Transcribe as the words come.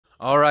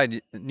All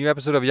right, new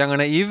episode of Jung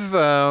Naiv.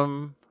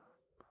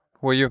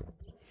 Who are you?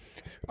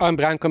 I'm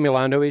Branko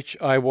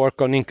Milanović. I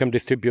work on income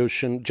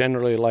distribution,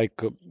 generally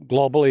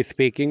globally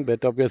speaking,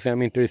 but obviously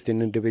I'm interested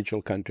in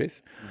individual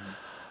countries.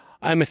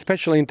 I'm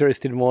especially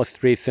interested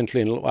most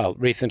recently,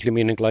 recently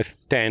meaning last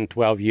 10,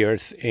 12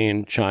 years,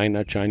 in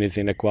China, China's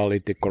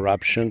inequality,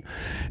 corruption,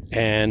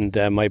 and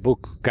my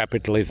book,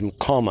 Capitalism,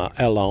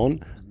 alone,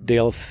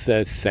 deals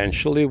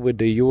essentially with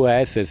the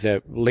U.S. as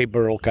a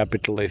liberal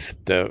capitalist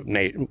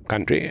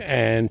country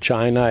and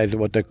China as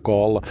what they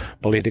call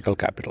political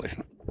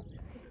capitalism.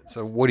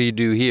 So what do you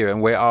do here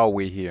and where are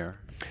we here?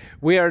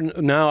 We are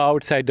now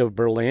outside of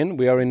Berlin.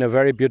 We are in a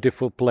very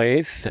beautiful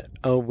place.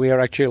 We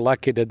are actually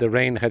lucky that the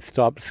rain has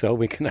stopped, so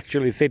we can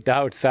actually sit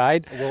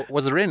outside. Well,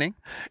 was it raining?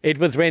 It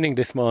was raining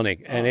this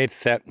morning, and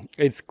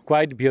it's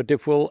quite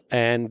beautiful.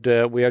 And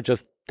we are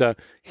just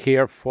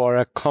here for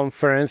a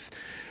conference,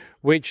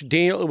 which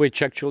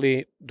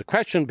actually the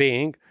question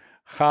being,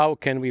 how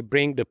can we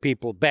bring the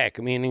people back?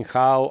 Meaning,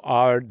 how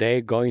are they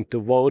going to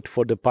vote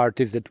for the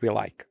parties that we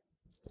like?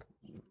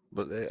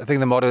 But I think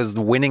the motto is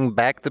winning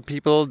back the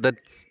people. That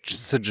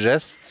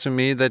suggests to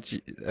me that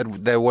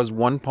there was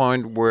one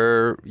point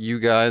where you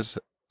guys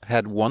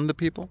had won the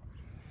people.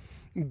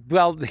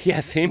 Well,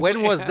 yes.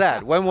 When was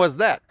that? When was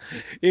that?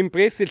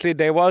 Implicitly,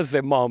 there was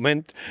a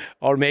moment,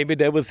 or maybe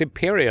there was a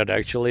period,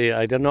 actually.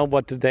 I don't know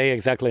what they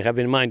exactly have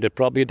in mind.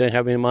 Probably they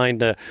have in mind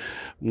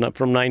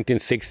from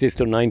 1960s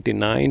to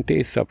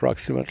 1990s,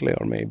 approximately,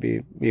 or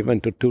maybe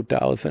even to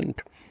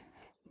 2000.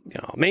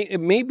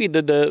 Maybe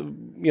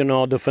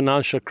the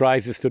financial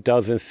crisis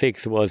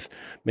 2006 was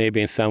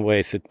maybe in some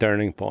ways a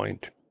turning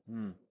point.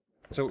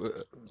 So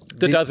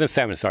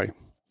 2007, sorry.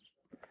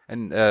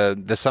 And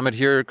the summit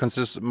here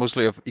consists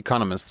mostly of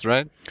economists,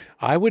 right?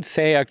 I would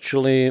say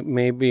actually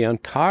maybe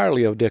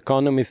entirely of the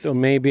economists, or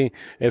maybe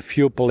a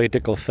few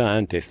political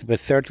scientists, but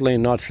certainly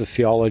not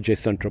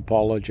sociologists,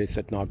 anthropologists,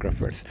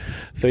 ethnographers.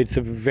 So it's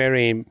a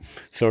very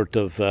sort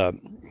of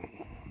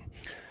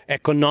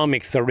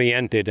economics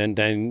oriented, and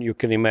then you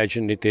can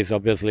imagine it is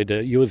obviously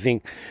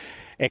using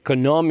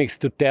economics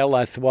to tell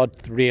us what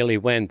really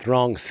went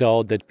wrong,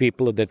 so that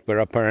people that were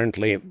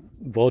apparently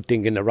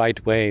voting in the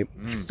right way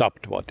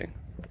stopped voting.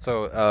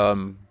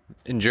 So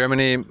in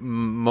Germany,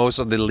 most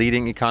of the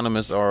leading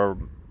economists are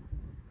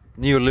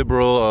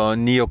neoliberal or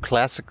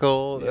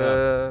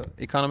neoclassical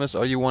economists.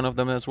 Are you one of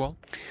them as well?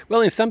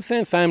 Well, in some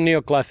sense, I'm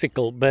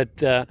neoclassical, but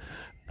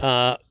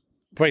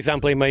for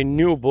example, in my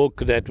new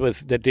book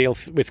that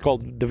deals, it's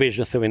called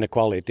Divisions of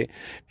Inequality,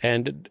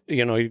 and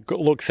it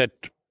looks at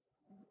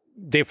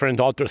different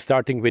authors,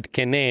 starting with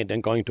Kenneth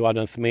and going to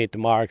Adam Smith,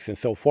 Marx, and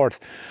so forth,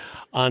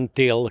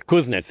 until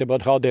Kuznets,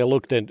 about how they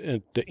looked at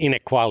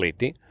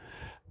inequality.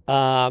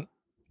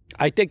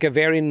 I take a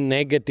very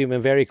negative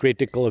and very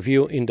critical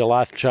view in the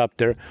last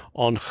chapter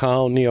on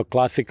how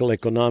neoclassical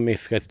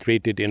economics has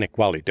treated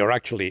inequality, or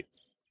actually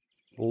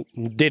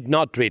did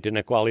not treat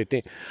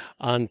inequality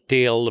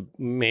until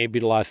maybe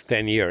the last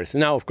 10 years.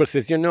 Now, of course,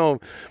 as you know,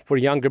 for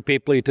younger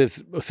people, it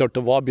is sort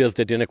of obvious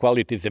that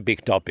inequality is a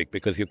big topic,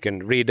 because you can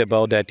read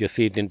about that, you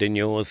see it in the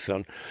news,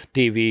 on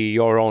TV,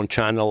 your own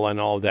channel,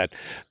 and all that.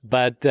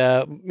 But,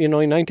 in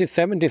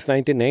 1970s,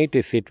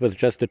 1980s, it was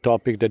just a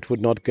topic that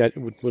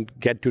would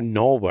get to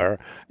nowhere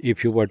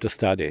if you were to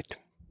study it.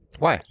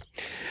 Why?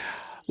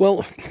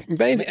 Well,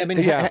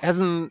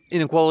 hasn't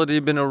inequality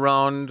been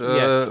around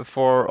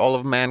for all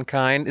of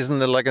mankind?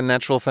 Isn't it like a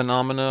natural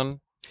phenomenon?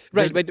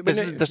 Right,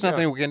 there's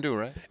nothing we can do,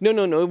 right?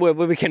 No.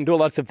 We can do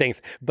lots of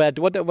things. But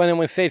when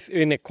I say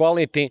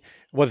inequality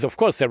was, of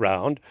course,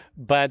 around,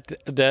 but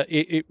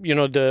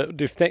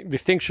the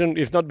distinction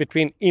is not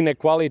between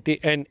inequality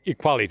and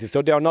equality.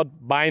 So they are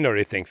not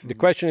binary things. The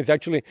question is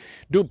actually,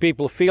 do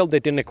people feel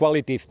that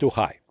inequality is too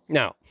high?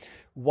 Now,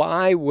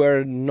 why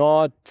were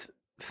not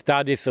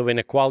studies of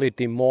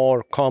inequality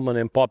more common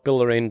and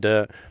popular in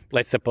the,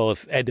 let's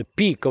suppose, at the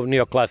peak of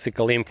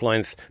neoclassical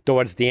influence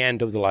towards the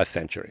end of the last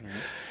century?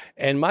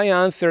 And my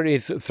answer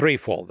is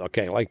threefold.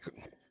 Okay,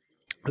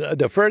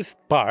 the first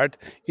part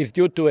is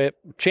due to a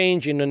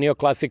change in the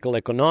neoclassical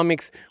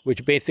economics,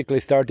 which basically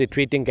started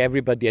treating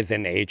everybody as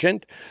an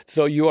agent.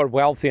 So you are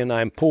wealthy and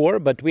I'm poor,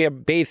 but we are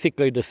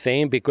basically the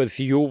same, because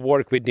you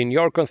work within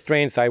your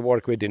constraints, I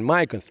work within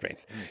my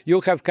constraints.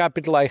 You have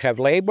capital, I have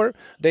labor.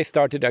 They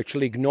started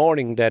actually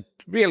ignoring that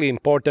really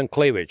important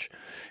cleavage.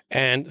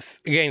 And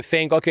again,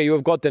 saying, okay,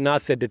 you've got an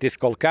asset that is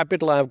called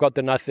capital, I've got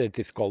an asset that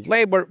is called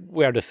labor,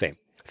 we are the same.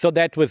 So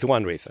that was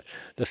one reason.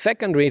 The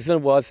second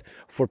reason was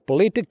for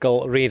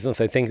political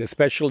reasons, I think,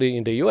 especially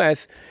in the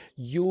US,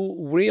 you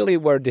really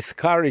were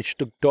discouraged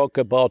to talk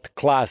about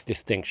class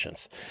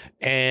distinctions.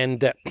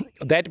 And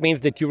that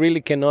means that you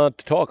really cannot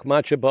talk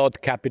much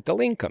about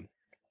capital income.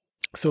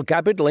 So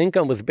capital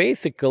income was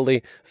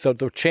basically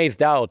sort of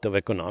chased out of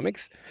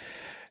economics.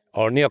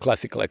 or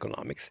neoclassical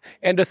economics.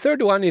 And the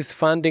third one is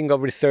funding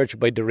of research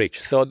by the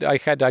rich. So I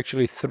had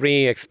actually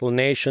three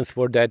explanations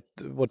for that.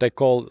 What I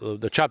call,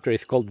 the chapter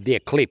is called The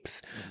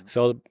Eclipse.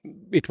 So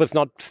it was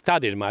not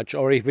studied much,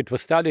 or if it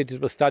was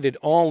studied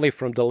only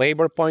from the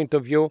labor point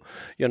of view,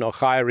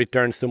 higher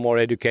returns to more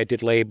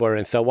educated labor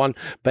and so on.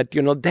 But,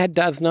 that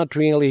does not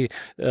really,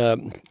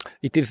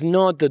 it is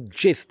not the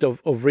gist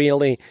of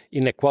really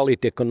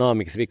inequality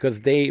economics,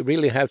 because they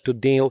really have to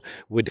deal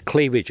with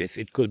cleavages.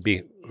 It could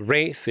be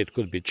race, it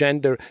could be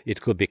gender,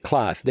 it could be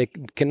class. They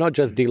cannot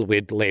just deal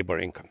with labor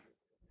income.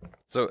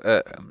 So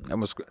I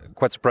was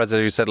quite surprised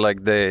that you said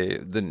like the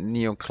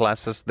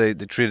neoclassists, they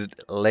treated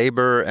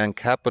labor and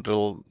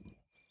capital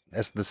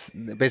as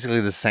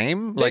basically the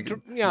same.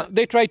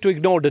 They try to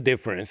ignore the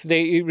difference.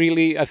 They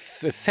really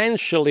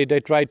essentially they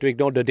try to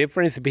ignore the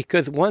difference,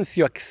 because once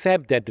you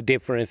accept that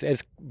difference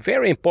as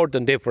very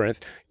important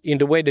difference in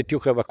the way that you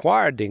have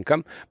acquired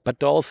income,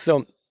 but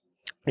also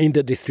in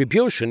the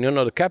distribution,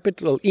 the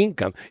capital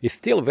income is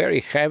still very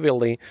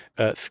heavily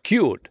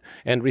skewed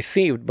and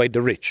received by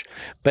the rich.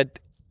 But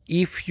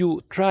if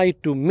you try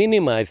to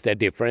minimize that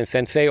difference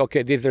and say,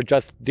 okay, these are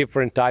just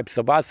different types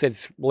of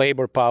assets,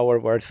 labor power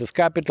versus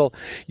capital,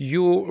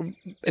 you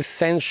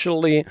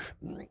essentially,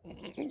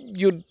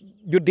 you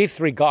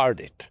disregard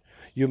it.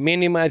 You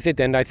minimize it,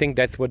 and I think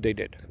that's what they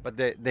did. But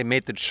they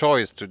made the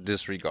choice to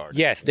disregard.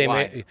 Yes, they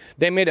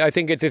made. I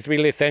think it is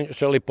really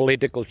essentially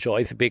political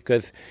choice,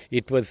 because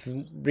it was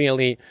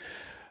really,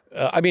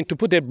 to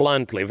put it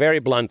bluntly, very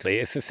bluntly,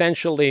 it's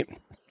essentially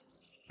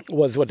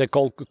was what they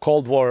call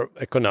Cold War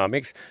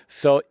economics.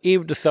 So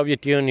if the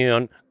Soviet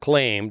Union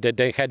claimed that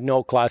they had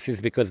no classes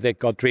because they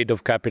got rid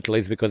of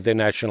capitalists, because they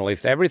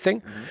nationalized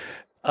everything,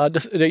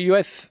 the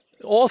U.S.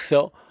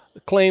 also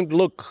claimed,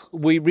 look,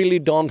 we really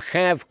don't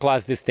have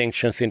class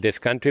distinctions in this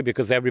country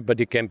because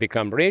everybody can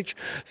become rich.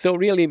 So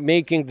really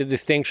making the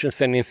distinctions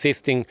and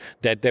insisting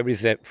that there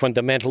is a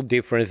fundamental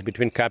difference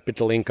between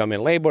capital income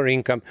and labor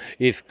income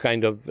is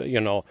kind of,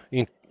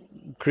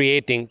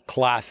 creating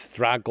class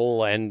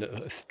struggle and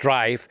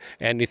strife,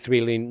 and it's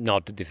really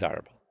not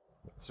desirable.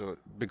 So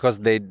because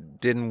they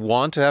didn't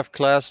want to have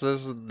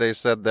classes, they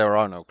said there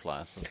are no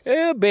classes.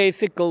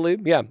 Basically,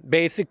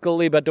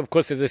 but of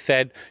course, as I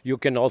said, you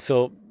can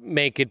also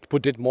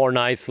put it more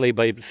nicely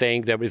by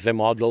saying there is a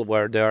model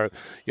where there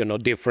are,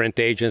 different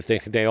agents,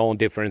 they own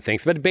different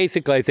things. But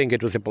basically, I think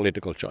it was a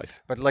political choice.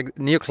 But like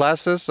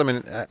neoclassists,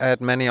 I had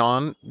many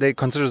on, they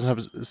consider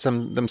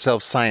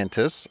themselves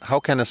scientists. How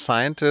can a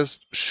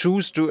scientist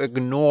choose to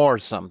ignore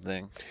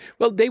something?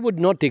 Well, they would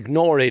not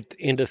ignore it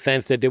in the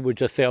sense that they would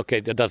just say, okay,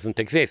 that doesn't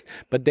exist.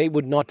 But they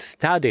would not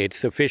study it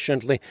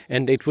sufficiently,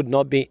 and it would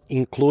not be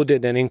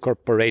included and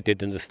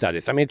incorporated in the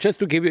studies. Just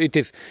to give you,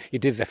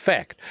 it is a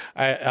fact.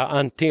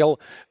 Until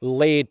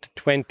late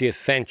 20th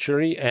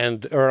century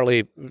and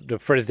the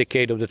first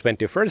decade of the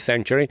 21st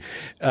century,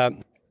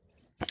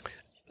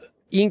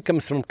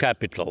 incomes from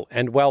capital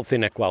and wealth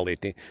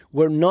inequality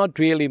were not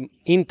really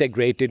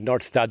integrated nor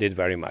studied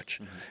very much.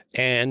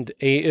 And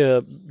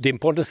the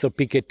importance of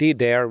Piketty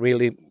there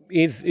really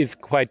is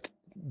quite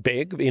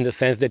big, in the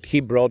sense that he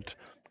brought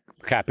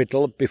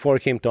capital, before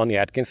him Tony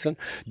Atkinson,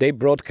 they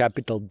brought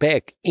capital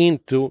back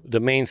into the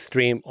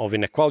mainstream of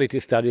inequality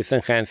studies,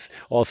 and hence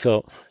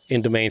also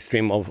in the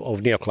mainstream of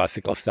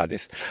neoclassical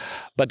studies.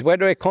 But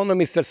whether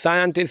economists or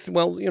scientists,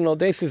 well,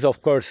 this is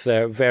of course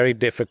a very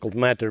difficult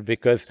matter,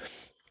 because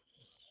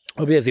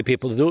obviously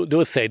people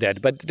do say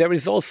that, but there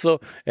is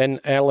also an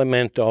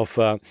element of,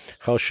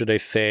 how should I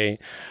say,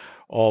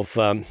 of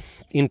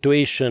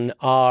intuition,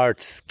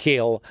 art,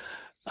 skill,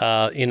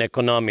 in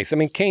economics.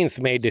 Keynes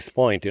made this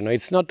point,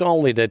 it's not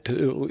only that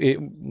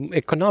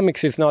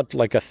economics is not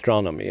like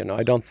astronomy,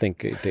 I don't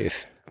think it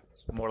is.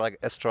 More like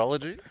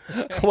astrology?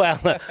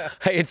 Well,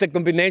 it's a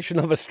combination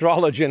of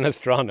astrology and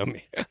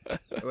astronomy.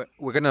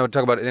 We're going to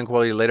talk about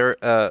inequality later.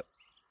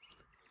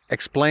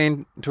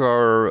 Explain to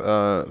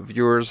our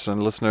viewers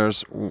and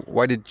listeners,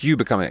 why did you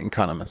become an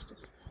economist?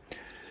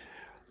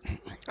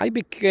 I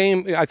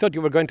thought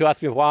you were going to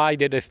ask me why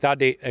did I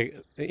study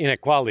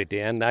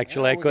inequality, and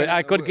actually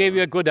I could give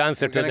you a good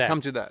answer to that. We're going to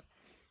come to that.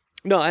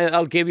 No,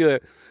 I'll give you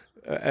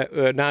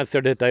an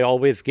answer that I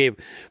always give.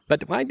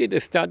 But why did I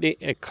study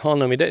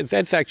economy?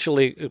 That's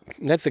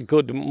a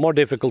good, more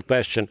difficult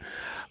question.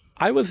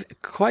 I was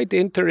quite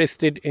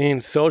interested in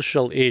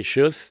social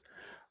issues,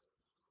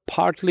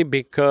 partly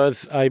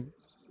because I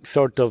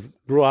sort of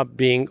grew up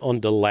being on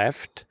the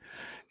left,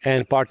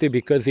 and partly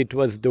because it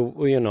was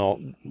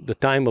the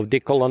time of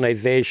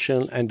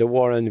decolonization and the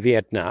war in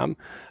Vietnam.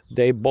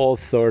 They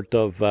both sort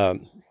of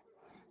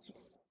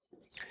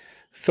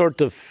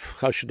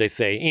how should I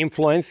say,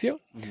 influence you.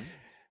 Mm-hmm.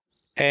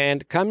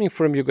 And coming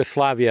from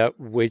Yugoslavia,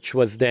 which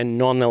was then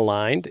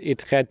non-aligned,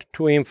 it had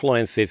two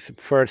influences.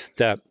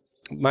 First,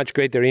 much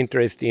greater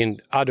interest in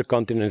other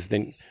continents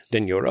than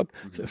Europe.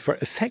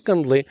 Mm-hmm.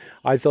 Secondly,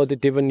 I thought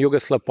that even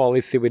Yugoslav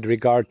policy with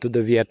regard to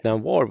the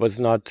Vietnam War was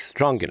not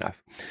strong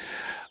enough.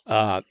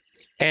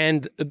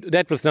 And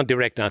that was not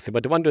direct answer,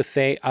 but I want to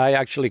say I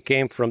actually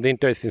came from the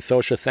interest in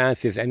social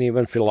sciences and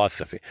even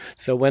philosophy.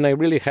 So when I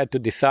really had to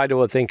decide, I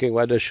was thinking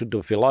whether I should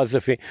do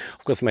philosophy.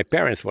 Of course, my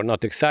parents were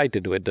not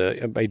excited with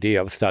the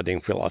idea of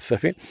studying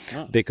philosophy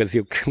because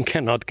you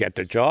cannot get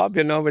a job,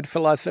 with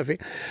philosophy.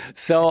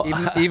 So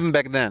even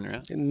back then,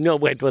 right? No,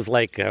 it was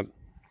like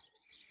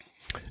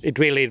it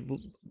really,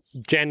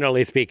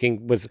 generally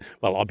speaking, was,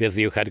 well,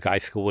 obviously you had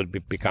guys who would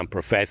become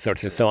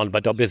professors and so on,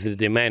 but obviously the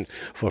demand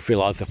for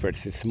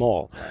philosophers is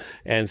small.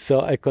 And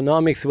so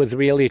economics was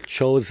really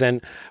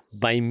chosen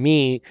by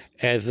me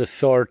as a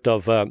sort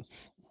of a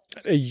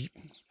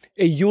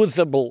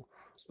usable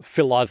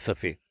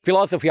philosophy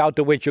out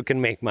of which you can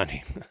make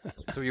money.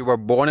 So you were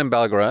born in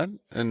Belgrad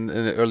in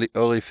the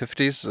early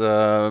 50s.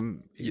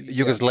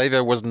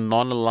 Yugoslavia was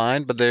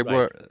non-aligned, but they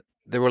were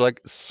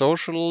like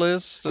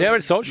socialist. They were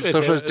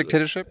socialist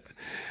dictatorship.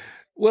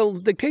 Well,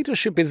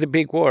 dictatorship is a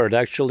big word,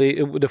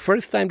 actually. The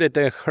first time that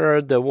I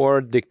heard the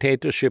word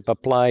dictatorship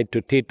applied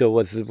to Tito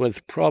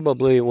was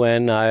probably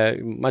when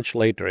much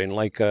later, in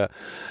like,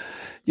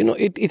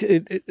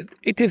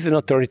 it is an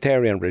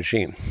authoritarian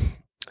regime.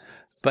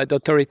 But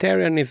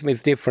authoritarianism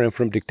is different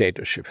from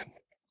dictatorship.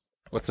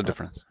 What's the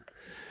difference?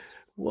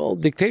 Well,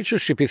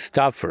 dictatorship is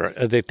tougher.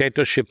 A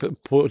dictatorship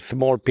puts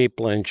more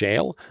people in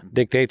jail.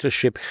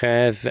 Dictatorship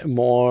has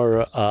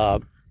more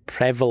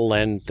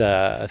prevalent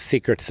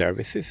secret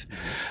services,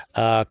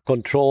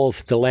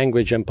 controls the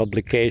language and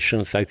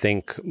publications, I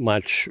think,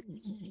 much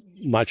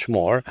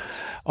more.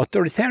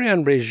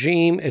 Authoritarian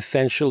regime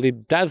essentially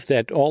does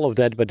all of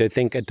that, but I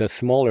think at a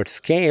smaller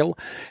scale.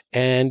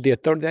 And the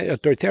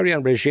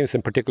authoritarian regimes,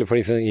 in particular, for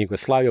instance, in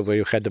Yugoslavia, where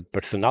you had a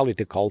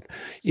personality cult,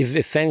 is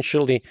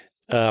essentially,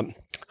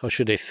 how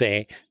should I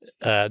say,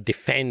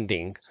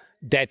 defending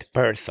that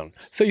person.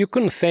 So you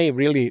couldn't say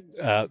really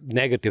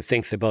negative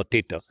things about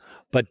Tito,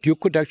 but you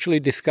could actually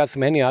discuss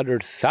many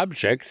other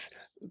subjects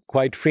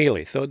quite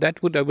freely. So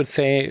I would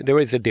say, there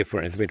is a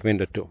difference between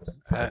the two.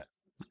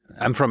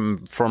 I'm from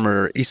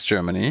former East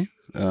Germany,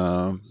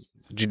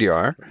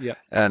 GDR,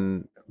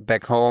 and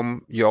back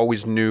home you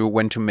always knew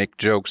when to make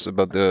jokes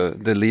about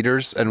the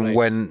leaders and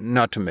when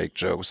not to make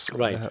jokes.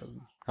 Right.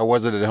 How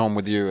was it at home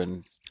with you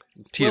and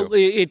Tito? Well,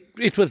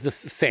 it was the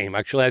same,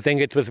 actually. I think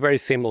it was very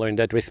similar in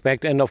that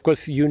respect. And of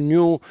course,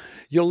 you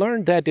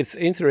learned that. It's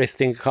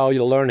interesting how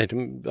you learn it.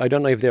 I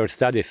don't know if there are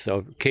studies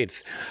of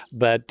kids,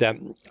 but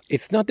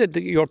it's not that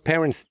your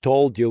parents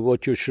told you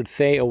what you should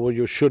say or what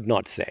you should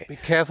not say. Be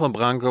careful,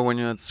 Branko, when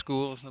you're at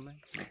school or something?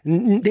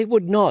 They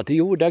would not.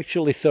 You would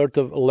actually sort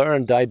of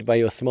learn that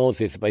by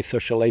osmosis, by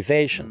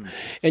socialization.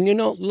 And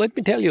let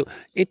me tell you,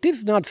 it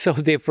is not so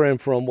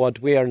different from what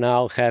we are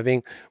now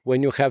having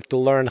when you have to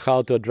learn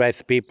how to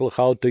address people,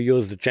 how to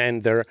use the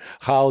gender,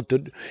 how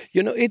to,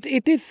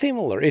 it is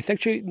similar. It's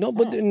actually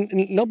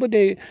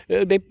nobody,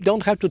 they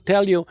don't have to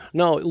tell you,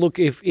 no, look,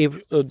 if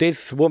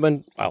this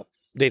woman,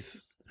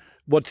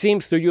 what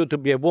seems to you to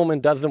be a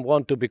woman doesn't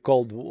want to be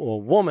called a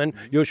woman,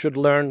 you should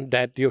learn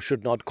that you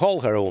should not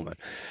call her a woman.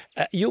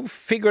 You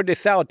figure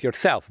this out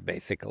yourself,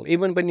 basically,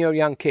 even when you're a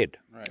young kid.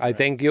 I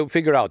think you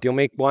figure out, you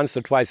make once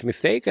or twice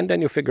mistake, and then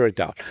you figure it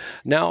out.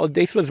 Now,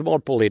 this was more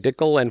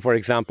political, and for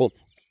example,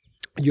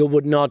 you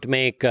would not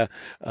make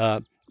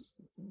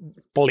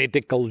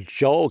political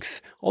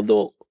jokes,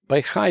 although by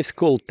high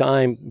school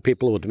time,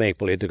 people would make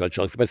political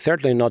jokes, but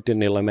certainly not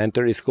in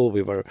elementary school.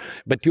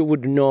 But you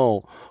would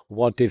know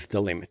what is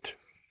the limit.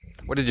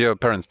 What did your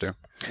parents do?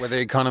 Were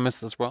they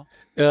economists as well?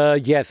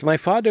 Yes, my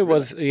father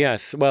was,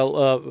 yes.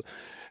 Well,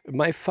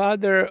 my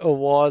father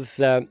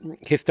was,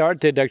 he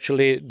started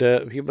actually,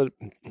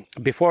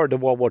 before the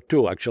World War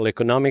II, actually,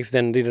 economics,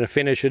 then didn't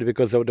finish it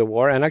because of the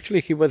war. And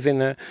actually, he was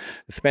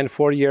spent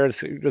 4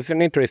 years, it was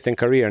an interesting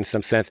career in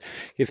some sense.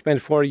 He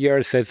spent 4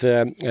 years as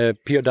a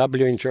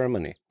POW in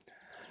Germany.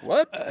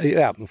 What?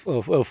 Yeah,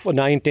 of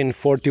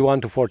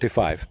 1941 to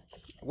 45.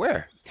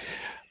 Where?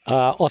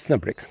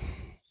 Osnabrück.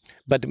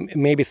 But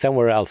maybe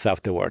somewhere else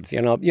afterwards.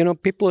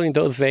 People in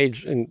those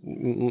age,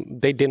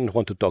 they didn't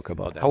want to talk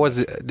about that. How was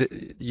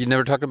it? You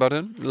never talked about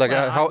him? Like,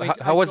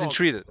 how was he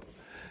treated?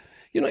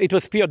 It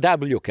was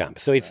POW camp,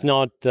 so it's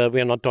not.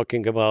 We are not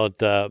talking about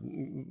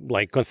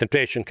like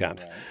concentration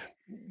camps.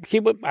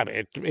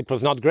 It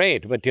was not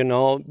great, but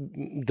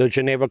the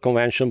Geneva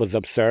Convention was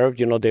observed.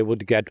 They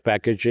would get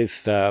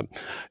packages,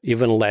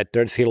 even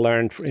letters. He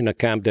learned in a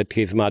camp that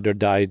his mother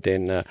died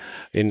in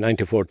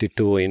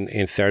 1942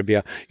 in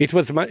Serbia. It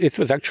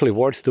was actually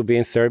worse to be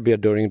in Serbia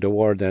during the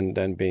war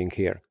than being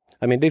here.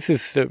 I mean, this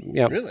is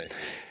Really.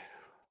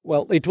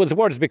 Well, it was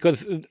worse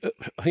because,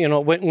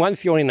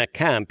 once you're in a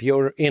camp,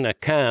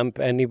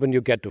 and even you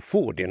get the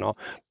food,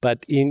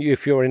 But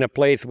if you're in a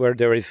place where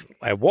there is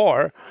a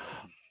war,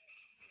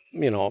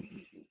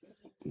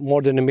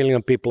 more than 1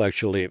 million people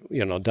actually,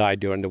 died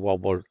during the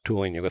World War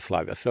II in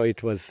Yugoslavia. So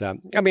it was,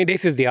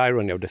 this is the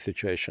irony of the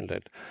situation.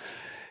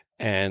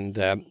 And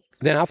then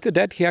after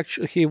that,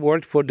 he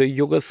worked for the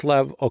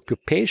Yugoslav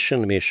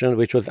occupation mission,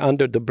 which was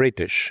under the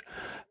British,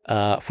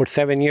 for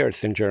 7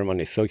 years in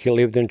Germany. So he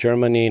lived in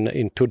Germany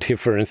in two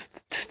different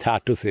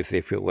statuses,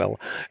 if you will,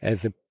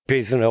 as a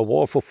prisoner of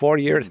war for 4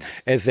 years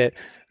as a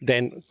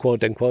then,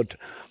 quote unquote,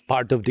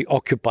 part of the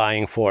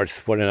occupying force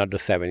for another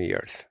 7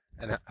 years.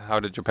 And how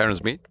did your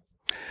parents meet?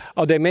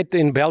 Oh, they met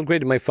in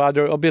Belgrade. My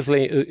father,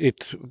 obviously, it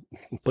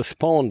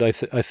postponed,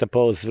 I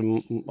suppose,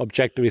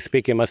 objectively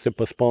speaking, must have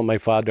postponed my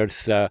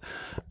father's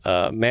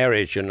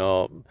marriage, you know.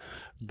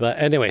 But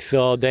anyway,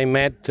 so they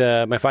met,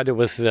 my father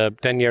was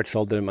 10 years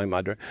older than my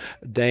mother.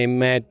 They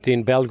met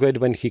in Belgrade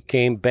when he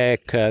came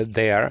back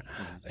there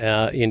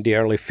in the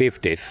early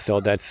 50s.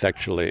 So that's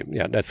actually,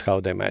 yeah, that's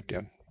how they met,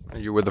 yeah.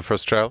 You were the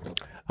first child?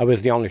 I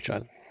was the only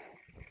child.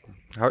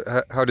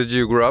 How did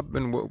you grow up,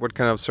 and what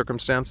kind of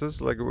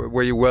circumstances? Like,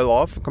 were you well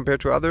off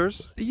compared to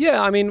others?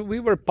 Yeah, I mean, we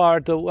were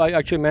part of, I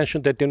actually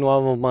mentioned that in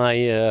one of my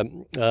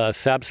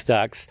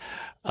Substacks.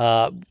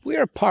 We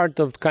are part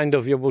of kind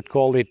of, you would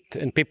call it,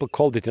 and people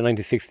called it in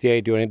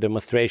 1968 during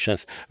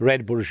demonstrations,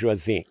 red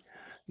bourgeoisie.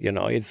 You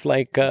know, it's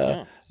like,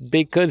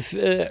 because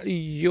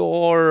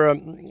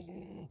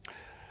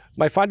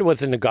my father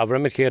was in the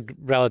government. He had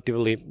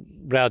relatively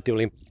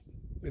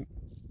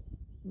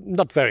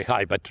not very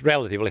high, but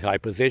relatively high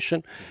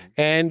position.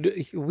 And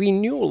we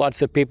knew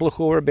lots of people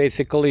who were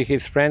basically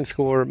his friends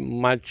who were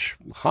much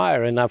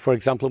higher. And now, for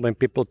example, when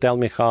people tell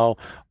me how,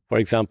 for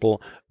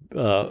example,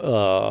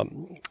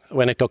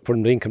 when I talk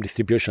from the income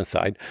distribution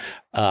side,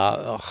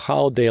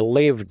 how they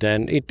lived,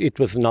 and it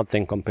was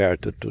nothing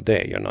compared to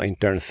today, you know, in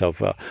terms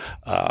of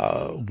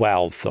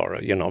wealth, or,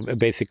 you know,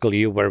 basically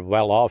you were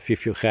well off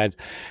if you had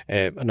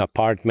an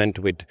apartment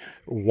with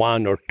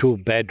 1 or 2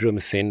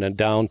 bedrooms in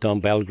downtown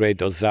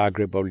Belgrade or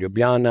Zagreb or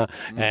Ljubljana,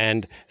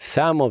 and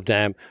some of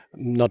them,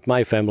 not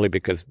my family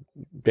because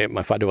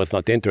my father was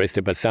not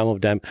interested, but some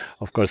of them,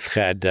 of course,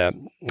 had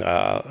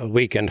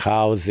weekend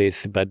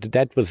houses, but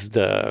that was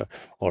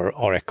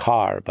or a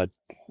car, but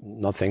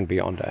nothing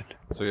beyond that.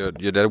 So your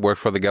dad worked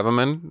for the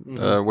government.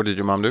 What did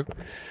your mom do?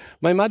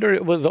 My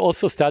mother was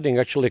also studying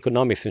actually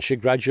economics, and she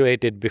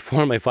graduated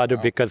before my father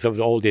because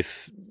of all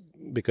this,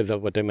 because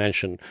of what I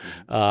mentioned.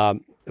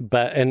 And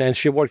then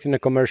she worked in a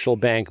commercial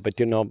bank, but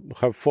you know,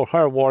 for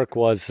her work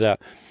was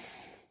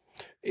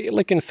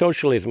like in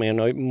socialism, you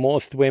know,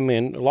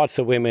 lots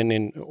of women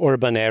in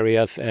urban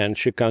areas, and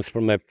she comes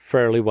from a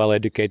fairly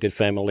well-educated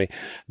family.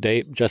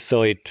 They just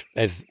saw it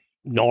as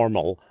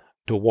normal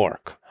to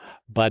work.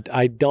 But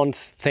I don't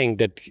think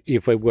that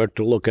if I were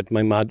to look at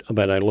my mother,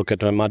 but I look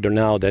at my mother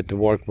now, that the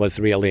work was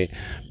really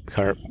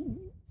her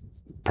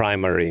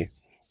primary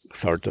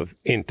sort of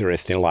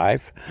interest in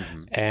life.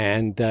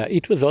 And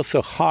it was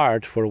also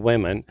hard for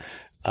women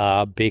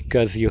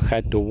because you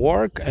had to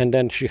work, and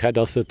then she had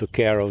also to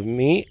care of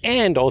me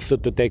and also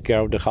to take care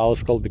of the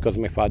household because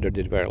my father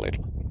did very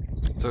little.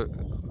 So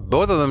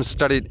both of them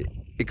studied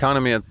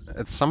economy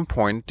at some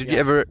point. Did you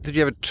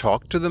ever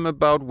talk to them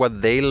about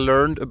what they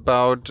learned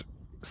about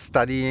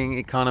studying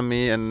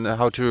economy and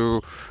how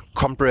to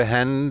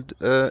comprehend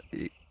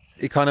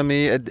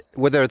economy?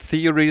 Were there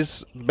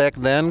theories back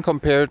then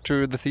compared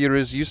to the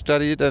theories you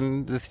studied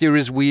and the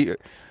theories we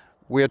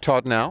are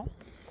taught now?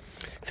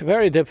 It's a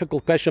very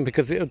difficult question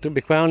because, to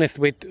be quite honest,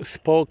 we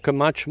spoke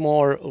much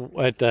more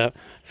at a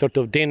sort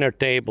of dinner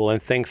table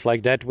and things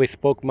like that. We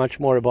spoke much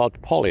more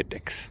about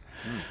politics,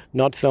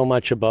 not so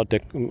much about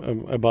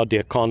the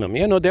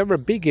economy. You know, there were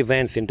big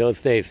events in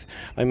those days.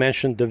 I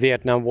mentioned the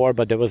Vietnam War,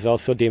 but there was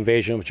also the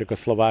invasion of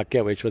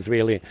Czechoslovakia, which was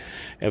really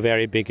a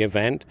very big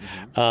event.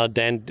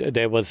 Then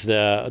there was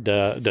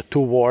the 2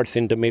 wars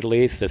in the Middle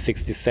East, the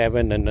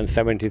 67 and then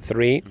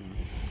 73.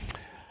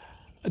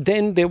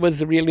 Then there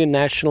was a really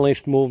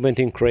nationalist movement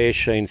in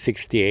Croatia in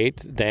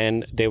 68.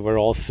 Then there were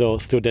also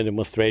student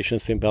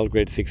demonstrations in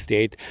Belgrade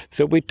 68.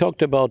 So we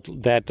talked about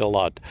that a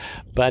lot.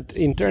 But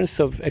in terms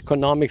of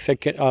economics,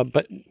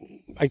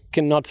 I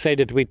cannot say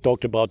that we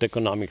talked about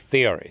economic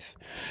theories.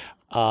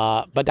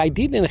 But I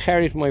did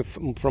inherit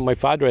from my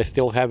father. I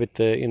still have it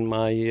in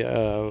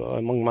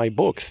among my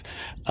books.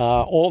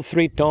 All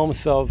 3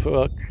 tomes of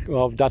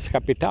Das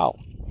Kapital.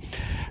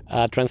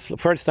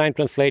 First time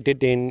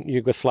translated in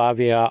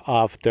Yugoslavia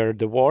after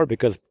the war,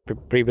 because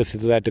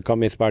previously to that the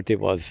Communist Party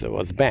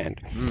was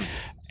banned.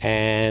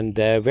 And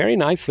very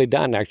nicely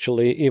done,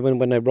 actually, even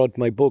when I wrote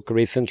my book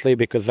recently,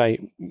 because I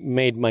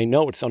made my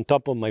notes on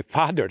top of my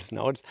father's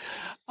notes,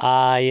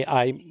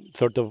 I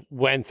sort of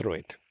went through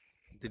it.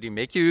 Did he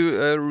make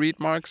you read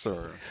Marx?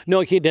 Or?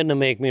 No, he didn't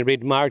make me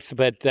read Marx,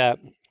 but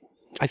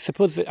I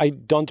suppose, I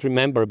don't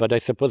remember, but I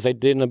suppose I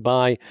didn't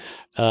buy,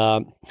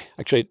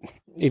 actually,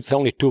 it's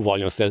only 2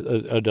 volumes.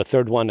 The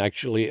third one,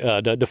 actually,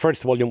 the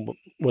first volume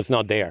was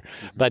not there.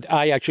 But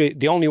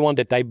the only one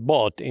that I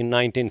bought in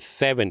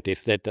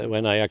 1970s, that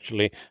when I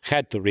actually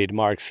had to read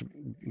Marx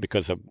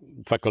because of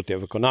Faculty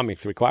of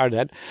Economics required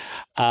that,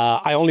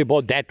 I only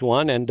bought that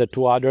one, and the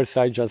 2 others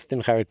I just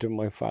inherited from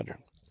my father.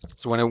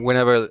 So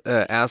whenever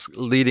ask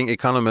leading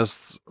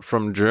economists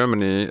from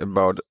Germany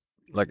about,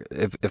 like,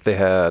 if they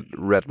had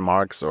read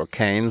Marx or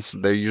Keynes,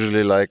 they're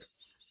usually like,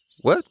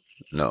 what?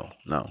 No,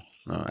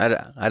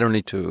 I don't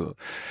need to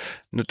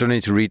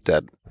read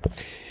that.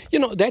 You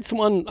know, that's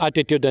one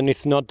attitude, and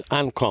it's not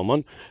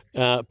uncommon.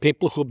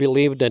 People who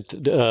believe that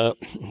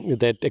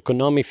that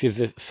economics is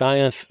a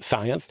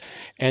science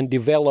and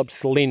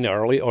develops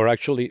linearly, or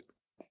actually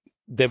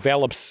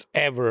develops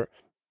ever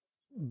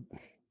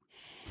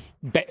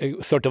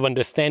sort of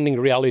understanding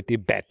reality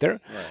better.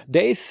 Right.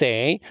 They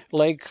say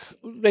like,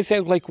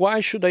 why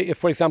should I?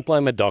 For example,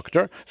 I'm a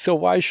doctor, so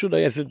why should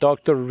I, as a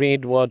doctor,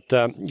 read what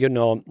you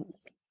know,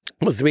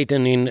 was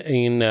written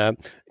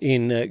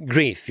in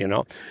Greece? You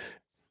know.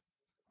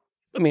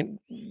 I mean,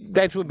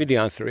 that would be the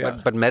answer,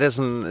 yeah. But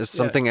medicine is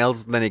something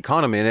else than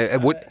economy. And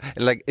it would,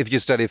 like, if you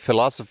study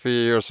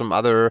philosophy or some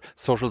other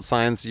social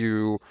science,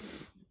 you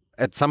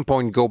at some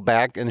point go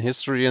back in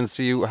history and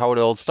see how it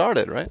all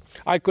started, right?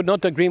 I could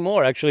not agree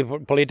more. Actually, for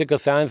political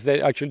science,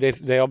 they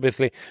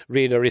obviously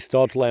read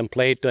Aristotle and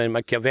Plato and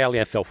Machiavelli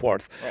and so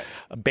forth,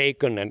 right.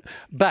 Bacon and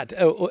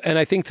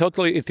I think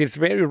totally it is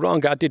very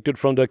wrong attitude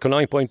from the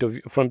economic point of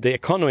view, from the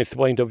economist's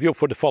point of view,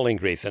 for the following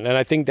reason. And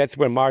I think that's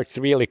where Marx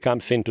really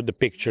comes into the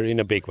picture in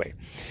a big way.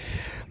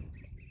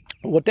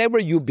 Whatever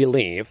you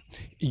believe,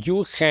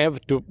 you have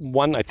to,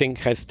 one, I think,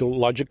 has to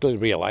logically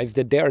realize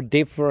that there are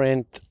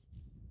different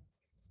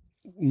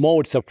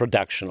modes of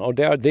production, or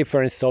there are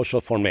different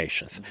social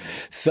formations. Mm-hmm.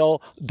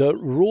 So the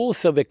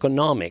rules of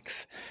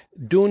economics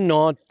do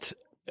not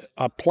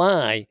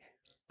apply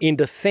in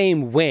the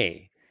same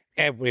way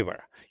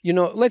everywhere. You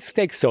know, let's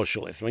take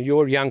socialism. You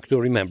were young to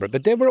remember,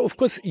 but there were, of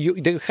course,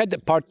 they had a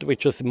part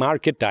which was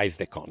marketized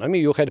economy.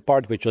 You had a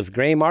part which was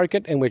gray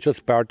market, and which was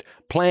part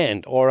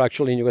planned, or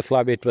actually in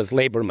Yugoslavia it was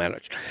labor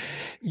managed.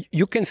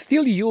 You can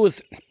still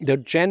use the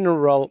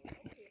general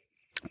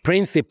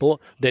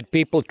principle that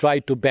people try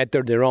to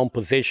better their own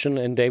position,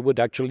 and they would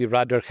actually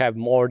rather have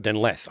more than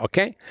less,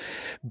 okay?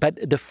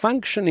 But the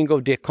functioning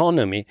of the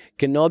economy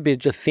cannot be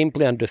just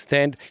simply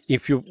understood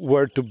if you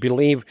were to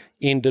believe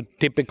in the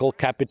typical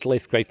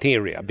capitalist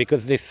criteria,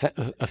 because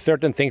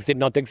certain things did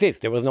not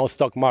exist. There was no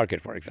stock market,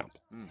 for example.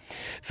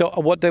 So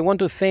what I want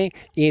to say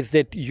is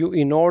that you,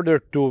 in order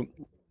to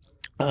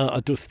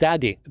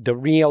study the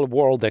real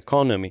world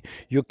economy,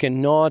 you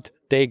cannot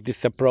take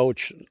this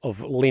approach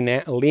of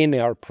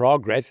linear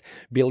progress,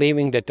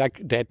 believing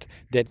that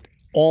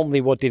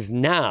only what is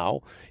now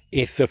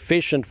is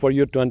sufficient for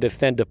you to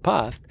understand the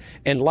past.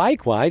 And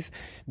likewise,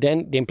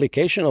 then the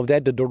implication of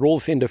that the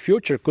rules in the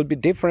future could be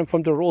different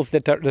from the rules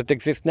that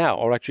exist now,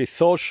 or actually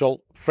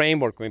social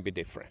framework may be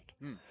different.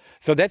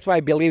 So that's why I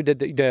believe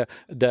that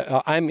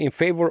I'm in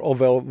favor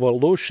of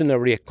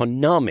evolutionary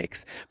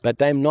economics,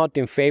 but I'm not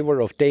in favor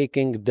of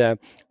taking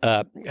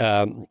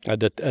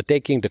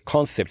taking the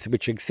concepts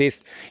which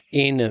exist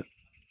in a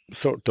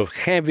sort of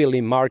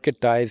heavily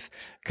marketized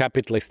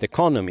capitalist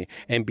economy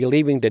and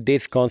believing that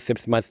these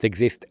concepts must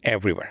exist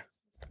everywhere.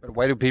 But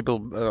why do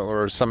people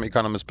or some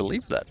economists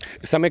believe that?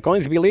 Some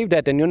economists believe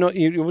that, and you know,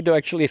 you would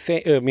actually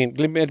say, I mean,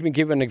 let me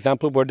give an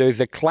example where there is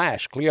a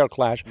clash, clear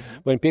clash,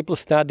 when people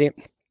study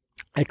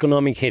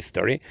economic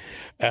history.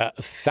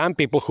 Some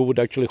people who would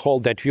actually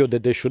hold that view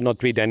that they should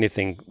not read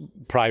anything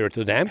prior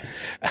to them,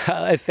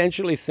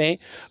 essentially say,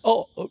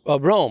 oh,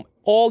 Rome,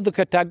 all the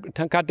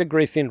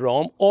categories in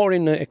Rome or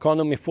in an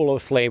economy full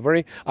of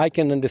slavery, I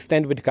can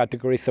understand with the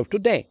categories of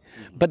today.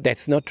 But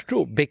that's not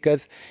true,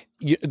 because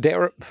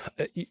there,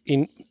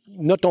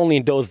 not only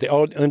in those days,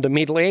 or in the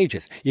Middle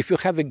Ages, if you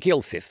have a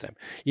guild system,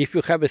 if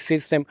you have a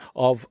system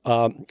of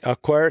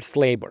coerced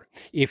labor,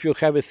 if you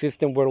have a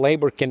system where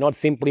labor cannot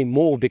simply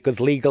move because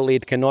legally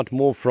it cannot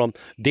move from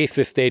this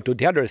state to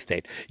the other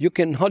state, you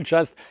cannot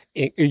just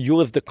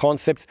use the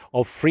concepts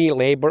of free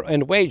labor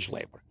and wage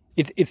labor.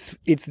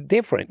 It's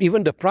different.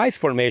 Even the price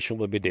formation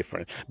will be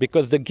different,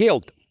 because the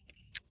guild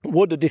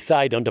would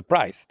decide on the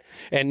price,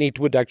 and it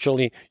would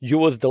actually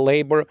use the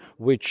labor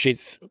which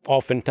is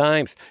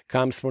oftentimes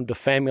comes from the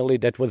family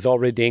that was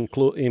already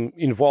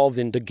involved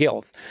in the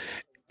guilds.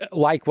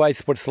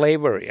 Likewise for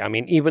slavery. I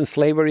mean, even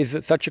slavery is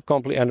such a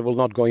complicated, and we'll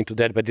not go into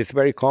that, but it's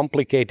very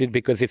complicated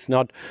because it's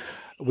not,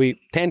 we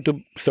tend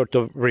to sort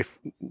of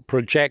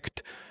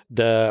project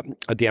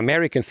the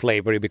American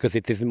slavery because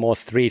it is the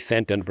most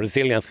recent, and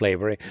Brazilian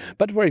slavery.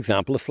 But for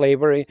example,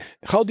 slavery,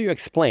 how do you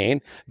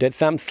explain that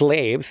some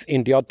slaves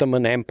in the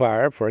Ottoman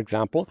Empire, for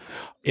example,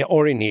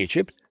 or in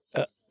Egypt,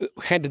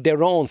 had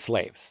their own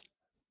slaves?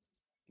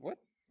 What?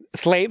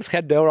 Slaves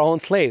had their own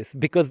slaves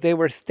because they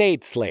were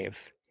state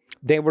slaves.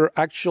 They were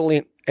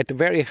actually at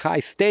very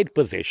high state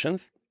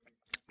positions,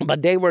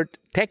 but they were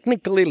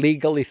technically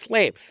legally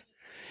slaves.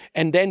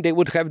 And then they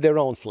would have their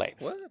own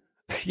slaves. What?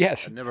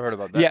 Yes. I've never heard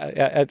about that.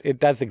 Yeah,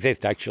 it does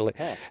exist, actually.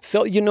 Huh.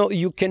 So, you know,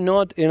 you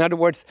cannot, in other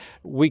words,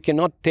 we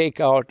cannot take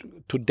our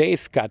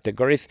today's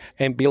categories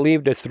and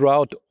believe that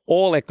throughout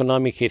all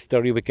economic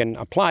history we can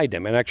apply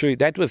them. And actually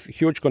that was a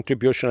huge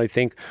contribution, I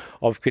think,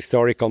 of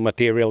historical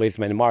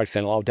materialism and Marx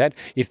and all that,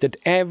 is that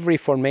every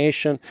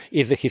formation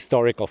is a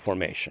historical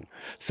formation.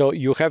 So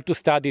you have to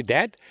study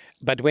that,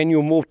 but when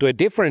you move to a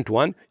different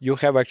one, you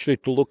have actually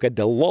to look at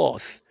the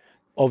laws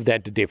of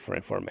that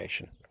different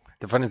formation.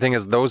 The funny thing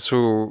is, those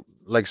who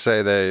like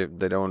say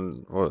they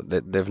don't, or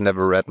they've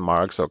never read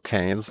Marx or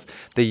Keynes,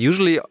 they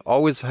usually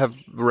always have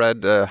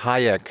read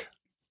Hayek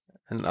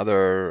and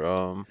other,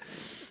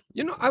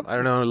 I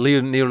don't know,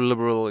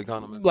 neoliberal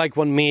economists. Like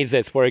von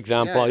Mises, for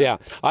example. Yeah.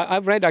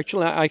 I've read,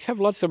 actually, I have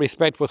lots of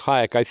respect for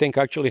Hayek. I think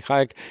actually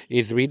Hayek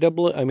is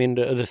readable. I mean,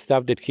 the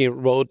stuff that he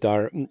wrote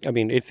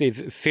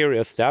it's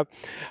serious stuff.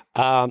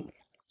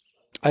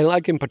 I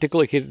like in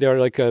particular there are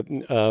like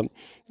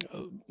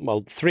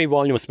well, 3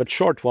 volumes, but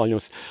short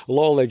volumes: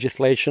 Law,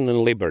 Legislation, and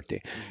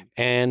Liberty.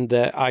 And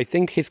I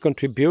think his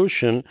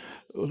contribution,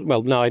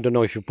 well, now I don't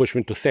know if you push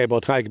me to say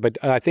about Hayek, but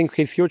I think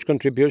his huge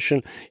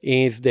contribution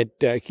is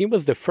that he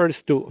was the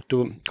first to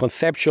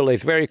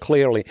conceptualize very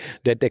clearly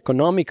that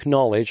economic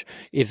knowledge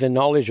is a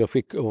knowledge of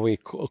we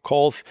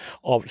calls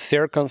of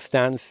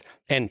circumstance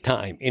and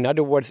time. In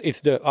other words,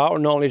 it's our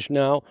knowledge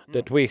now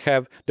that we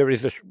have.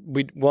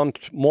 We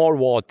want more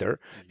water,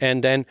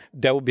 and then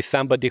there will be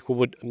somebody who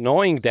would,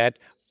 knowing that,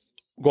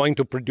 going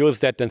to produce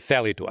that and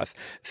sell it to us.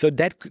 So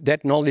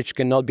that knowledge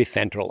cannot be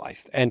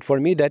centralized. And for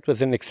me, that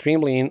was an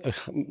extremely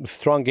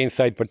strong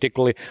insight,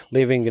 particularly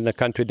living in a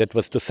country that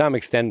was to some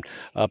extent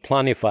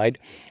planified,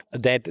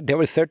 that there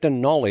was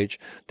certain knowledge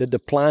that the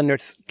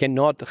planners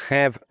cannot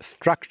have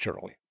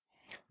structurally,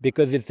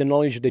 because it's the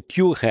knowledge that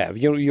you have.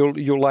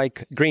 You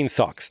like green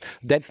socks.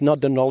 That's not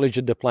the knowledge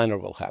that the planner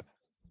will have.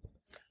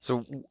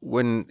 So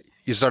when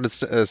you started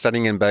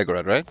studying in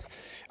Belgrad, right?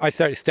 I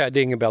started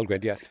studying in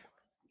Belgrad, yes.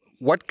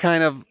 What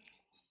kind of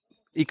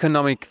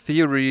economic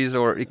theories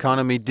or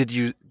economy did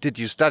you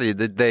study?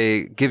 Did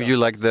they give you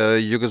like the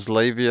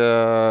Yugoslavia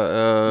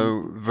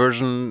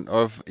version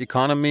of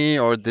economy,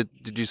 or did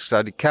you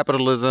study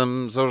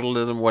capitalism,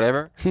 socialism,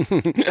 whatever?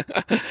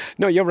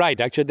 No, you're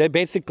right. Actually, they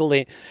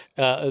basically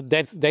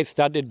they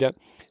studied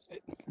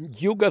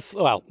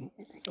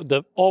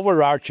the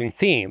overarching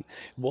theme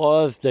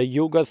was the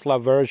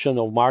Yugoslav version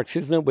of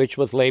Marxism, which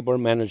was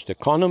labor-managed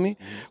economy,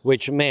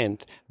 which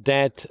meant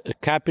that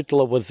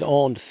capital was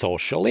owned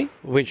socially,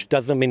 which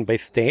doesn't mean by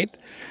state,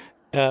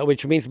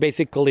 which means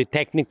basically,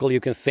 technically,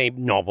 you can say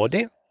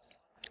nobody.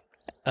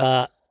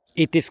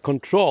 It is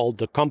controlled.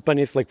 The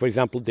companies, like, for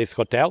example, this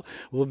hotel,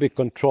 will be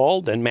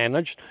controlled and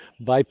managed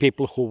by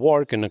people who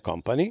work in a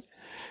company.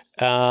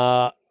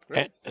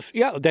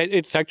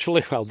 It's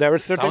actually, well, there are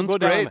certain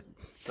good elements.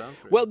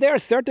 Well, there are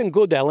certain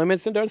good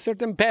elements and there are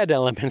certain bad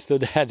elements to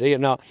that,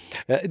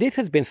 This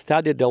has been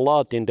studied a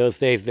lot in those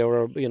days. There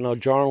were,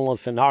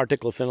 journals and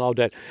articles and all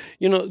that.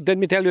 Let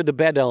me tell you the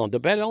bad element. The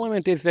bad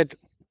element is that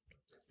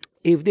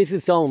if this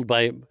is owned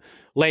by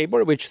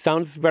labor, which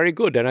sounds very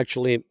good, and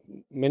actually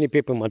many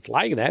people might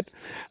like that,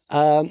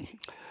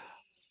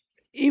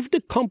 if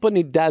the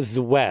company does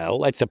well,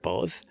 let's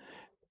suppose,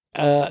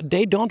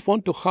 they don't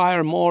want to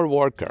hire more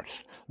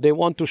workers. They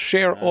want to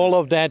share all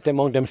of that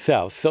among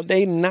themselves. So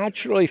they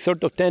naturally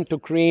sort of tend to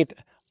create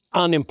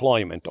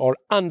unemployment or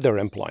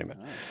underemployment.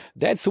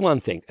 That's one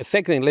thing.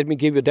 Second, let me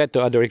give you that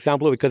other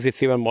example because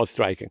it's even more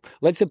striking.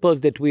 Let's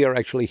suppose that we are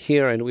actually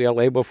here and we are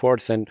labor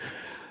force, and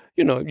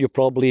you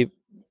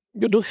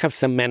do have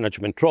some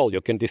management role.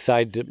 You can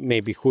decide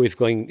maybe who is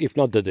going, if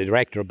not the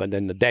director, but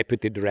then the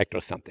deputy director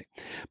or something.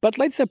 But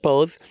let's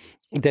suppose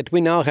that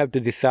we now have to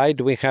decide,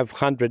 we have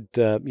 100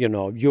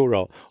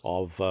 euro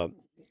of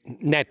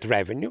net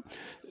revenue,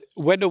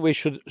 whether we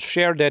should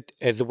share that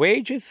as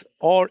wages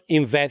or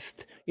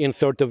invest in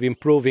sort of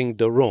improving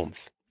the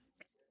rooms.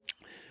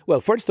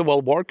 Well, first of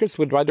all, workers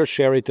would rather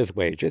share it as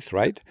wages,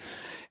 right?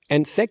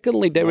 And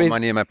secondly, there is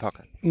money in my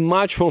pocket.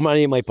 Much more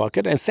money in my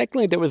pocket. And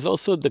secondly, there is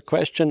also the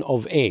question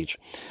of age.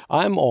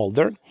 I'm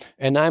older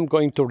and I'm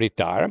going to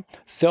retire.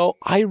 So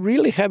I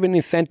really have an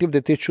incentive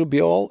that it should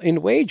be all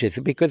in wages,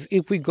 because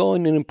if we go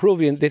in and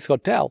improve in this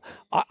hotel,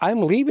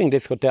 I'm leaving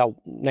this hotel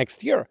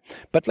next year.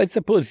 But let's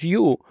suppose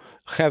you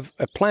have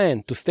a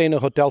plan to stay in a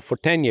hotel for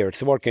 10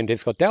 years, work in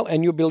this hotel,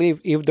 and you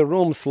believe if the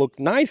rooms look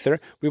nicer,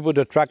 we would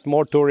attract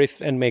more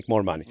tourists and make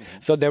more money.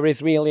 So there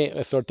is really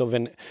a sort of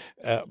an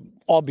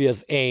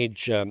obvious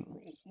age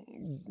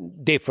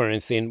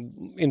difference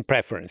in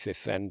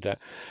preferences, and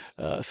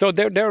so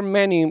there were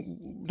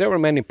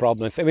many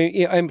problems. I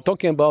mean, I'm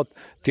talking about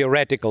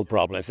theoretical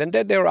problems, and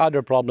then there are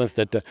other problems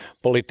that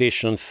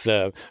politicians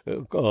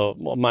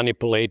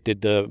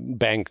manipulated the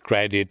bank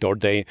credit, or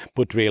they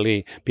put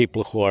really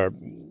people who are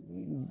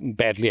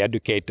badly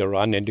educated or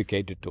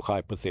uneducated to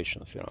high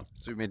positions. So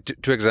you mean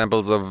two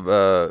examples of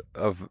the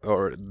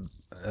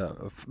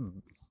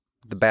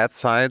bad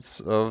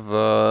sides of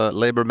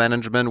labor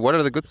management. What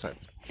are the good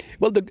sides?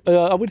 Well,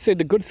 I would say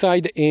the good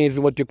side is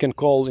what you can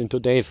call in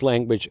today's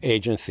language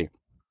agency.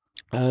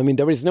 I mean,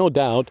 there is no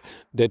doubt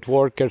that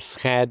workers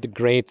had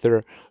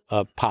greater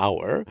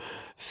power.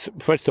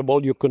 First of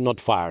all, you could not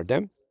fire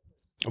them.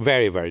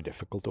 Very, very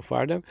difficult to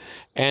fire them.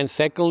 And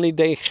secondly,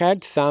 they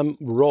had some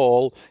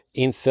role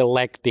in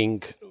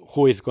selecting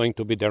who is going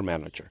to be their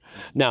manager.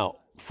 Now,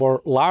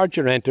 for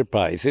larger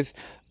enterprises,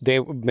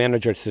 their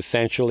managers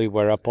essentially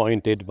were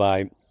appointed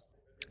by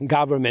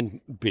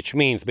government, which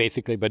means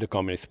basically by the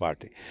Communist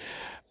Party.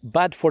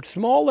 But for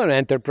smaller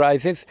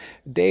enterprises,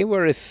 they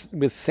were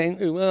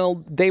saying,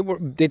 well,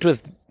 it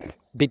was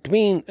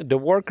between the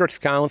Workers'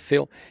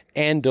 Council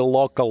and the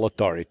local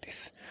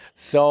authorities.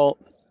 So,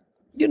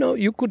 you know,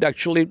 you could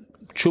actually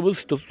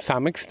choose to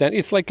some extent.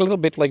 It's like a little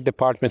bit like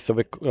departments of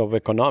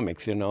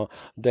economics, you know.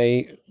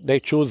 They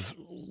choose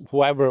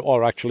whoever,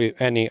 or actually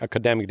any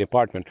academic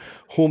department,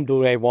 whom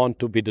do they want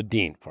to be the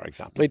dean, for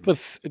example. It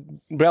was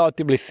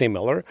relatively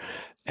similar,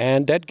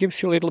 and that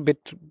gives you a little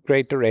bit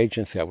greater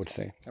agency, I would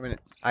say. I mean,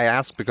 I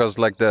ask because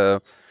like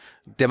the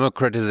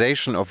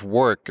democratization of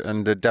work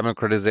and the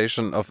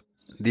democratization of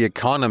the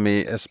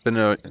economy is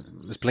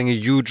playing a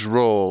huge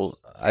role,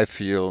 I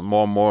feel,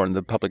 more and more in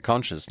the public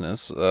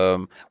consciousness.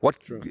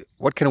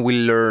 What can we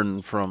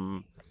learn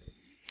from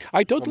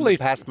the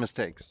past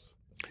mistakes?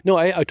 No,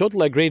 I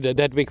totally agree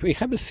that we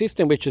have a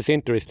system which is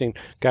interesting.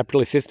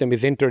 Capitalist system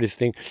is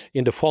interesting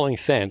in the following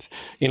sense.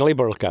 In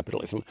liberal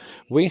capitalism,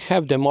 we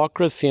have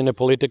democracy in a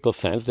political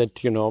sense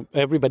that, you know,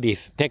 everybody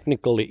is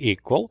technically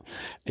equal.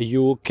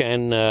 You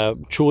can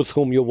choose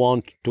whom you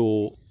want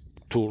to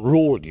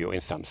rule you in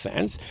some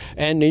sense,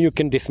 and then you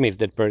can dismiss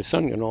that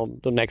person, you know,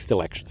 the next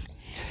elections.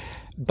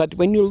 But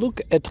when you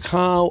look at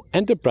how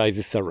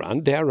enterprises are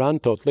run, they are run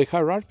totally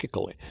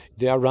hierarchically.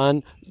 They are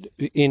run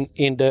in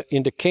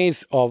the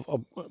case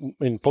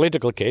in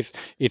political case,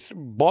 it's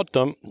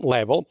bottom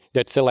level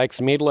that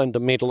selects middle, and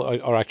the middle,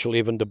 or actually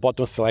even the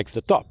bottom selects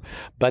the top.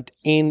 But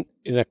in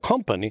a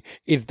company,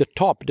 it's the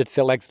top that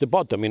selects the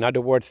bottom. In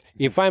other words,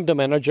 if I'm the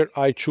manager,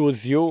 I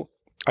choose you,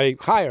 I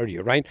hire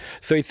you, right?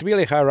 So it's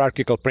really a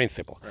hierarchical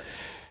principle. Right.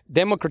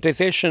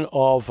 Democratization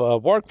of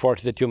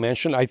workforce that you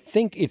mentioned, I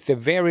think it's a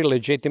very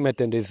legitimate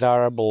and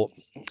desirable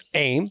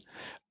aim.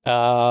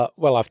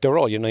 Well, after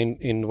all, you know,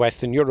 in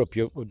Western Europe,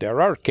 there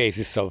are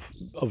cases of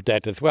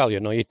that as well. You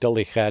know,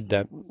 Italy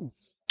had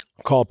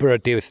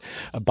cooperatives,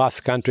 a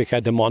Basque country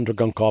had the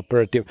Mondragon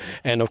cooperative,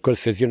 and of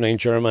course, as you know, in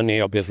Germany,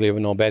 obviously you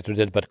know better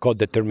that, but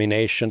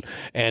co-determination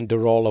and the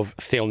role of,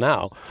 still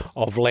now,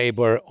 of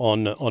labor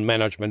on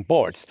management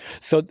boards.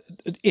 So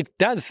it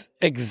does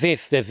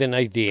exist as an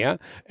idea,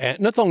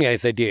 not only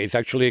as idea, it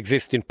actually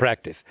exists in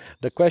practice.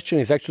 The question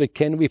is actually,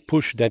 can we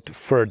push that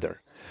further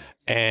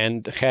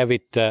and have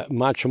it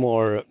much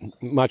more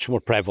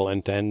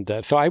prevalent? And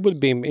so I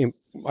would be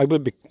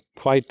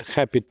quite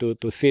happy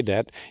to see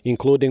that,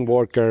 including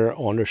worker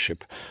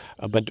ownership,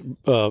 but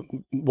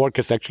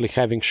workers actually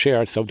having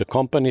shares of the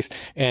companies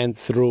and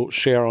through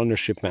share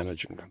ownership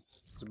managing them.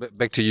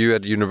 Back to you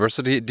at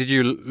university, did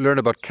you learn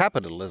about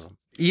capitalism,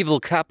 evil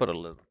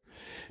capitalism?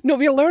 No,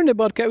 we learned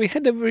about, we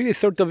had a really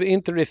sort of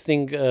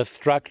interesting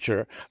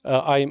structure.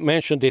 I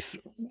mentioned this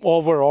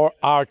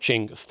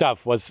overarching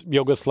stuff was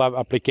Yugoslav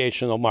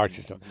application of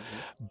Marxism.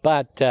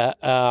 But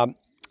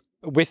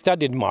we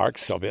studied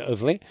Marx,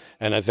 obviously,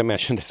 and as I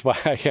mentioned, that's why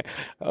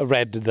I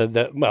read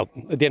well,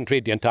 I didn't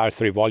read the entire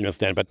 3 volumes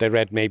then, but I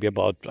read maybe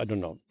about, I don't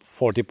know,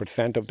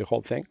 40% of the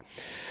whole thing.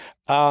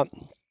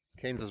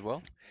 Keynes as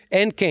well?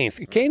 And Keynes.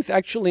 Keynes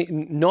actually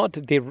not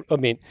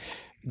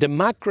the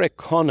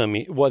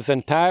macroeconomy was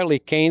entirely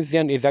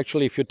Keynesian. Is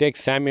actually, if you take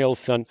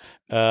Samuelson,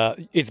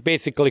 it's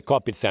basically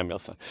copied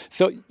Samuelson.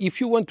 So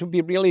if you want to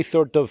be really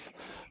sort of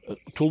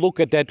to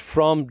look at that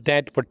from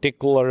that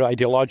particular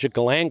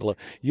ideological angle,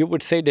 you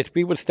would say that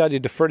we would study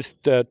the first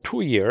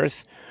 2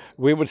 years,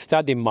 we would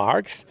study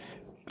Marx,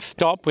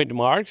 stop with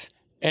Marx,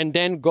 and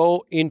then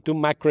go into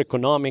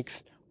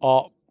macroeconomics,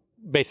 or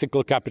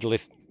basically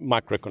capitalist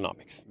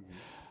macroeconomics,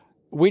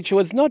 which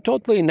was not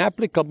totally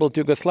inapplicable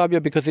to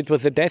Yugoslavia because it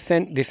was a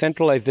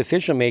decentralized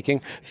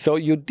decision-making. So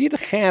you did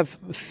have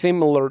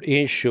similar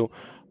issue,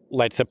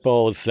 let's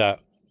suppose,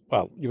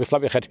 well,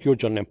 Yugoslavia had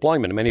huge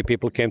unemployment. Many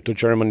people came to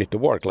Germany to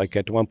work. Like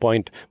at one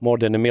point, more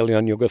than 1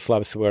 million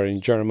Yugoslavs were in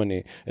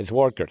Germany as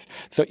workers.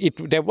 So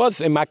there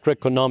was a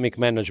macroeconomic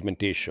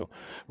management issue,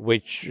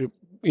 which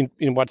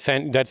in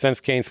that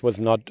sense, Keynes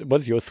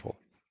was useful.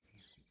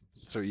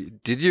 So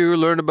did you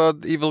learn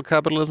about evil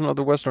capitalism of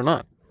the West or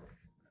not?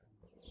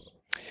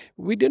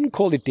 We didn't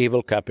call it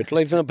evil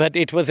capitalism, but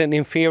it was an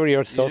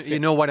inferior You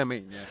know what I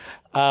mean.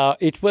 Yeah.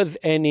 It was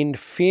an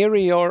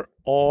inferior,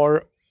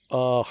 or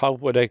how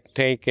would I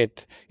take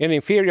it? An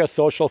inferior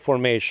social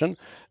formation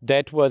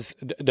that was,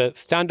 the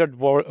standard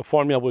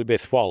formula would be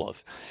as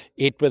follows.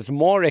 It was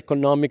more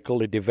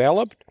economically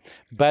developed,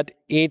 but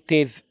it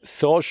is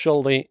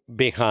socially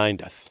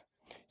behind us.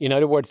 In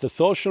other words, the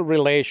social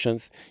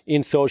relations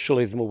in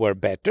socialism were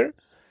better,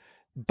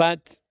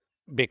 but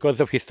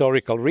because of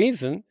historical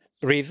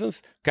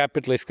reasons,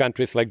 capitalist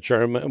countries like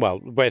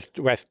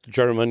West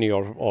Germany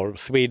or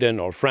Sweden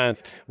or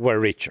France were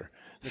richer.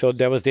 So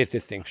there was this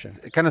distinction.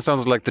 It kind of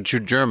sounds like the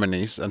two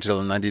Germanys until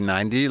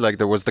 1990. Like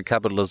there was the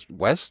capitalist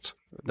West,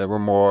 that were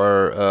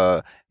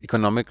more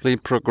economically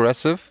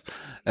progressive,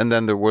 and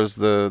then there was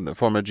the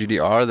former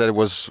GDR that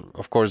was,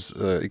 of course,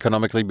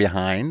 economically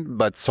behind,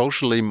 but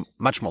socially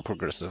much more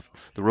progressive.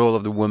 The role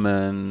of the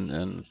women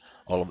and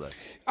all of that?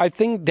 I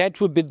think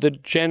that would be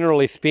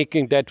generally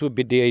speaking, that would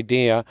be the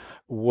idea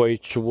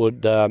which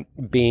would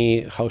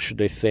be, how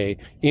should I say,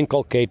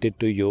 inculcated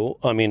to you.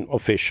 I mean,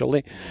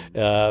 officially,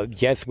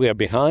 yes, we are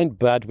behind,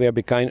 but we are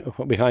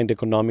behind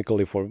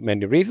economically for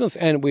many reasons,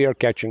 and we are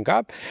catching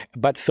up.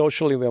 But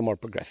socially, we are more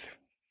progressive.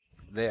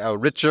 They are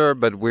richer,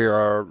 but we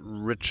are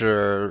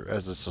richer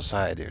as a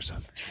society or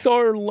something. So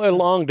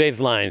along these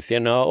lines,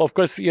 of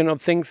course,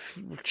 things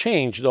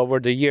changed over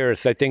the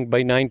years. I think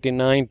by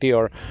 1990,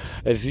 or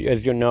as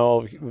you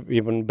know,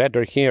 even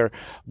better here,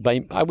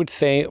 I would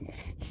say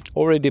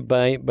already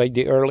by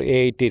the early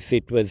 80s,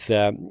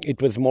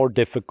 it was more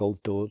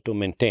difficult to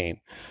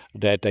maintain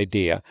that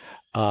idea.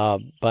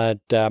 But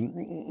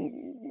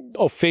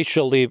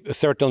officially,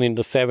 certainly in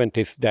the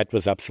 70s, that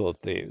was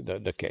absolutely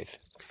the case.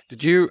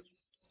 Did you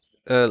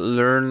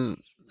learn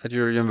at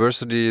your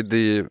university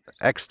the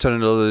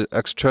external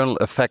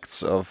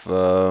effects of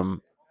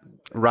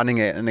running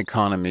an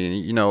economy?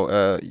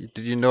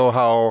 Did you know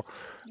how,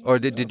 or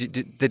did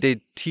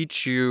they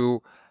teach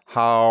you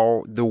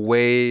how the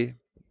way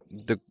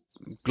the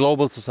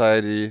global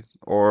society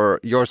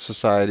or your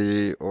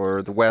society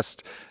or the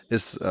West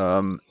is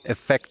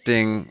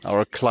affecting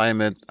our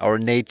climate, our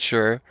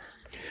nature?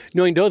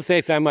 No, in those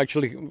days, I'm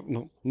actually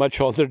much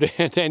older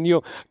than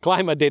you.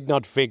 Climate did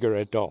not figure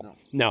at all.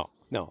 No.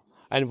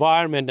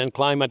 Environment and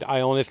climate,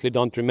 I honestly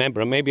don't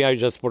remember. Maybe I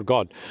just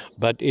forgot,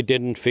 but it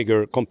didn't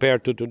figure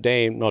compared to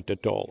today, not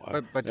at all.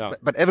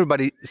 But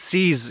everybody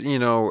sees,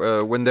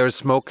 when there's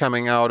smoke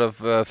coming out of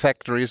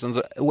factories, and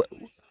so,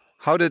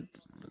 how did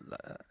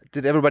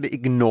everybody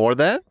ignore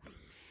that?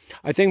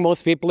 I think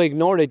most people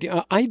ignore it.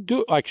 I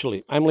do,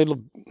 actually. I'm a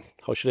little,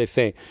 how should I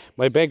say,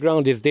 my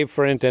background is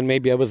different, and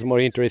maybe I was more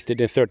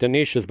interested in certain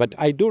issues, but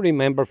I do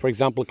remember, for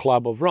example,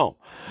 Club of Rome.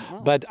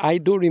 Oh. But I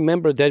do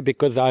remember that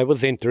because I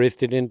was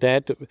interested in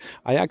that.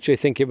 I actually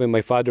think even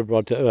my father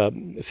wrote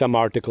some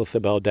articles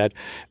about that.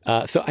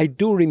 So I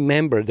do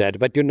remember that,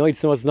 but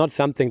it was not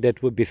something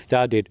that would be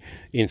studied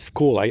in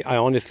school. I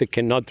honestly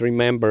cannot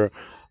remember.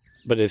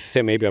 But as I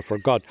say, maybe I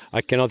forgot.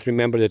 I cannot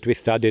remember that we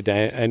studied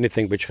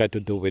anything which had to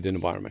do with the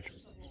environment.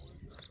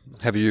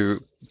 Have you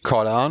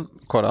caught on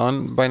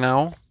by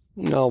now?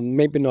 No,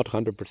 maybe not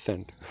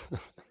 100%.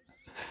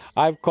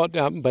 I've caught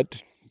on, but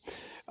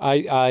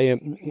I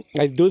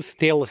do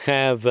still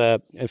have,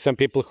 and some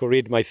people who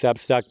read my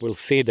Substack will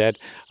see that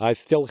I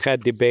still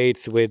had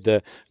debates with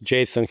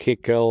Jason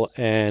Hickel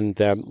and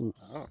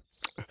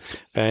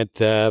at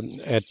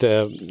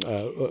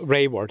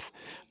Rayworth.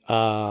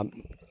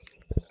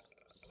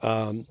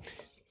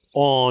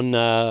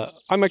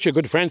 I'm actually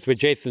good friends with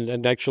Jason,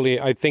 and actually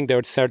I think there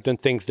are certain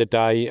things that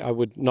I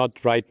would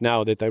not write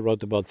now that I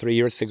wrote about 3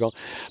 years ago.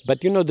 But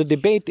the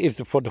debate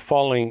is for the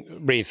following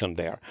reason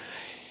there.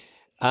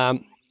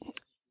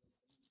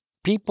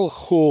 People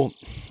who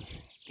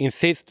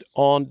insist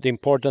on the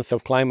importance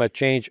of climate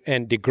change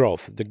and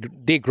degrowth, the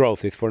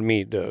degrowth is for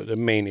me the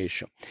main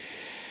issue,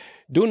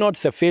 do not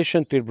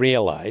sufficiently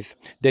realize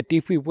that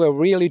if we were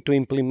really to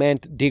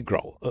implement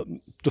degrowth,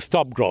 to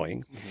stop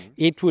growing,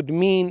 it would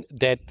mean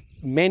that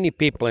many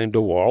people in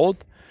the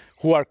world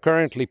who are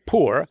currently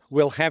poor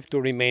will have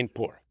to remain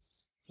poor,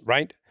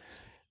 right?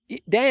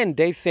 Then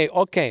they say,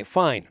 okay,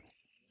 fine,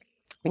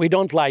 we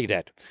don't like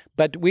that,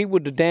 but we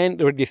would then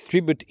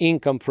redistribute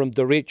income from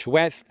the rich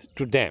West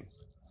to them.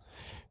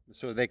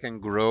 So they can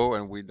grow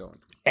and we don't.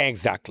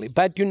 Exactly.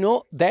 But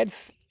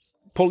that's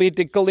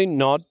politically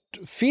not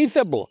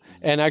feasible.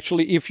 And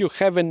actually, if you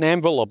have an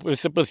envelope,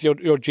 suppose your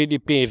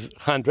GDP is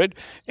 100,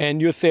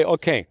 and you say,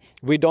 okay,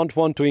 we don't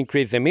want to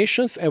increase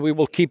emissions, and we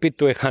will keep it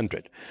to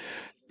 100.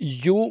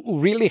 You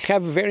really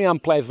have a very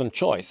unpleasant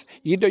choice.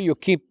 Either you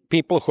keep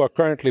people who are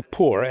currently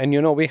poor, and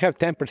we have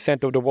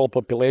 10% of the world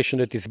population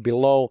that is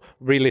below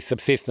really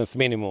subsistence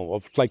minimum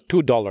of like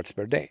 $2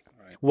 per day,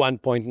 right.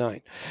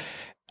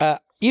 1.9.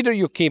 Either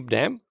you keep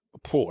them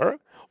poor,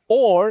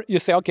 or you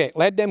say, okay,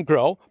 let them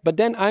grow, but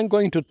then I'm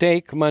going to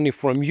take money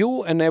from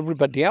you and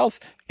everybody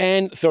else,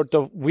 and sort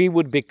of we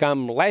would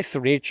become less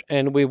rich,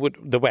 and we would,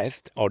 the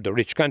West, or the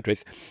rich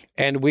countries,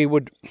 and we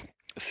would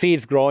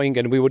cease growing,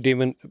 and we would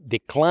even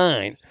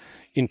decline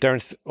in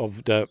terms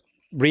of the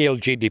real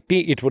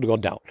GDP, it would go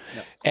down.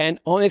 Yeah. And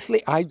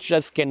honestly, I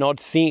just cannot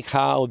see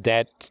how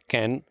that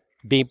can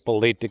be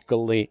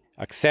politically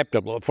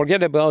acceptable.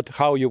 Forget about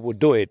how you would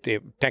do it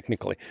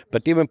technically,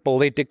 but even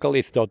politically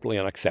it's totally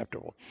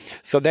unacceptable.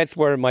 So that's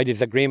where my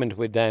disagreement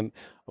with them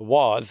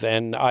was,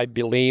 and I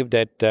believe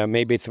that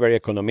maybe it's very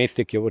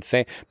economistic, you would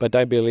say, but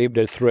I believe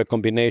that through a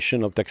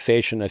combination of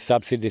taxation and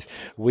subsidies,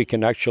 we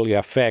can actually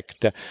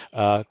affect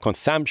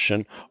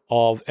consumption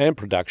of and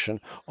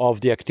production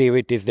of the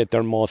activities that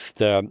are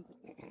most,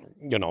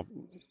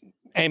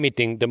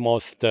 emitting the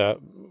most,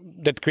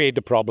 that create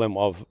the problem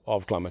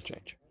of climate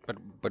change.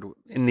 But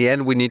in the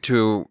end, we need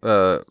to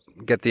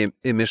get the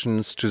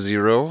emissions to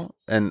zero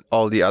and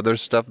all the other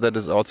stuff that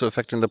is also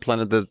affecting the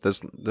planet.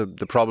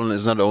 The problem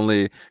is not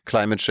only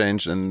climate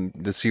change and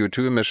the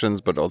CO2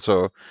 emissions, but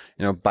also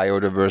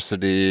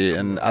biodiversity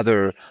and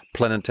other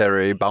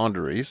planetary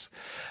boundaries.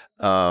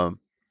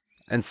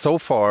 And so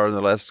far, in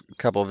the last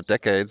couple of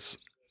decades,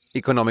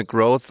 economic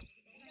growth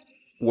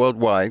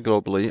worldwide,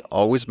 globally,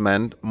 always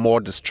meant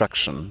more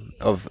destruction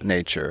of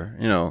nature.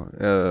 You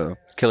know,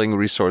 killing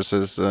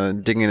resources,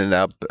 digging it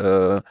up.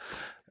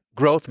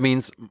 Growth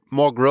means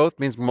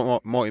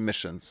more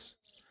emissions.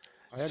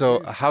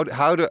 So how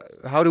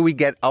do we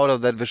get out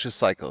of that vicious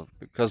cycle?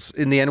 Because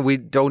in the end, we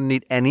don't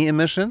need any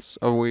emissions,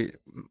 or we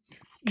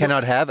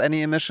cannot have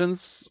any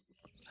emissions.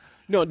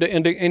 No,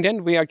 in the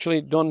end, we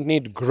actually don't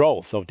need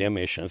growth of the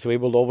emissions. We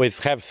will always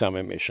have some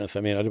emissions. I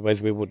mean,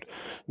 otherwise we would,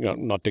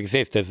 not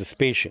exist as a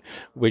species,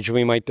 which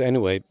we might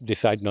anyway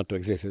decide not to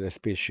exist as a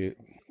species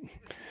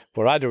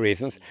for other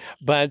reasons.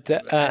 But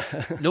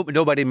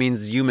nobody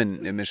means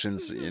human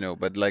emissions,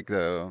 but like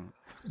the.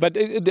 But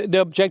the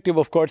objective,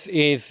 of course,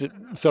 is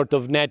sort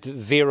of net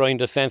zero in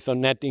the sense of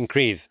net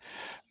increase.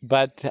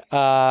 But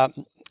let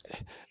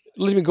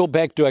me go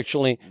back to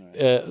actually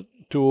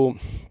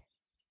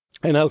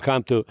and I'll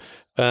come to,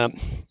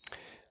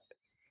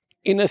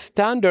 in a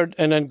standard,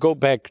 and then go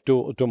back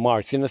to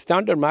Marx. In a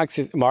standard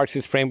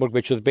Marxist framework,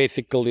 which is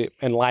basically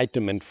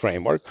Enlightenment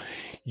framework,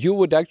 you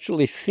would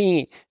actually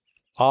see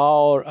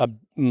our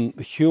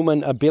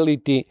human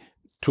ability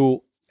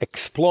to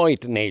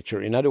exploit nature.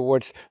 In other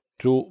words,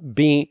 to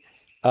be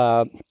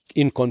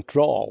in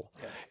control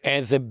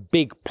as a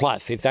big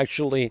plus. It's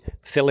actually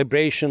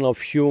celebration of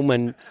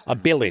human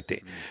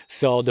ability.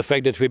 So the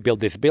fact that we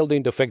built this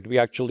building, the fact we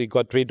actually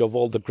got rid of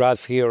all the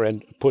grass here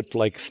and put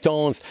like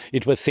stones,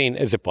 it was seen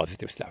as a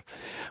positive stuff.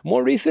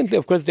 More recently,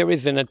 of course, there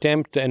is an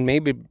attempt, and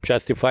maybe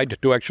justified,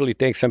 to actually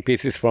take some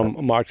pieces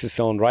from Marx's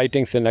own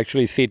writings and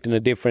actually see it in a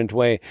different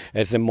way,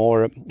 as a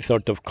more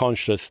sort of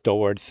conscious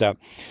towards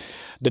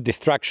the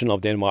destruction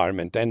of the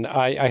environment. And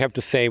I have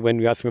to say, when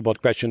you asked me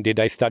about question, did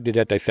I study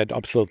that? I said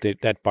absolutely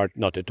that part,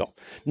 not at all.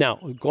 Now,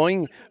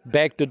 going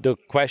back to the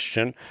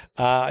question,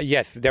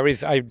 yes, there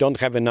is. I don't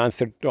have an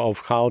answer of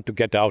how to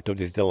get out of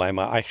this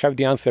dilemma. I have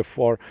the answer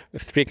for,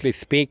 strictly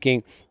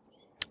speaking,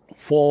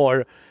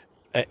 for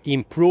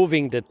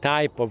improving the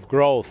type of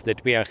growth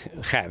that we are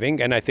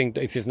having. And I think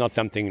this is not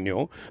something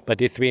new, but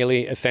it's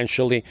really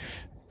essentially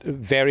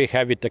very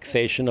heavy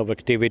taxation of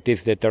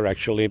activities that are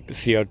actually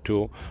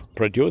CO2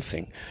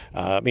 producing.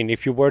 I mean,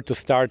 if you were to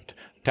start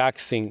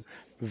taxing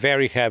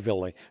very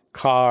heavily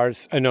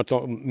cars,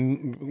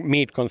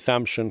 meat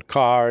consumption,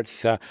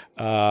 cars,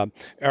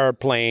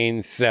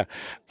 airplanes,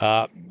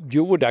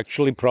 you would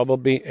actually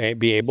probably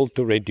be able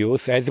to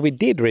reduce, as we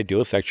did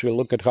reduce, actually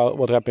look at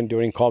what happened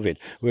during COVID.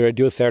 We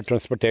reduced air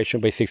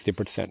transportation by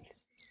 60%.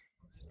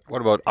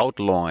 What about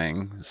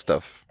outlawing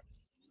stuff?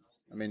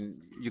 I mean,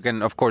 you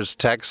can, of course,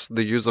 tax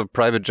the use of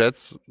private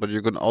jets, but you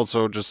can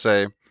also just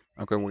say,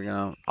 okay, we're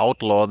going to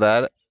outlaw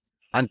that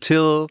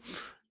until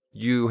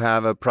you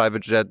have a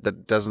private jet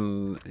that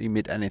doesn't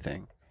emit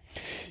anything.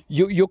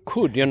 You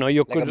could, you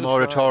like could. A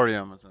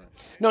moratorium or something.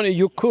 No,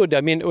 you could.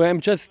 I mean,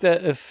 I'm just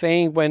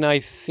saying, when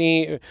I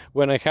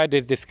had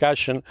this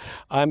discussion,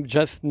 I'm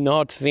just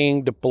not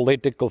seeing the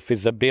political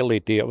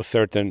feasibility of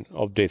certain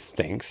of these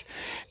things.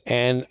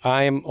 And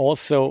I'm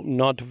also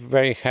not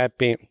very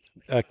happy.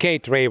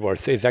 Kate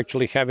Raworth is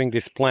actually having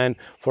this plan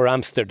for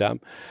Amsterdam.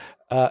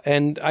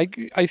 And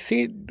I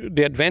see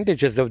the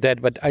advantages of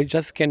that, but I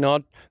just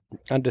cannot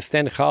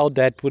understand how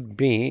that would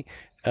be,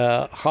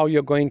 how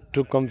you're going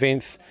to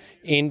convince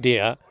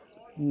India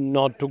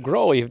not to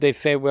grow. If they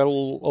say,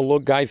 well,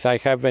 look, guys, I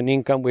have an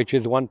income which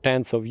is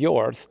 1/10 of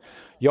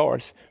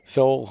yours,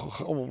 so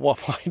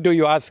why do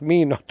you ask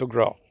me not to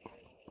grow?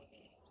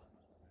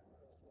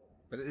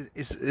 But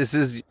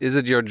is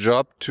it your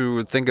job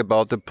to think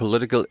about the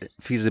political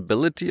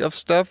feasibility of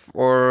stuff,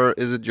 or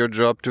is it your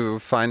job to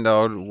find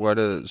out what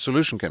a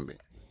solution can be?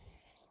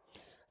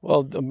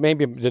 Well,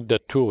 maybe the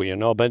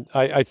two, but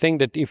I think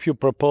that if you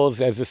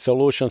propose as a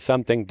solution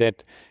something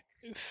that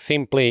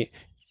simply,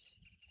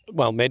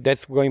 well,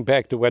 that's going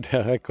back to whether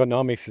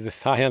economics is a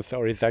science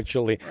or is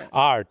actually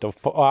art of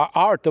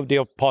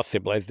the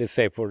possible, as they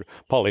say for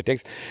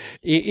politics.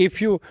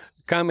 If you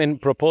come and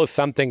propose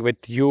something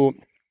with you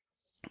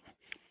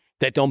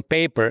that on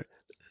paper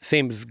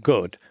seems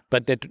good,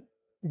 but that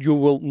you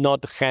will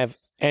not have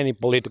any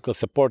political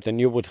support and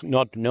you would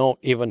not know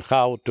even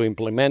how to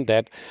implement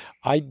that,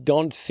 I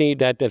don't see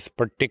that as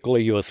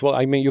particularly useful.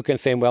 I mean, you can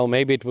say, well,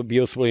 maybe it would be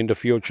useful in the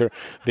future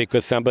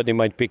because somebody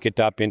might pick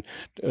it up in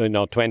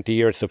 20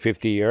 years or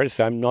 50 years.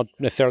 I'm not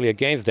necessarily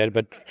against that,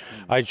 but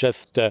I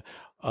just...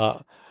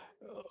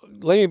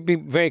 let me be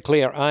very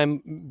clear.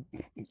 I'm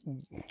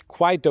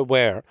quite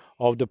aware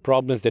of the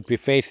problems that we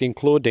face,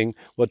 including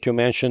what you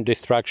mentioned,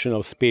 destruction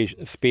of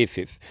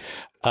species.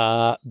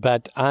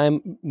 But I'm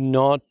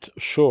not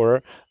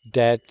sure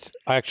that,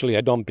 actually,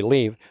 I don't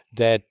believe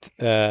that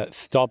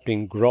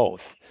stopping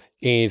growth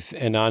is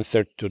an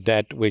answer to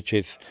that which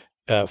is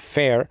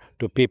fair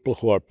to people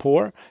who are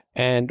poor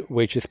and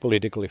which is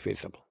politically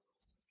feasible.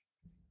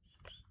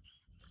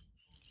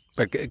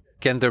 But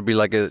can there be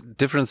like a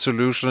different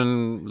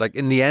solution? Like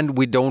in the end,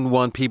 we don't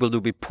want people to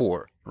be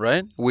poor,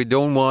 right? We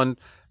don't want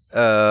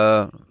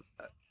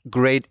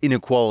great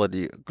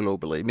inequality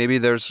globally. Maybe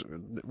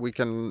we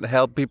can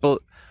help people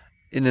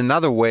in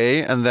another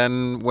way, and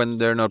then when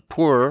they're not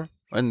poor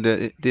and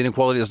the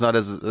inequality is not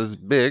as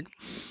big,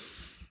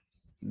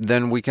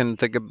 then we can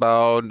think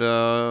about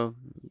the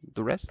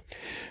rest.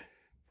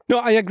 No,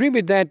 I agree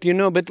with that, you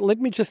know, but let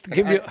me just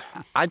give you...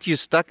 Aren't you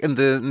stuck in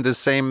the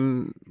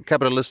same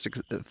capitalistic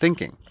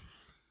thinking?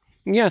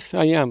 Yes,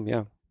 I am,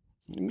 yeah.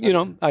 You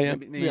know, I am.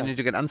 Maybe you need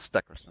to get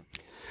unstuck or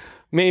something.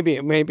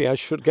 Maybe I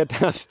should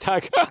get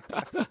unstuck.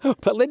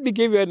 But let me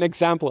give you an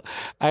example.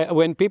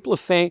 When people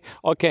say,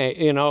 okay,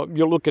 you know,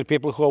 you look at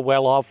people who are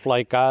well off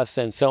like us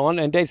and so on,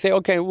 and they say,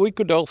 okay, we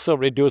could also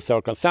reduce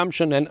our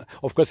consumption. And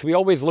of course, we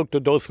always look to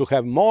those who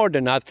have more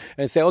than us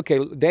and say, okay,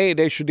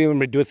 they should even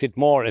reduce it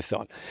more and so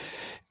on.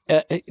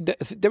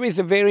 There is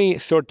a very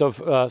sort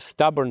of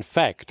stubborn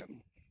fact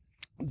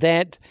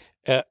that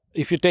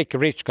if you take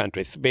rich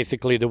countries,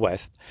 basically the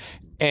West,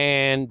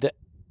 and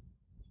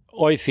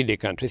OECD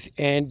countries,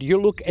 and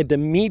you look at the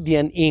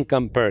median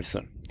income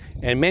person,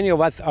 and many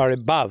of us are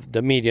above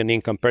the median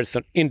income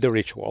person in the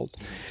rich world.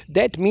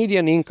 That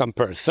median income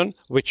person,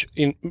 which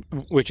is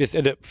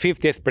at the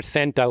 50th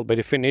percentile by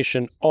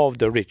definition of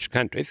the rich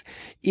countries,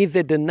 is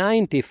at the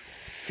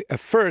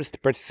 91st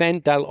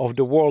percentile of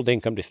the world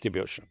income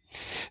distribution.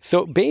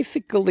 So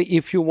basically,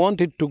 if you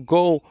wanted to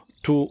go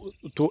to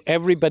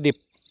everybody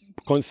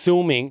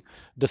consuming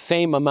the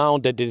same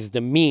amount that is the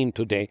mean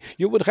today,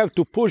 you would have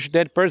to push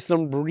that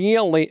person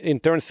really, in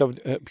terms of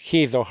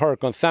his or her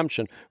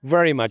consumption,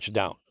 very much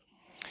down.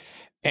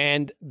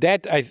 And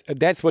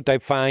that's what I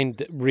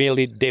find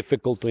really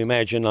difficult to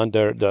imagine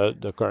under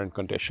the current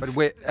conditions. But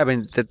wait, I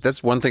mean,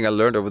 that's one thing I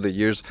learned over the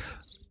years.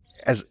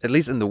 At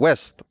least in the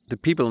West, the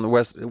people in the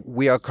West,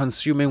 we are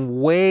consuming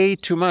way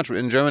too much.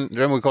 In German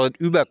we call it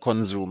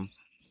Überkonsum.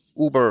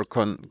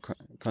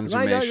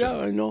 Consummation. Yeah,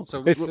 I know. So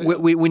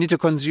we need to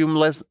consume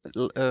less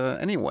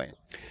anyway.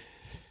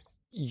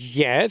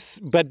 Yes,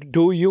 but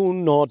do you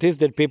notice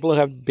that people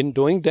have been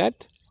doing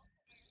that?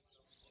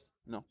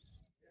 No.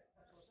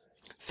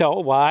 So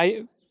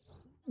why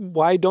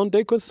don't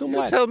they consume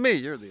less? Tell me,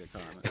 you're the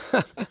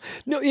economist.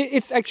 No,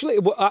 it's actually,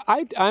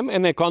 I'm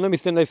an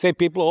economist, and I say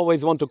people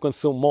always want to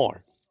consume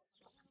more.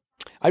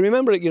 I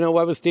remember, you know,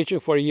 I was teaching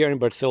for a year in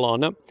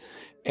Barcelona,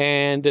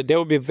 and there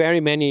would be very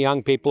many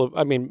young people,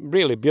 I mean,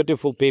 really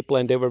beautiful people,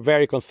 and they were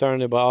very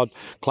concerned about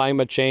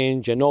climate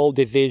change and all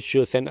these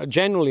issues, and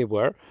generally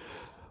were.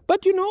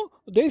 But, you know,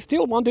 they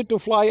still wanted to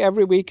fly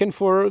every weekend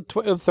for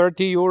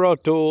 30 euro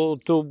to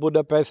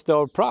Budapest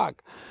or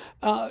Prague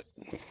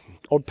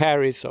or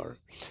Paris.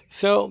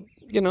 So,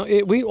 you know,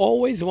 we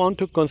always want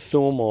to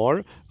consume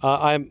more.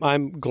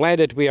 I'm glad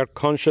that we are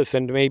conscious,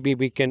 and maybe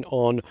we can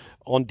on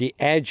the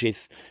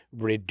edges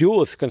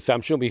reduce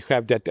consumption. We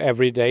have that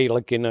every day,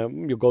 like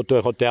you go to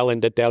a hotel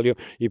and they tell you,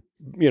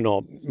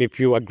 if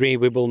you agree,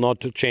 we will not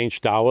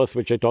change towels,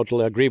 which I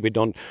totally agree.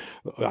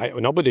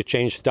 Nobody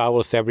changes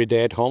towels every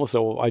day at home,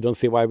 so I don't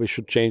see why we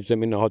should change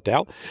them in a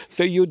hotel.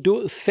 So you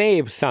do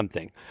save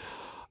something,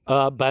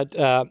 but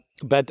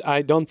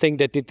I don't think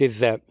that it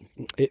is.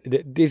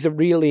 These are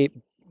really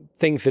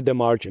things at the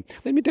margin.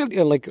 Let me tell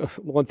you, like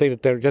one thing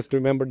that I just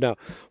remembered now.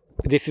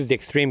 This is the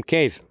extreme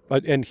case,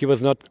 and he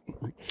was not.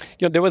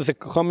 There was a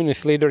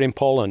communist leader in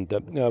Poland,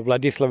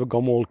 Władysław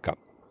Gomulka,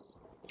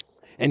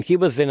 and he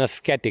was an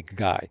ascetic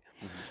guy,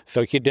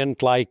 so he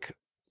didn't like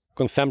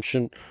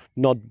consumption,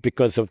 not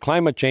because of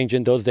climate change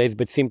in those days,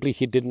 but simply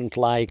he didn't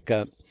like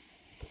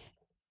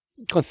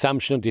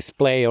consumption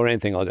display or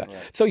anything like that.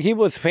 Right. So he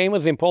was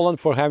famous in Poland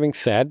for having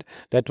said,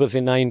 that was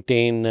in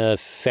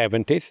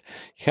 1970s,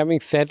 having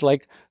said,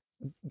 like,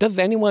 does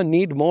anyone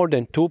need more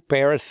than 2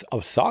 pairs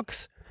of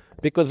socks?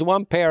 Because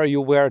one pair you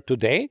wear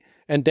today,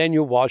 and then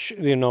you wash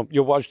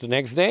the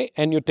next day,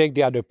 and you take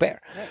the other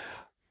pair.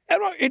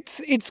 Right.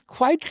 It's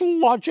quite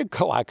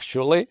logical,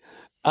 actually,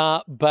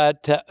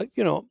 but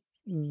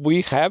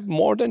we have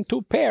more than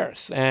 2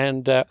 pairs,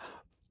 and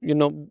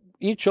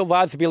each of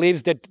us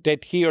believes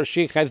that he or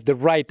she has the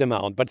right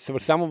amount, but for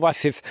some of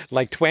us it's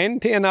like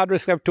 20, and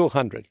others have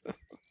 200.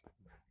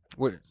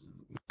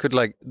 Could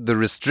like the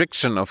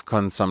restriction of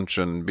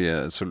consumption be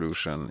a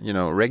solution?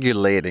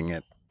 Regulating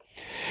it.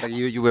 Like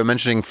you were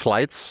mentioning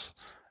flights.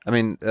 I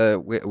mean,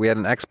 we had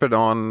an expert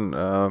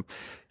on.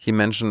 He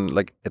mentioned,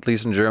 like, at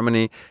least in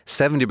Germany,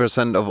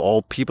 70% of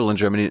all people in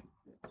Germany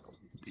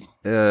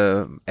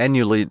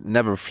annually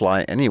never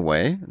fly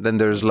anyway. Then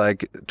there's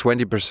like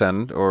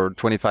 20% or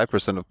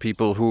 25% of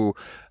people who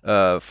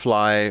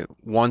fly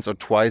once or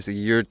twice a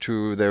year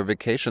to their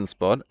vacation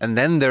spot. And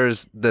then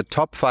there's the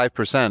top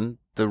 5%,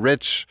 the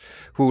rich,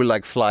 who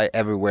like fly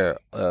everywhere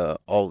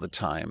all the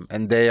time.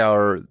 And they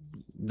are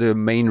the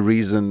main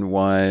reason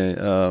why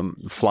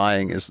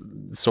flying is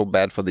so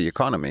bad for the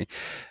economy.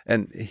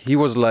 And he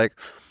was like,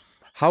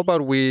 how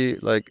about we,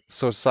 like,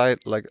 as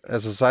a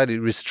society,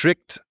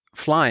 restrict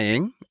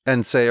flying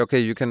and say, okay,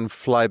 you can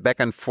fly back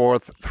and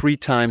forth 3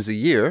 times a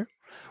year,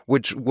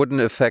 which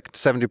wouldn't affect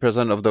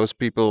 70% of those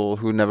people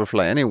who never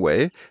fly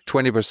anyway,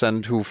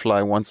 20% who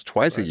fly once,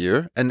 twice a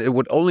year, and it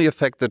would only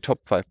affect the top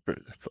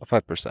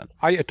 5%.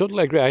 I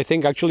totally agree. I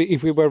think actually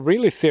if we were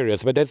really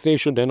serious, but that's the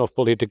issue then of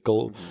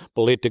political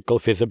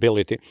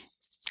feasibility.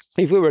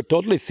 if we were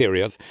totally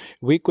serious,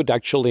 we could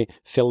actually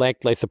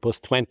select, let's suppose,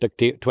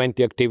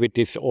 20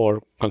 activities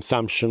or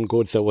consumption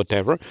goods or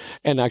whatever,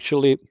 and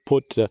actually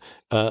put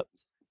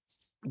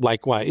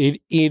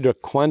either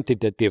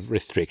quantitative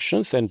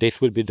restrictions, and this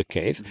would be the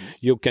case.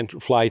 You can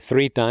fly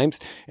 3 times,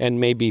 and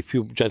maybe if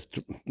you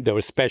there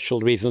are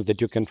special reasons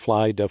that you can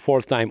fly the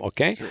 4th time,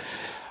 okay. Sure.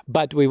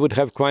 But we would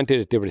have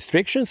quantitative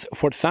restrictions.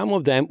 For some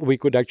of them, we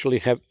could actually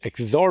have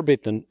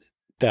exorbitant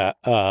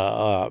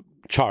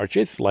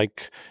charges,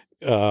 like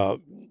there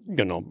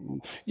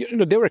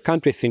were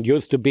countries, and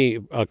used to be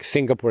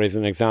Singapore as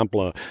an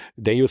example.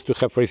 They used to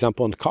have, for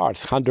example, on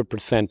cars,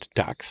 100%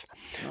 tax.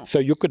 Oh. So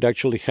you could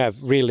actually have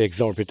really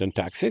exorbitant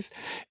taxes,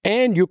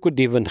 and you could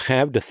even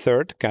have the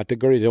 3rd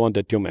category, the one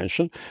that you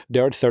mentioned.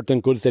 There are certain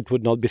goods that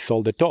would not be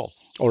sold at all,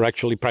 or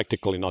actually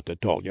practically not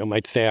at all. You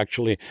might say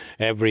actually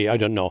every, I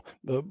don't know,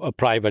 a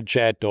private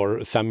jet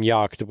or some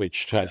yacht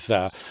which has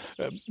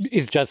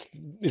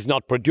is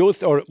not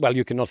produced, or, well,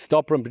 you cannot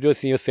stop from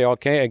producing. You say,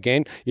 okay,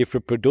 again, if you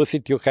produce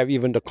it, you have,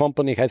 even the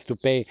company has to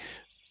pay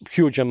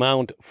huge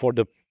amount for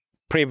the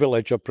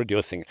privilege of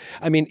producing.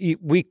 I mean,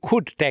 we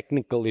could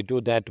technically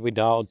do that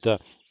without,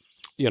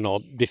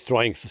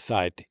 destroying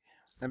society.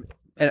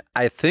 And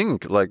I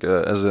think, like,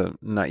 as a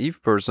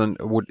naive person,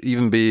 it would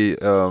even be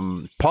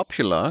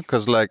popular,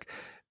 because, like,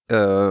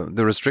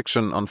 the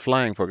restriction on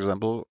flying, for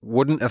example,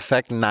 wouldn't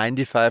affect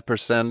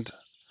 95%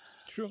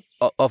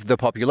 of the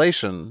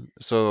population.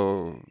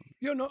 So,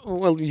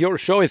 well, your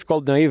show is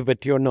called Naive,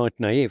 but you're not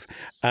naive.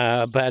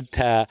 But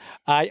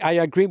I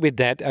agree with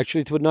that.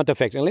 Actually, it would not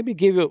affect. And let me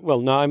give you,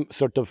 well, now I'm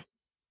sort of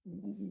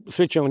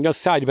switching on your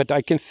side, but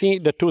I can see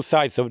the 2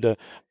 sides of the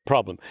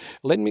problem.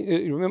 Let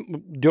me remember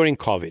during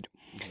COVID.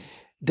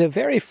 The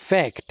very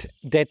fact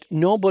that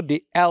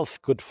nobody else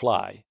could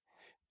fly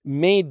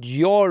made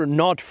your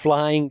not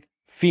flying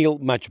feel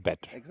much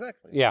better.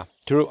 Exactly. Yeah,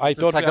 true. It's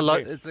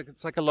a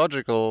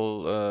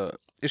psychological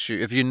issue.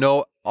 If you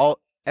know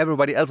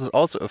everybody else is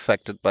also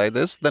affected by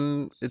this,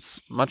 then it's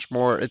much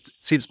more. It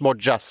seems more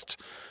just,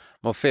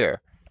 more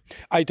fair.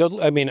 I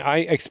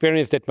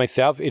experienced it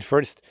myself. It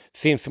first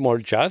seems more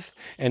just,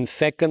 and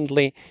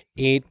secondly,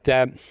 it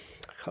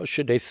how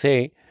should I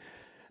say?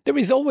 There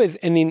is always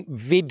an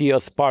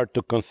invidious part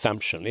to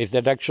consumption, is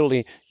that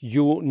actually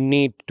you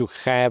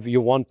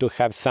want to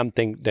have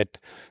something that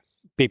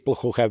people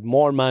who have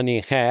more money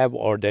have,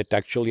 or that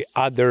actually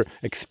others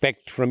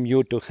expect from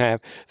you to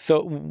have.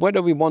 So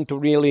whether we want to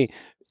really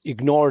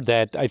ignore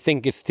that, I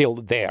think is still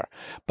there.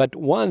 But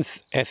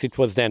once, as it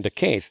was then the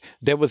case,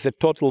 there was a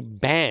total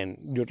ban,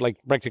 like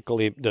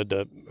practically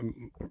the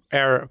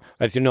air,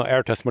 as you know,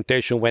 air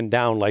transportation went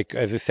down, like,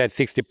 as I said,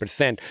 60%,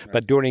 right.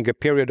 But during a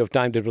period of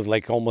time that was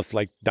like almost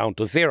like down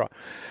to 0.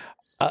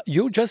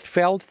 You just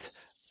felt,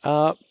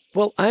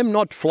 well, I'm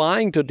not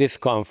flying to this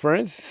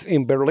conference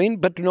in Berlin,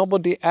 but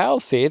nobody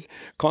else is.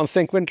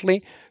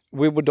 Consequently,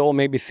 we would all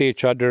maybe see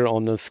each other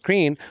on the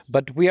screen,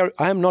 but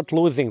I'm not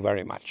losing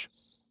very much.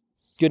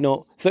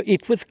 So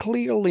it was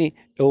clearly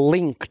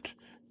linked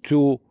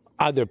to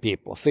other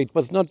people. So it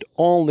was not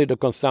only the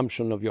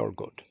consumption of your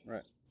good.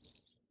 Right.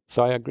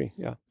 So I agree,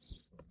 yeah.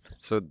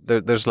 So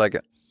there's like,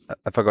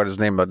 I forgot his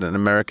name, but an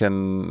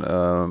American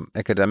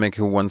academic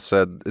who once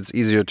said it's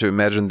easier to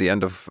imagine the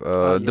end of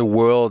the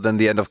world than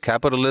the end of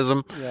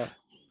capitalism. Yeah.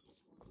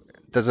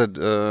 Does it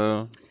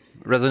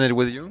resonate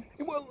with you?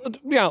 Well,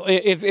 yeah,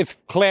 it's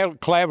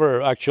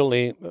clever,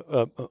 actually,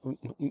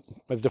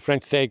 as the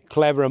French say,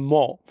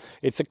 cleverement.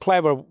 It's a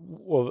clever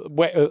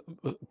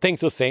thing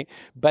to say,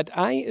 but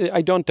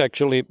I don't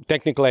actually,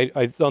 technically,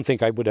 I don't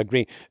think I would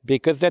agree,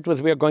 because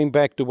we are going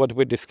back to what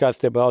we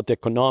discussed about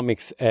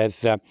economics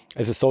as a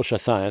social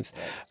science.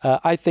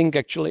 I think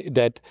actually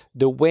that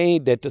the way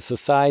that a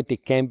society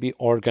can be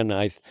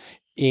organized,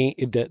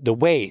 the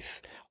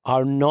ways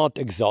are not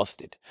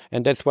exhausted.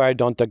 And that's why I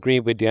don't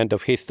agree with the end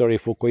of history,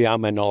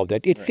 Fukuyama and all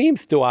that. It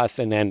seems to us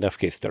an end of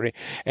history.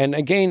 And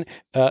again,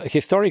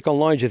 historical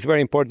knowledge is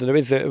very important. There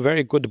is a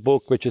very good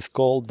book which is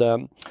called,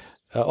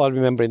 I'll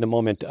remember in a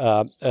moment,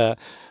 by an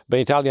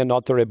Italian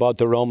author about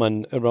the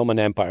Roman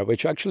Empire,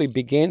 which actually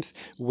begins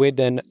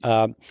with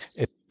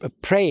a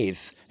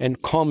praise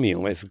and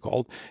commune, is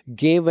called,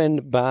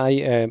 given by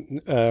a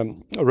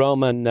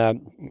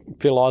Roman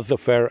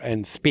philosopher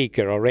and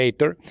speaker,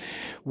 orator,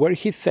 where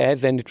he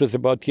says, and it was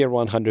about year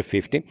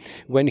 150,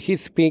 when he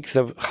speaks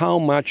of how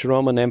much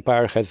Roman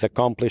Empire has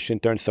accomplished in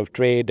terms of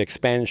trade,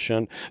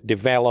 expansion,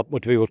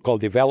 what we would call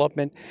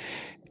development,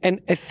 and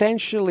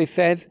essentially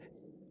says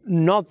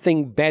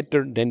nothing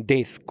better than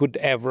this could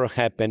ever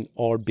happen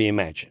or be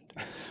imagined.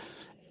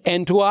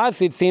 And to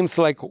us, it seems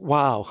like,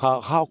 wow,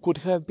 how could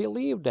he have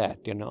believed that,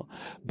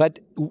 But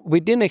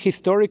within a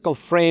historical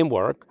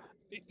framework,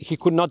 he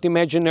could not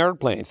imagine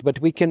airplanes, but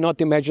we cannot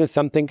imagine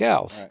something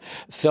else. Right.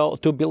 So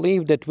to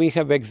believe that we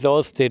have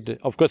exhausted,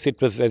 of course it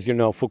was, as you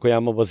know,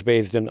 Fukuyama was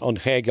based on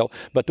Hegel,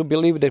 but to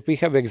believe that we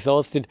have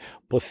exhausted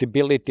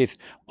possibilities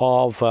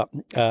of a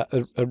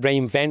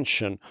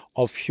reinvention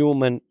of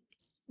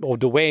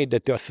the way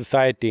that our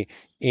society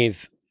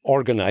is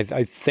organized,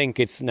 I think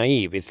it's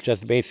naive. It's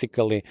just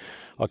basically,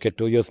 okay,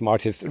 to use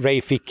Marx's,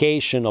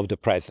 reification of the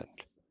present.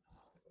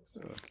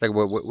 Like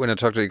when I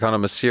talk to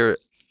economists here,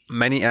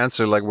 many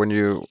answer, like when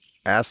you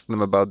ask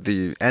them about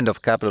the end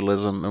of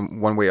capitalism in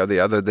one way or the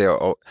other,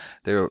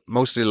 they're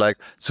mostly like,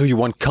 so you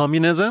want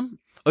communism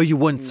or you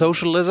want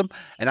socialism?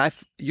 And I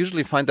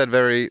usually find that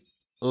very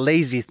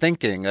lazy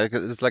thinking. Like,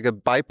 it's like a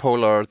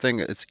bipolar thing.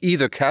 It's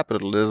either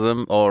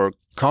capitalism or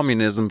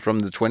communism from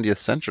the 20th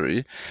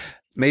century.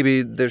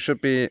 Maybe there should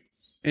be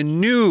a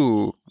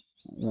new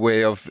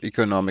way of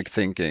economic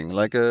thinking,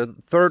 like a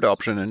third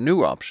option, a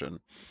new option.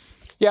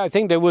 Yeah, I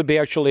think there would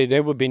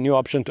be new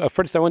options.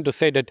 First, I want to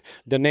say that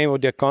the name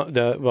of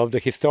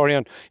the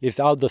historian is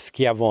Aldo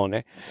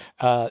Schiavone,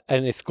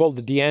 and it's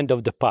called "The End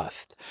of the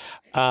Past."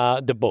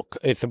 The book.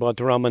 It's about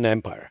the Roman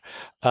Empire.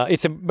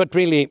 But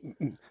really,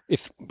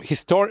 it's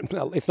historic.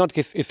 Well, it's not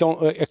his.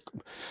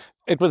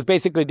 It was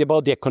basically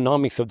about the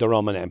economics of the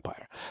Roman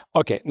Empire.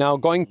 Okay, now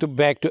going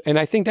back to, and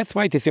I think that's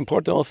why it is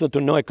important also to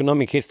know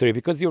economic history,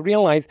 because you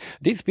realize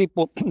these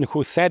people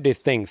who said these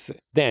things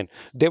then,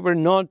 they were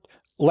not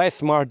less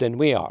smart than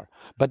we are,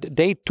 but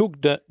they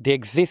took the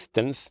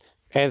existence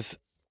as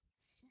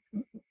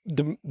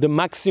the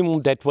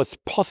maximum that was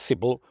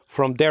possible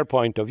from their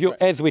point of view,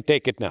 as we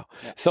take it now.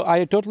 Yeah. So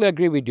I totally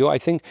agree with you. I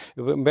think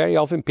very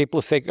often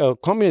people say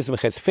communism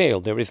has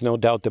failed. There is no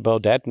doubt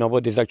about that.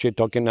 Nobody's actually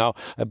talking now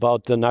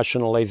about the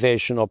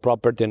nationalization of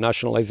property,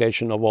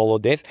 nationalization of all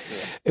of this.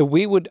 Yeah.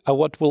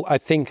 What will, I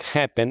think,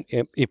 happen,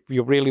 if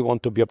you really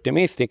want to be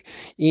optimistic,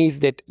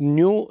 is that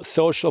new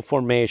social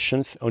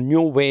formations or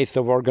new ways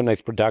of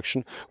organized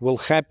production will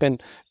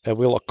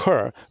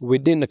occur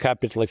within the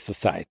capitalist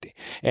society.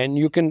 And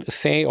you can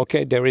say,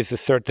 okay, there is a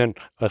sort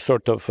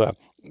of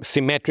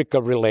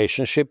symmetrical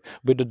relationship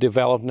with the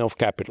development of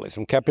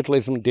capitalism.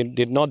 Capitalism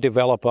did not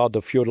develop out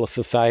of feudal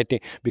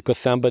society because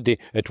somebody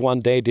at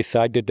one day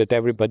decided that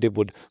everybody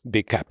would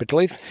be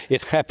capitalist.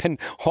 It happened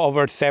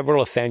over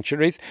several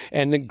centuries,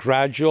 and a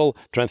gradual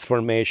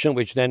transformation,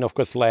 which then, of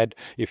course, led,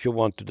 if you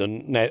want, to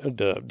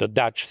the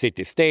Dutch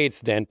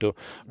city-states, then to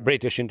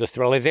British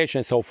industrialization,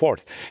 and so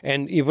forth.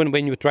 And even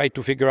when you try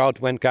to figure out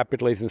when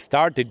capitalism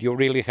started, you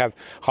really have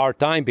hard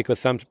time, because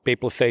some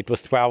people say it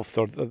was 12th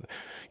or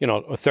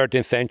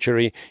 13th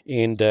century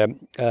in the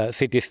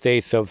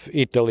city-states of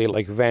Italy,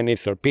 like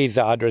Venice or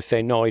Pisa. Others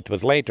say, no, it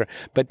was later.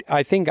 But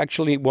I think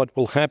actually what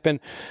will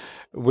happen,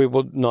 we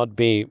would not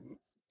be,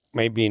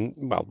 we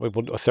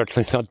would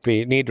certainly not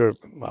be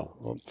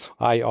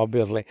I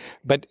obviously,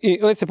 but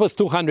let's suppose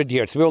 200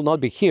 years, we will not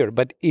be here,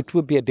 but it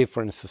will be a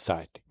different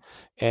society.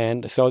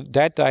 And so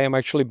that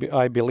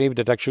I believe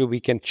that actually we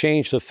can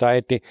change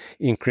society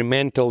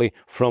incrementally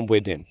from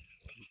within.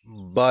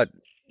 But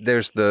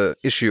there's the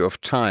issue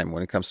of time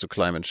when it comes to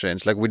climate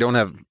change. Like, we don't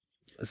have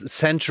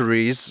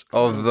centuries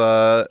of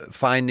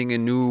finding a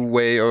new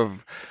way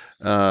of,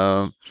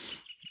 a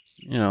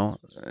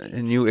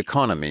new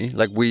economy.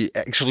 Like, we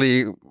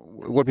actually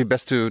would be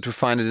best to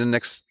find it in the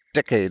next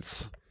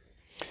decades.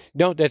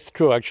 No, that's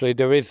true. Actually,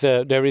 there is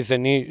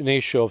an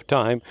issue of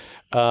time.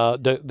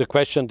 The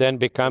question then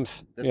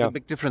becomes, that's a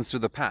big difference to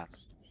the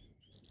past.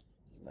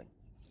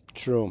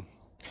 True.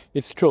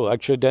 It's true.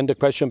 Actually, then the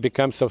question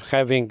becomes of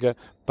having,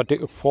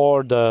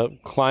 for the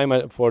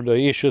climate, for the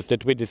issues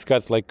that we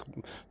discussed, like,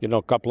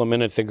 a couple of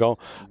minutes ago,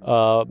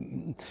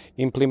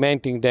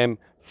 implementing them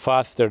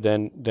faster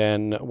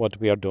than what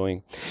we are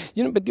doing.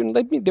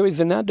 There is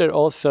another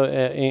also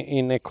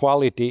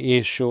inequality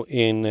issue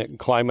in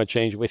climate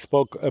change. We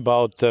spoke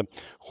about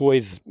who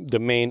is the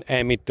main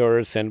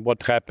emitters and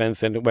what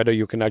happens, and whether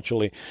you can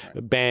actually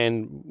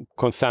ban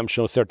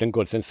consumption of certain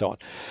goods and so on.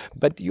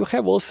 But you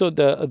have also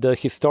the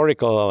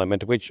historical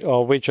element, which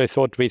I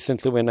thought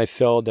recently when I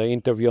saw the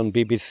interview on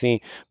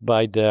BBC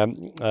by the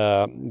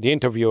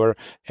interviewer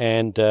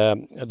and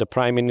the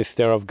Prime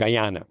Minister of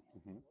Guyana.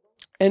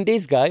 And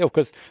this guy, of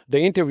course, the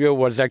interviewer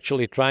was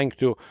actually trying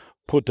to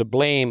put the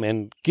blame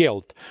and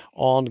guilt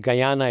on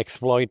Guyana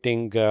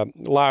exploiting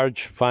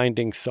large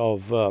findings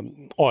of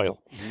oil.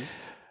 Mm-hmm.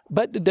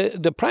 But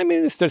the Prime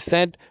Minister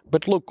said,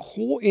 but look,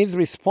 who is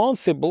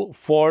responsible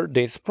for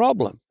this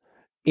problem?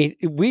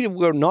 We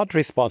were not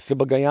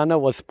responsible. Guyana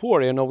was poor.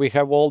 We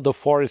have all the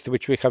forests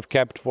which we have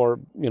kept for,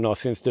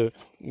 since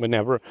when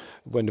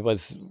it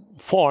was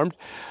formed.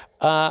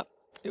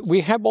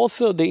 We have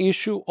also the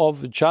issue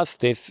of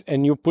justice,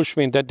 and you push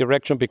me in that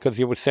direction because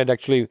you said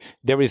actually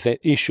there is an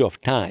issue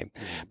of time.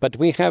 Mm-hmm. But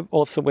we have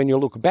also, when you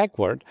look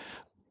backward,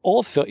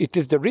 also it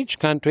is the rich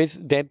countries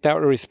that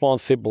are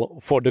responsible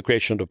for the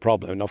creation of the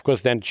problem. And of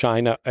course, then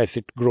China, as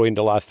it grew in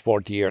the last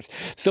 40 years.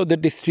 So the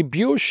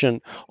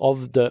distribution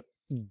of the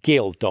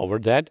guilt over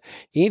that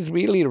is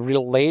really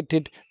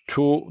related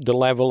to the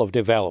level of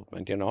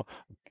development,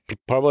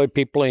 Probably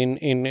people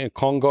in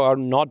Congo are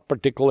not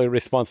particularly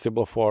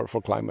responsible for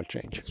climate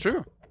change. It's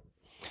true.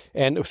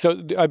 And so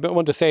I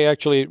want to say,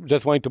 actually,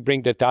 just wanting to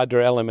bring that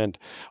other element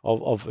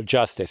of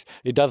justice.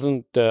 It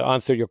doesn't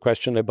answer your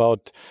question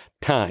about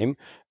time,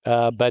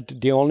 but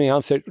the only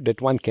answer that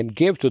one can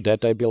give to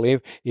that, I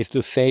believe, is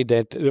to say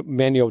that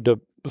many of the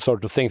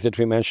sort of things that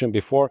we mentioned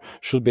before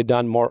should be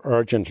done more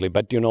urgently.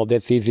 But, you know,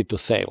 that's easy to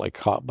say, like,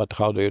 but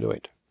how do you do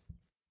it?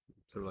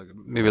 So like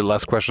maybe the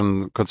last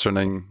question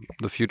concerning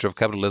the future of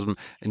capitalism.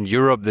 In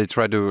Europe, they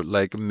try to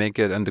like make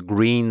it, and the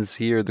Greens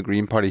here, the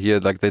Green Party here,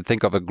 like they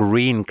think of a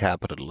green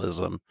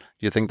capitalism. Do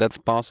you think that's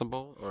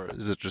possible, or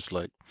is it just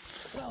like?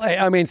 Well,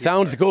 I mean,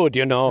 sounds good,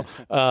 you know.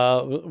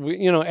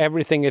 You know,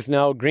 everything is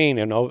now green.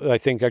 You know, I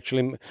think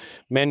actually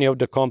many of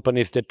the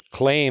companies that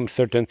claim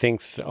certain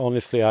things,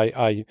 honestly,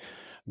 I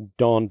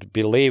don't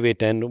believe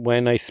it. And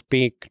when I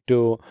speak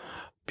to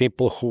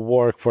people who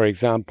work, for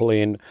example,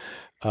 in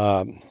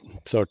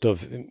sort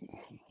of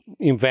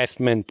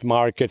investment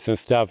markets and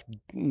stuff,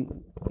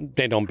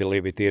 they don't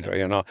believe it either,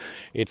 you know.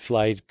 It's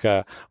like,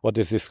 what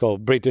is this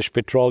called? British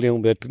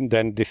Petroleum, that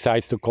then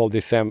decides to call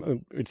this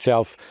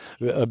itself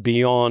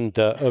beyond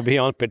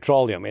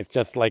petroleum. It's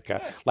just like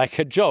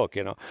a joke,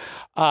 you know.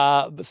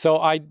 So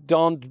I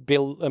don't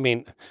I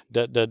mean,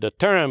 the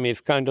term is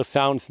kind of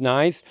sounds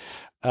nice,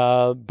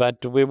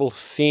 but we will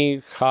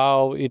see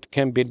how it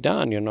can be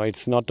done. You know,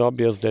 it's not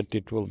obvious that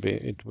it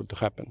would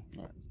happen.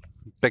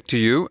 Back to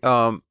you.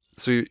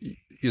 So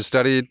you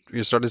started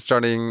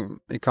studying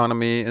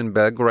economy in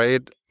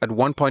Belgrade. At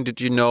one point,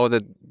 did you know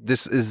that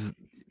this is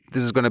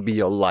going to be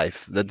your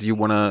life, that you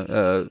want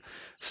to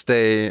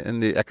stay in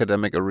the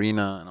academic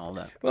arena and all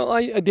that? Well,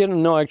 I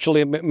didn't know,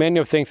 actually.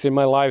 Many of things in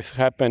my life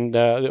happened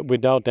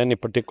without any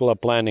particular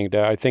planning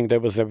there. I think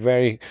there was a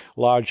very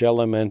large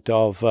element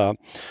of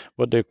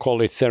what they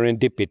call it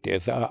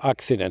serendipities,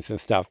 accidents and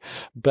stuff.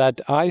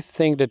 But I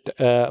think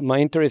that my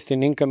interest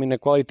in income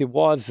inequality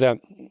was,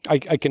 I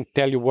can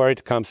tell you where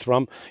it comes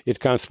from. It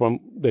comes from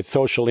the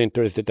social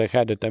interest that I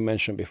had, that I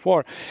mentioned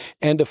before,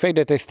 and the fact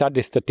that I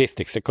studied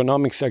statistics.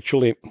 Economics,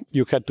 actually,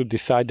 you had to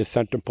decide at a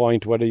certain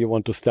point whether you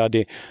want to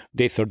study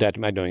this or that,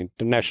 I don't know,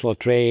 international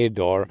trade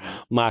or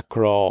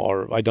macro,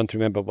 or I don't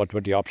remember what were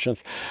the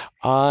options.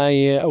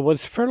 I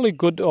was fairly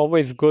good,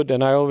 always good,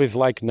 and I always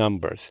liked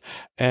numbers.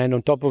 And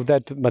on top of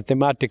that,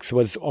 mathematics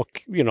was,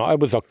 okay, you know, I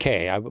was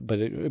okay,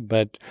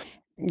 but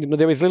you know,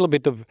 there is a little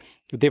bit of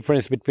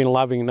difference between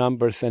loving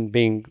numbers and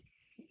being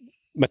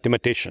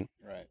mathematician.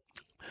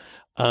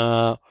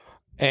 Right.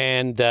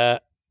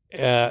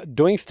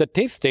 Doing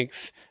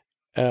statistics,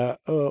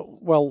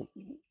 well,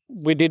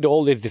 we did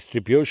all these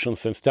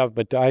distributions and stuff,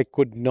 but I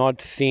could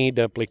not see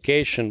the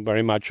application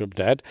very much of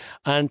that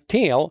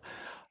until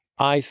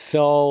I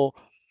saw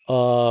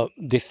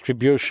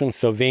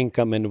distributions of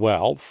income and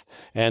wealth.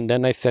 And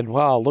then I said,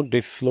 wow, look,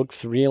 this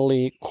looks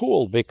really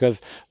cool,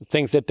 because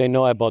things that I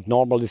know about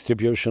normal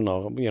distribution,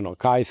 or, you know,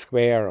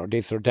 chi-square or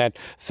this or that,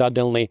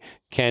 suddenly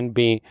can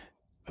be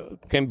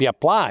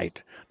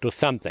applied to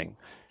something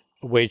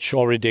which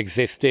already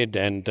existed,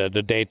 and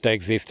the data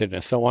existed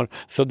and so on.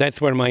 So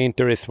that's where my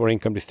interest for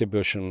income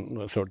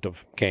distribution sort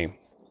of came.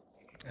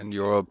 And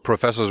your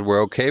professors were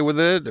okay with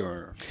it,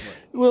 or?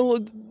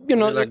 Well, you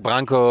know, like,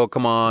 Branko,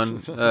 come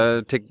on,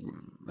 take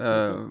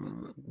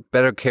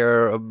better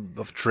care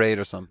of trade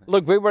or something.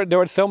 Look, there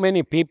were so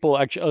many people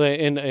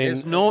actually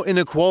There's no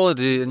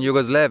inequality in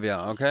Yugoslavia,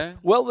 okay?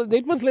 Well,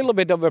 it was a little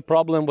bit of a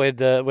problem with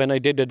when I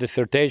did the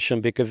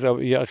dissertation, because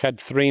I had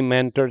 3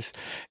 mentors,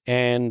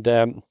 and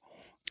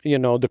you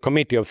know, the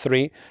committee of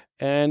 3,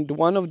 and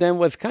one of them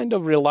was kind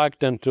of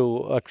reluctant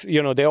to,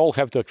 you know, they all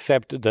have to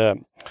accept the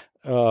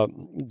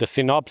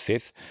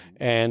synopsis,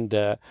 and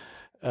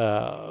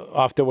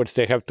afterwards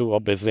they have to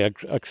obviously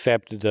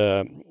accept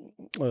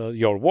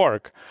your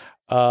work,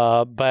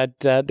 but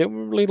there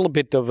were a little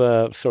bit of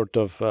a sort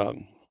of,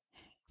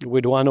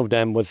 with one of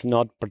them was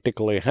not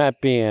particularly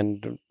happy,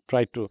 and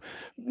tried to,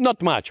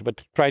 not much,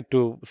 but tried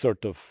to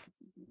sort of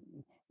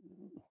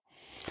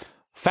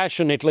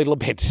fashion it a little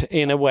bit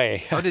in a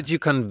way. How did you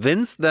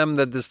convince them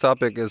that this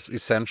topic is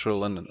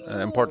essential and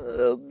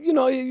important? You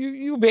know,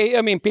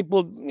 I mean,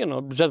 people, you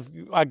know, just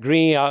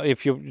agree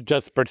if you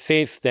just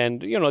persist,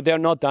 and, you know, they're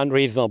not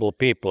unreasonable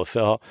people.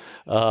 So,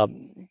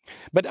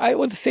 but I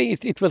would say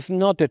it was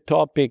not a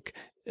topic,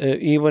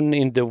 even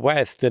in the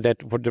West,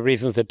 that for the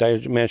reasons that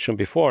I mentioned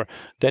before,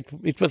 that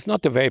it was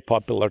not a very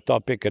popular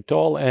topic at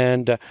all,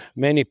 and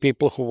many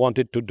people who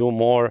wanted to do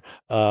more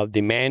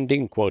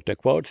demanding,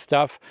 quote-unquote,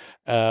 stuff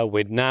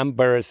with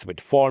numbers, with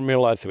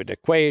formulas, with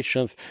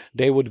equations,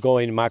 they would go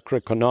in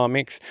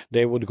macroeconomics,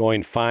 they would go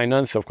in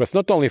finance, of course,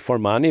 not only for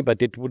money,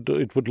 but it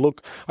would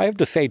look, I have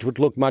to say, it would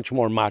look much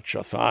more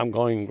macho. So I'm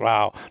going,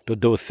 wow, to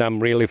do some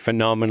really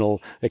phenomenal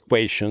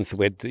equations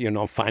with, you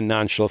know,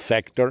 financial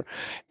sector,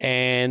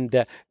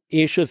 and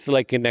issues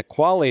like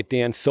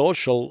inequality and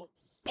social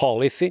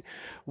policy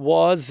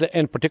was,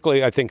 and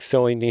particularly I think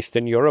so in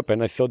Eastern Europe,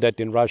 and I saw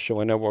that in Russia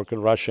when I worked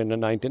in Russia in the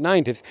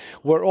 1990s,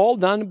 were all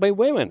done by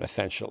women,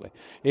 essentially.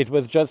 It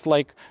was just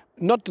like,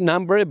 not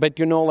number, but,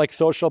 you know, like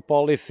social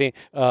policy,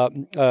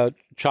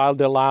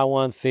 child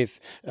allowances,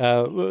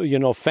 you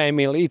know,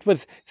 family. It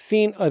was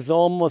seen as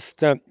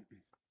almost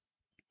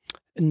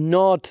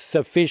not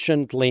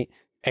sufficiently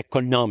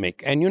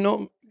economic. And, you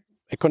know,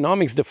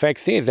 economics, the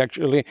fact is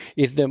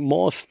the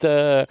most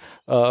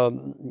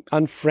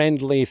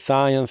unfriendly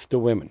science to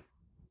women.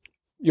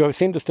 You have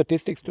seen the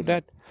statistics to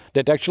that?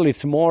 That actually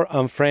it's more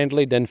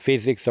unfriendly than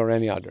physics or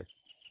any other.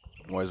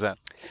 Why is that?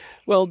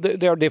 Well,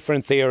 there are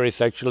different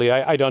theories, actually.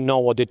 I don't know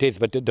what it is,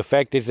 but the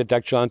fact is that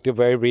actually until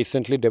very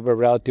recently, there were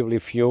relatively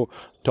few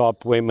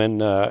top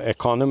women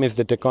economists.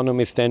 That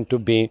economists tend to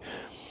be,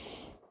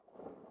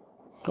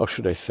 how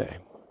should I say,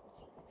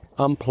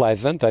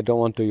 unpleasant. I don't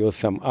want to use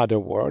some other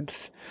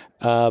words,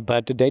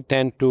 but they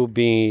tend to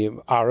be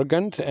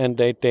arrogant, and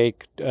they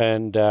take,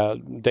 and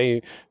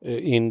they,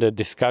 in the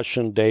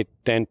discussion, they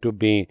tend to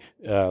be,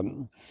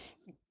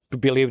 to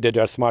believe that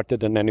they're smarter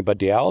than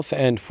anybody else.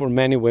 And for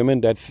many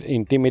women, that's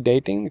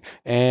intimidating,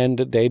 and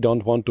they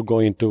don't want to go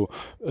into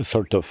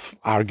sort of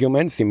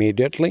arguments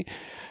immediately.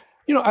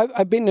 You know,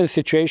 I've been in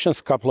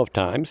situations a couple of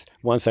times,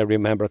 once I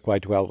remember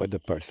quite well with the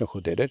person who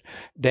did it,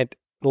 that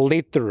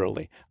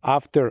literally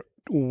after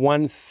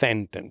one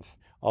sentence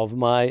of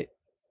my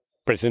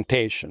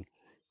presentation,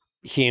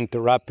 he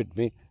interrupted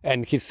me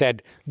and he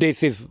said,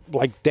 "This is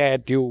like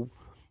that, you,"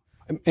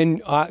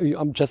 and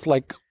I'm just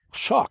like,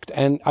 shocked.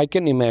 And I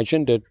can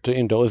imagine that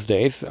in those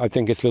days, I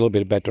think it's a little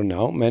bit better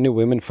now, many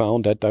women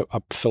found that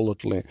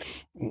absolutely,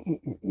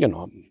 you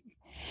know,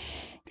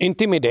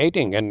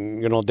 intimidating,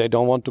 and, you know, they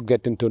don't want to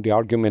get into the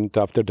argument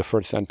after the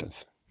first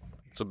sentence.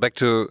 So back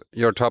to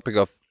your topic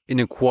of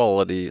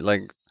inequality,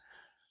 like,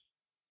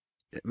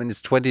 I mean,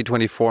 it's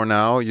 2024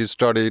 now. You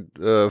started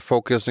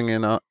focusing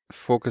in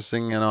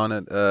on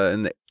it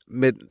in the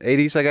mid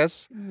 80s, I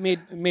guess. Mid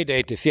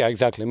 80s, yeah,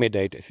 exactly, mid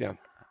 80s, yeah.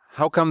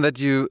 How come that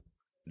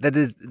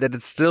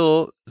it's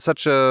still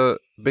such a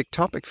big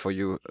topic for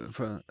you?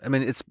 I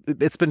mean,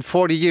 it's been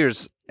 40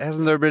 years.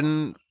 Hasn't there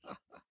been?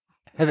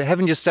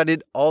 Haven't you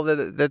studied all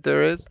that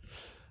there is?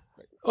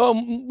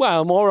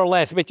 Well, more or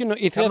less, but you know,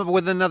 it. Come up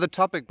with another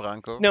topic,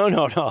 Branko. No,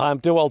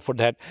 I'm too old for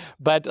that.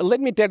 But let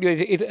me tell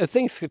you,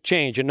 things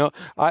change. You know,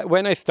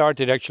 when I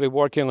started actually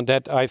working on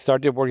that, I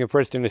started working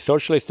first in a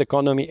socialist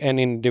economy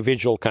and in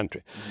individual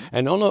country.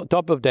 And on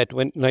top of that,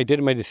 when I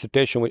did my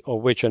dissertation,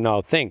 of which I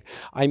now think,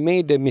 I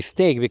made a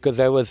mistake because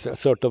I was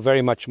sort of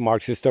very much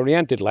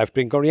Marxist-oriented,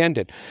 left-wing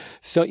oriented.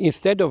 So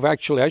instead of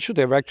actually, I should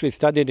have actually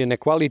studied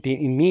inequality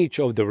in each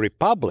of the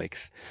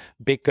republics,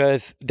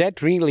 because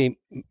that really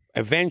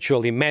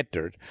eventually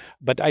mattered.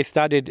 But I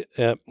studied,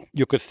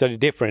 you could study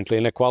differently,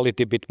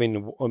 inequality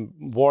between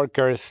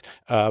workers,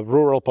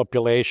 rural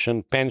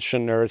population,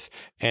 pensioners,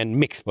 and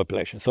mixed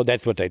population. So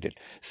that's what I did.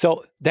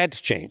 So that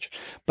changed.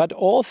 But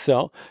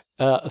also,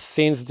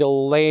 since the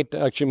late,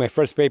 actually my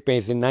first paper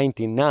is in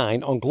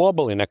 1999 on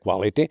global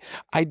inequality,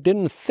 I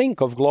didn't think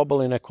of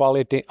global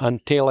inequality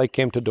until I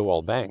came to the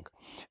World Bank.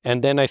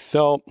 And then I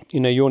saw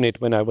in a unit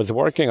when I was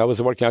working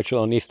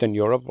actually on Eastern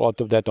Europe, a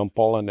lot of that on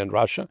Poland and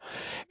Russia.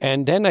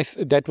 And then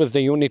that was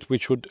the unit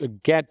which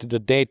would get the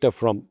data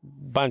from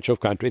a bunch of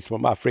countries,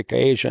 from Africa,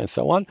 Asia, and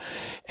so on.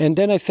 And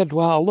then I said,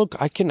 well, look,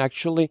 I can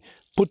actually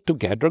put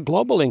together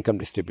global income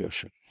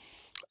distribution.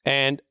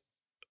 And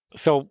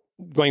so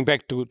going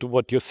back to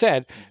what you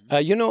said,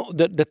 you know,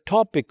 the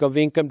topic of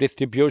income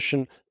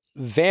distribution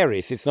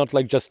varies. It's not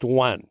like just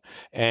one.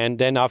 And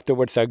then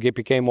afterwards, I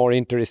became more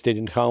interested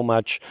in how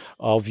much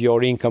of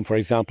your income, for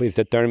example, is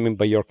determined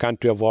by your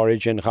country of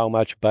origin, how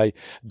much by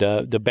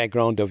the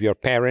background of your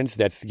parents.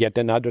 That's yet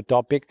another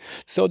topic.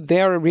 So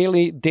there are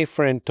really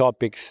different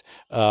topics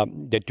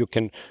that you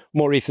can.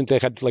 More recently, I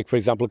had, like, for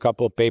example, a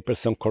couple of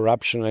papers on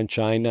corruption in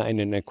China and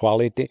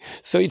inequality.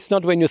 So it's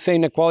not, when you say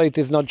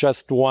inequality, it's not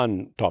just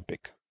one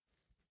topic.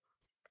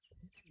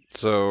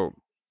 So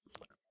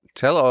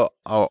tell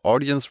our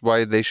audience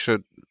why they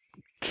should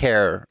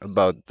care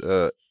about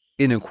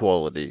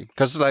inequality.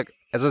 Because, like,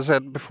 as I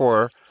said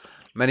before,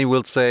 many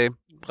will say,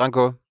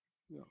 Branko,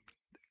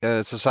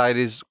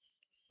 societies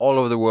all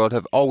over the world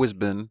have always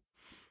been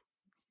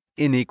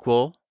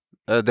unequal.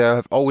 There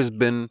have always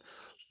been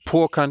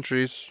poor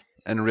countries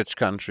and rich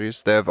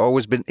countries. There have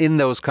always been in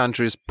those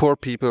countries poor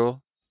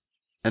people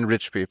and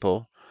rich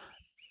people.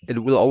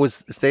 It will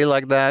always stay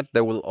like that.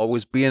 There will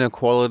always be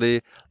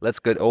inequality. Let's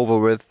get over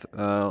with.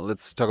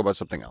 Let's talk about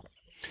something else.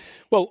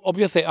 Well,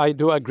 obviously, I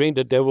do agree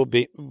that there will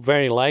be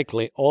very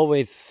likely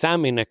always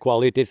some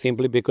inequality,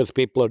 simply because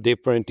people are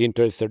different,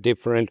 interests are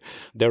different,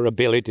 their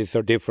abilities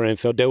are different,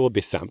 so there will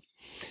be some.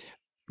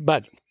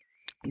 But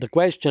the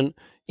question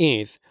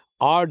is,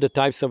 are the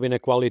types of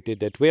inequality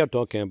that we are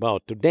talking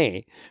about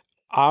today,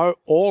 are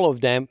all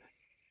of them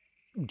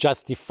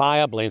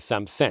justifiable in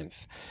some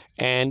sense?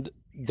 And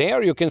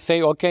there you can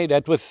say, okay,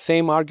 that was the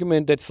same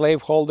argument that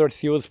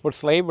slaveholders used for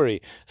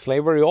slavery.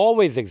 Slavery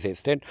always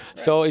existed. Right.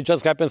 So it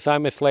just happens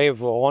I'm a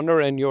slave owner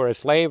and you're a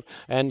slave,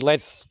 and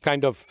let's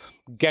kind of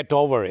get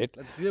over it.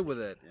 Let's deal with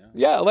it.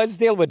 Yeah, let's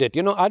deal with it.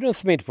 You know, Adam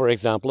Smith, for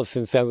example,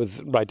 since I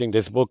was writing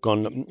this book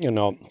on, you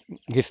know,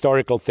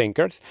 historical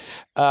thinkers,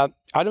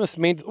 Adam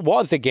Smith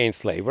was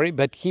against slavery,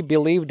 but he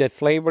believed that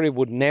slavery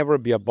would never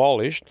be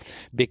abolished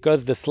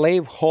because the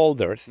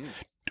slaveholders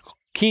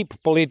keep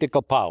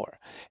political power,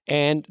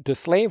 and the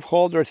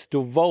slaveholders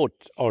to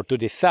vote or to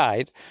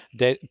decide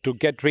that to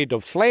get rid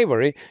of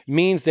slavery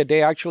means that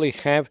they actually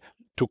have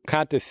to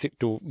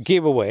to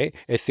give away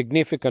a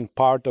significant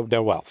part of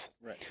their wealth.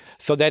 Right.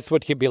 So that's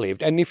what he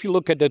believed. And if you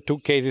look at the two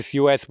cases,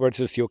 US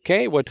versus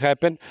UK, what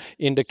happened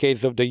in the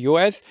case of the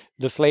US,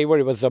 the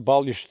slavery was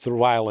abolished through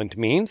violent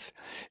means.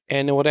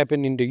 And what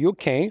happened in the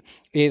UK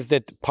is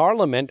that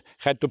Parliament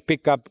had to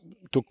pick up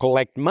to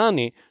collect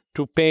money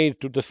to pay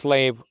to the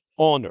slave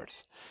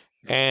owners.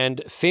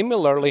 And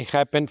similarly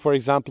happened, for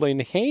example, in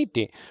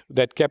Haiti,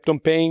 that kept on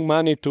paying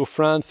money to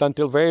France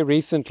until very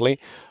recently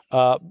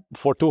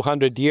for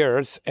 200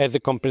 years as a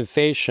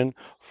compensation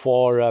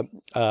for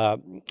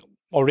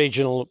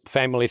original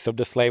families of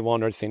the slave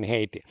owners in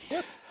Haiti.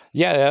 What?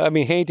 Yeah, I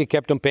mean, Haiti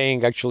kept on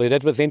paying, actually,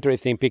 that was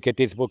interesting,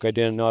 Piketty's book, I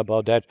didn't know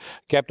about that,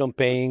 kept on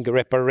paying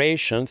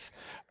reparations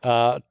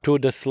to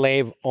the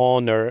slave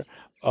owner,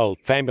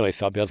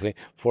 families, obviously,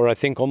 for, I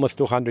think, almost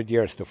 200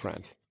 years to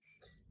France.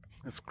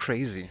 That's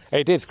crazy.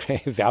 It is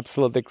crazy,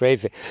 absolutely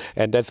crazy.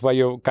 And that's why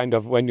you kind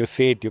of, when you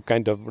see it, you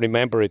kind of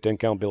remember it and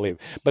can't believe.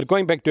 But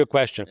going back to your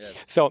question,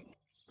 yes. So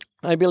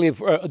I believe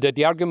that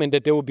the argument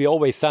that there will be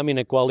always some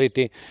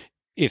inequality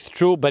is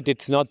true, but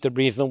it's not the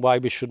reason why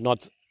we should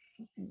not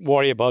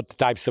worry about the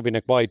types of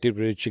inequality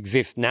which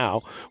exist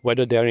now,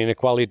 whether they're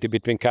inequality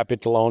between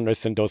capital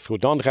owners and those who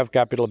don't have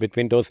capital,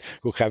 between those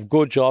who have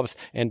good jobs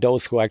and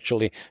those who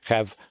actually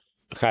have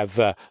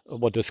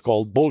what is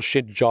called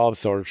bullshit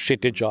jobs or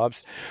shitty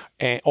jobs,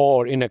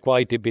 or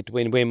inequality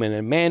between women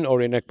and men,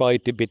 or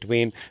inequality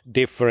between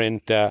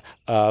different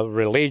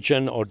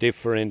religion or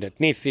different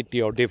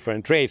ethnicity or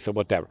different race or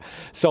whatever.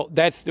 So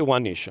that's the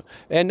one issue.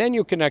 And then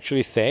you can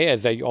actually say,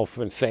 as I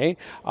often say,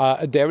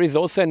 there is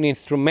also an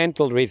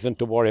instrumental reason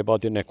to worry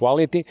about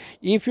inequality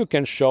if you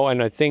can show,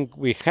 and I think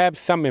we have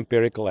some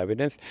empirical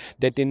evidence,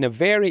 that in a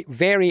very,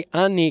 very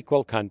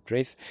unequal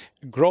countries,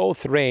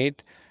 growth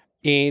rate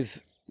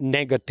is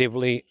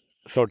negatively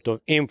sort of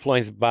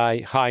influenced by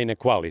high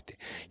inequality.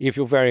 If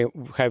you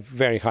have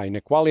very high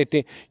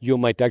inequality, you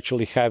might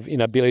actually have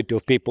inability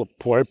of people,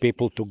 poor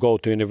people, to go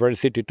to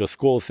university, to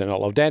schools, and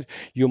all of that.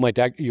 You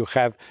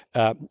have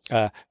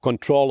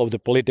control of the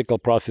political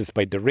process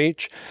by the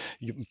rich.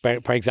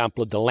 For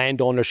example, the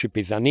land ownership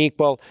is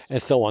unequal,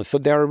 and so on. So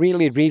there are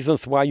really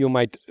reasons why you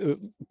might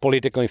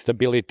political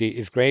instability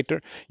is greater.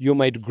 You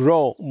might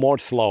grow more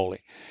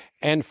slowly.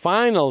 And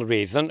final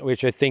reason,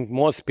 which I think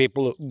most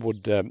people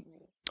would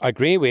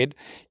agree with,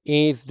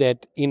 is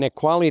that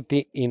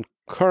inequality in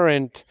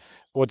current,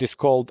 what is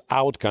called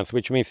outcomes,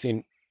 which means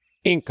in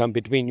income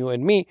between you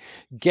and me,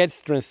 gets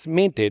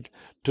transmitted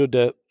to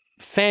the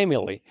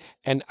family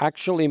and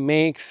actually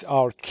makes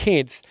our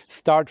kids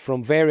start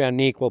from very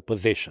unequal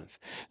positions.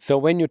 So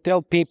when you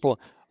tell people,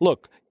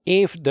 look,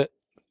 if the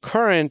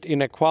current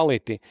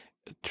inequality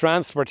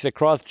transfers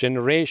across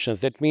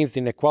generations, that means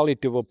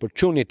inequality of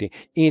opportunity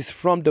is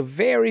from the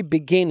very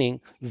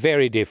beginning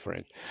very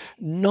different.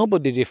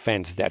 Nobody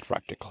defends that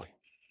practically.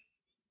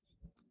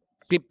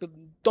 People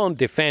don't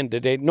defend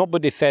it.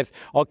 Nobody says,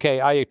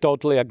 okay, I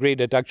totally agree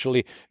that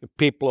actually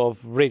people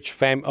of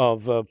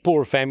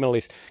poor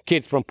families,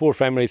 kids from poor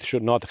families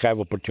should not have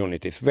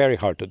opportunities. Very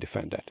hard to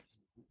defend that.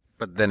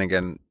 But then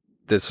again,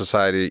 the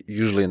society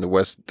usually in the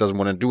West doesn't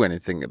want to do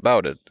anything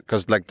about it,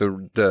 because like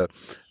the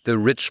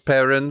rich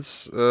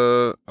parents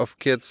of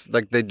kids,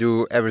 like they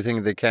do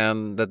everything they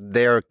can that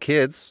their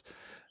kids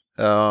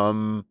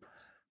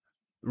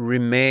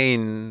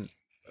remain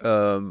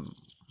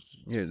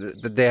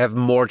that they have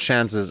more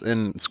chances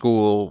in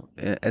school,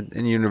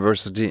 in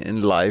university,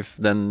 in life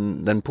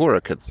than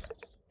poorer kids.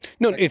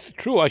 No, it's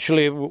true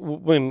actually.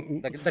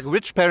 When like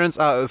rich parents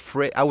are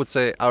afraid, I would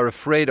say, are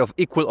afraid of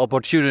equal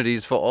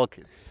opportunities for all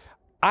kids.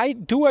 I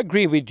do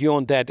agree with you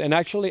on that, and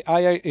actually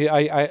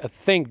I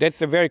think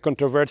that's a very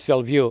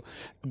controversial view,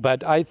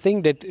 but I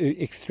think that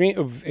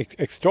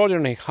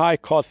extraordinarily high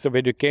costs of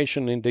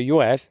education in the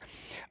US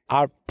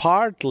are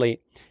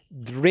partly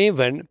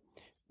driven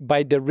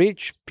by the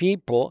rich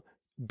people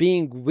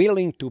being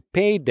willing to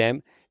pay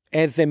them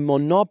as a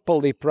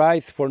monopoly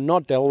price for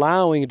not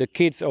allowing the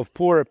kids of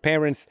poorer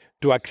parents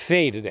to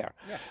accede there.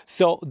 Yeah.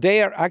 So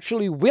they are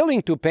actually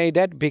willing to pay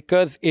that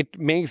because it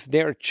makes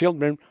their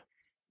children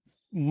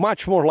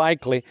much more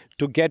likely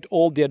to get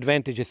all the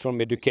advantages from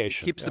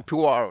education. Keeps the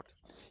poor out.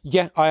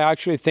 Yeah, I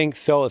actually think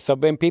so. So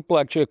when people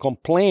actually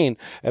complain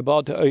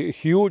about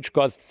huge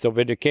costs of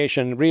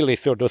education, really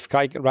sort of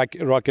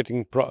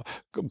skyrocketing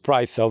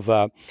price of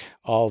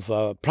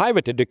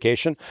private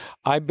education,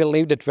 I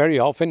believe that very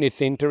often it's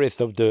the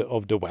interest of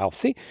the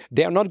wealthy.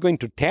 They are not going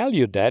to tell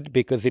you that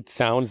because it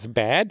sounds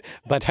bad,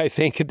 but I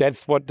think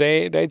that's what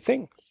they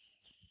think.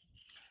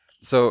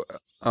 So,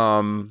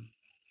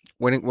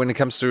 when it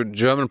comes to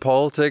German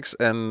politics,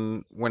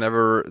 and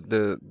whenever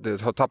the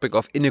topic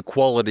of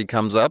inequality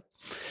comes up,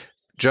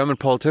 German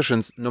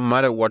politicians, no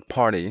matter what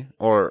party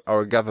or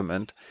our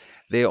government,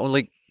 they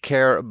only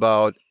care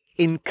about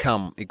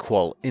income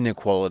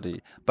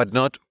inequality, but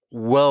not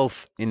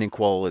wealth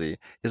inequality.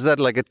 Is that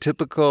like a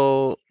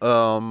typical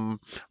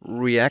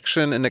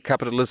reaction in a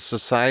capitalist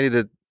society,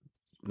 that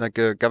like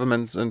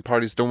governments and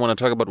parties don't want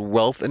to talk about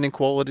wealth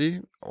inequality,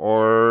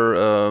 or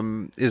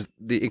is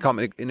the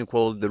economic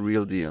inequality the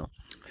real deal?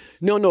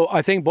 No,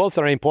 I think both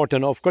are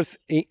important. Of course,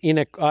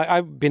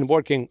 I've been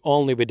working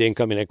only with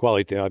income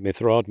inequality. I mean,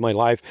 throughout my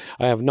life,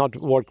 I have not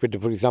worked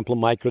with, for example,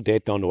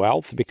 microdata on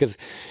wealth, because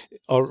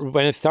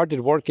when I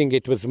started working,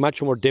 it was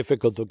much more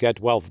difficult to get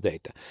wealth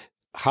data.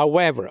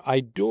 However, I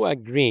do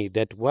agree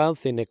that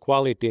wealth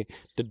inequality,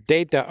 the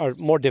data are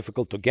more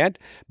difficult to get,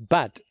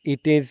 but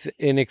it is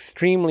an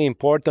extremely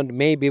important,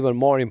 maybe even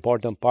more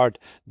important part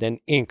than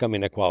income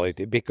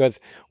inequality, because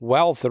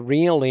wealth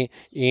really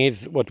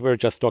is what we were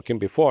just talking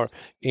before,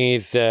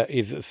 is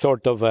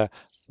sort of a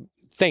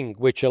thing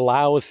which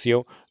allows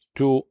you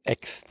to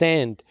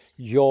extend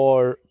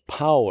your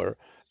power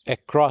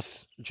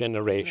across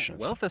generations.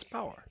 Wealth is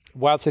power.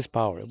 Wealth is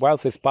power.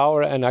 Wealth is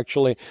power, and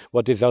actually,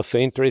 what is also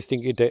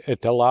interesting,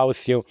 it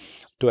allows you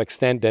to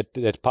extend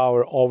that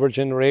power over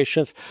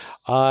generations.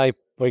 For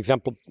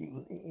example,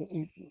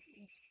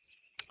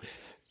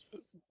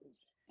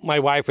 my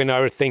wife and I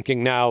are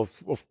thinking now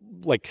of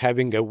like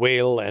having a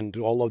will and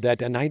all of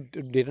that, and I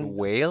didn't.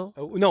 Whale?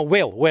 No,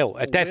 will,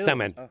 a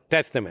testament, will? Oh.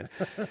 Testament,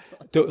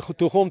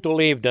 to whom to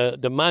leave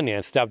the money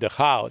and stuff, the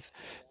house,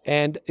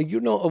 and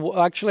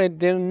actually I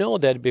didn't know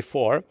that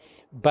before,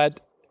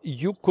 but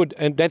you could,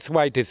 and that's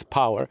why it is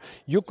power,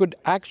 you could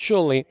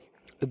actually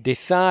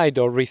decide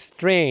or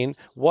restrain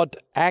what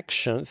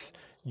actions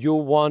you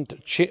want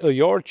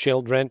your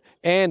children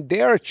and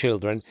their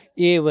children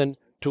even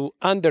to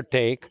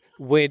undertake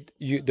with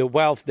the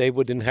wealth they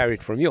would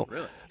inherit from you.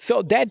 Really?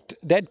 So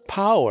that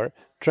power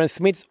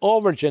transmits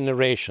over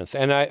generations,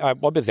 and I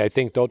obviously I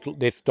think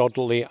this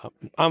totally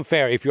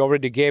unfair. If you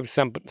already gave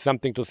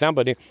something to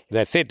somebody,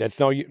 that's it. That's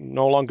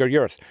no longer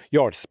yours,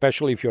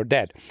 especially if you're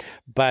dead.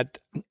 But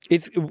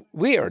it's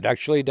weird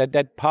actually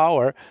that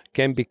power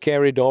can be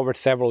carried over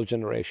several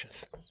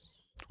generations.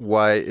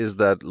 Why is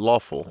that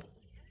lawful?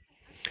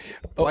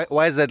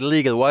 Why is that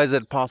legal? Why is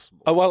that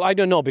possible? Well, I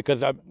don't know,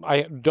 because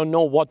I don't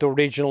know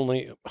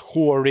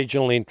who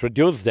originally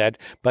introduced that,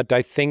 but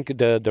I think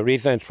the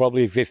reason it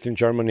probably exists in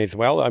Germany as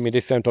well. I mean,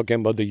 this I'm talking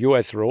about the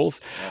U.S.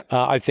 rules.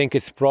 I think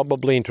it's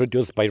probably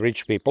introduced by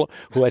rich people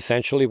who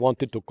essentially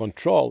wanted to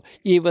control,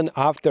 even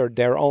after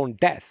their own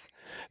death,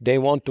 they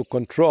want to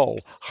control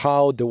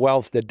how the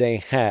wealth that they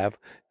have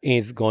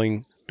is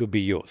going to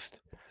be used.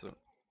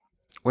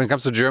 When it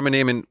comes to Germany,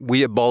 I mean,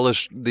 we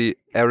abolished the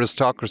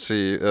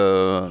aristocracy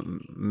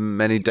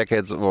many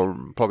decades, or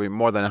probably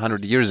more than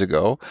 100 years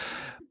ago.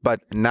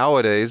 But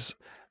nowadays,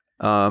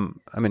 I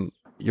mean,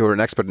 you're an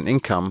expert in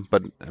income,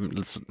 but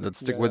let's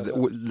stick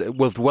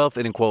with wealth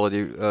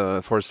inequality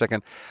for a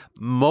second.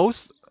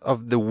 Most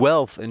of the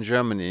wealth in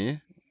Germany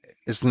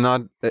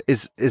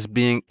is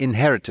being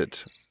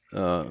inherited,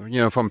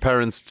 from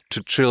parents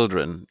to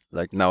children.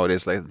 Like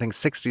nowadays, like I think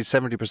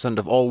 60–70%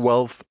 of all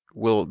wealth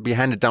will be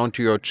handed down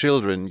to your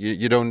children.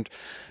 You don't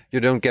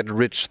get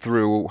rich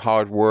through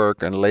hard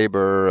work and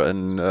labor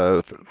and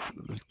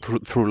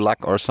through luck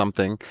or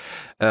something.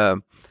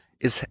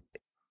 Is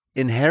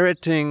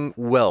inheriting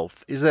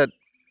wealth, is that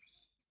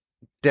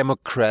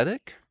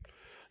democratic?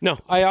 No,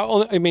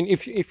 I mean,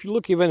 if you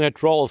look even at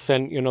Rawls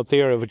and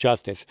theory of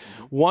justice,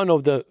 one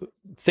of the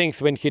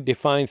things when he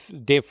defines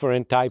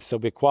different types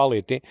of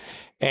equality,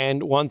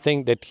 and one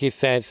thing that he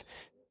says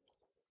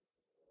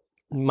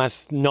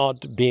must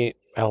not be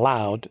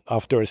allowed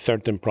after a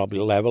certain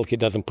probably level, he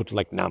doesn't put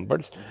like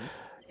numbers,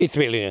 it's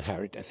really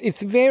inheritance.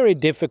 It's very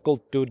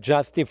difficult to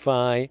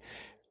justify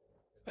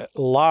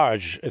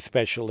large,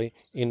 especially,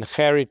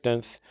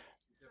 inheritance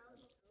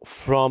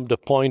from the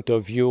point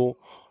of view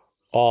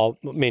of,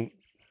 I mean,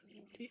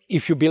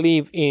 if you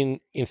believe in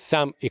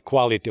some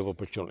equality of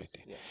opportunity.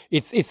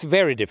 It's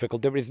very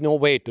difficult. There is no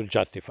way to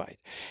justify it.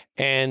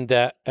 And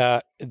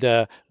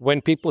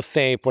when people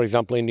say, for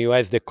example, in the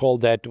US, they call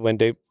that, when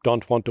they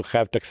don't want to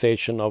have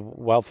taxation of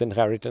wealth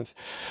inheritance,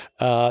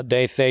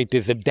 they say it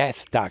is a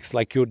death tax.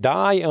 Like you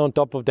die, and on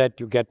top of that,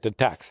 you get the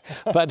tax.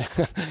 But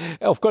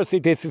of course,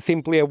 it is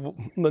simply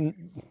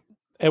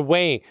a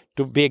way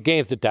to be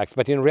against the tax.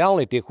 But in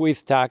reality, who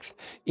is taxed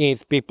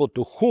is people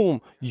to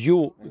whom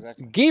you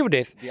give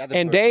this,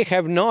 and they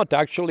have not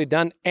actually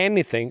done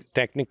anything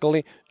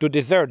technically to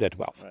deserve that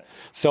wealth. Right.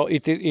 So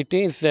it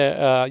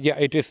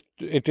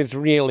is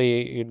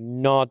really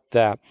not.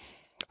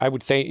 I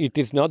would say it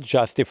is not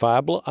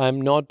justifiable.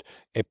 I'm not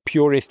a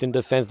purist in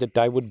the sense that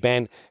I would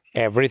ban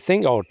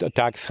everything or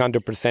tax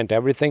 100%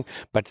 everything,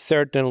 but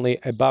certainly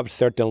above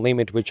certain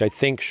limit, which I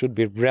think should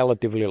be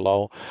relatively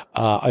low,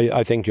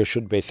 I think you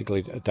should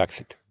basically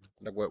tax it.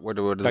 Like what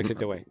tax it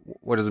away.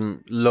 What does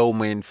low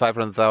mean?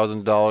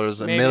 $500,000,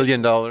 $1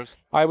 million?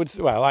 I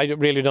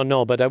really don't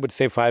know, but I would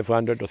say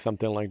 500 or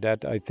something like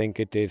that. I think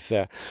it is.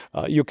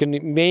 You can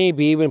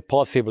maybe even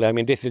possibly. I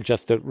mean, this is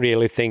just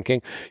really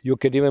thinking. You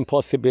could even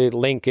possibly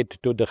link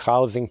it to the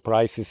housing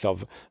prices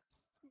of.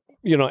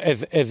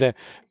 As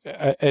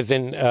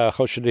an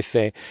how should I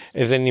say,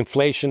 as an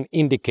inflation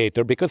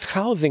indicator, because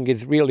housing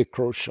is really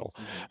crucial.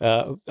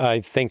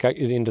 I think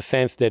in the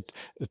sense that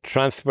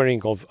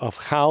transferring of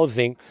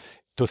housing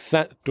to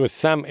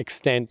some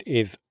extent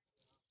is,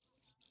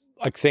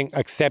 I think,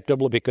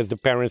 acceptable because the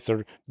parents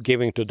are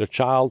giving to the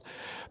child,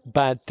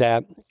 but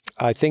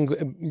I think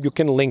you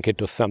can link it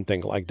to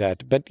something like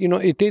that. But, you know,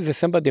 it is, as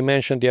somebody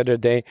mentioned the other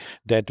day,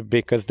 that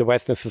because the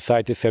Western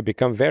societies have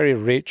become very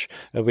rich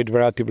with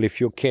relatively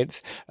few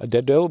kids,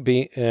 that there will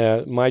be,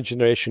 my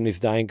generation is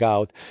dying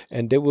out,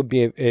 and there will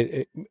be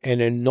an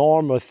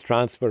enormous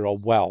transfer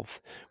of wealth,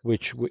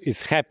 which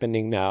is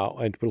happening now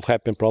and will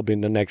happen probably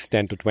in the next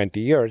 10 to 20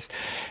 years.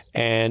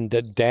 And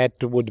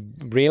that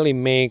would really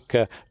make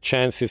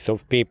chances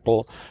of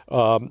people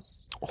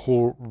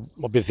who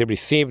obviously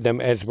receive them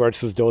as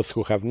versus those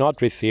who have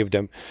not received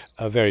them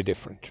very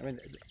different. I mean,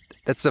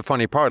 that's the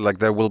funny part. Like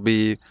there will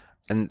be,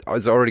 and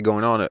it's already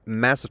going on, a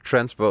massive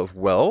transfer of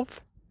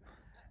wealth,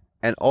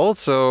 and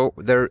also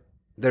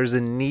there's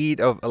a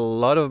need of a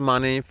lot of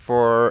money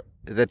for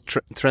the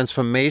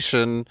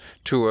transformation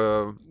to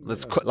a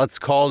let's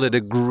call it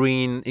a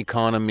green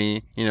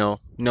economy. You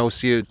know, no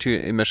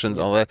CO2 emissions,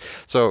 all that.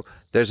 So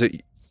there's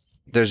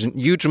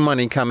huge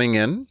money coming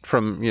in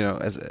from, you know,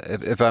 as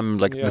if I'm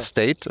like the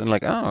state, and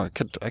like, oh,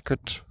 I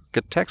could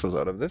get taxes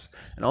out of this,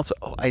 and also,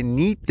 oh, I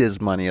need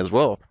this money as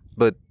well.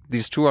 But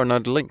these two are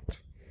not linked.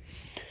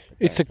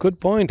 It's a good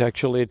point,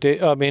 actually.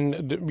 I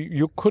mean,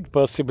 you could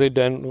possibly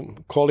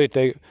then call it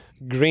a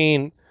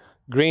green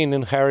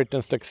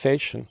inheritance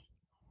taxation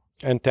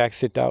and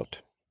tax it out.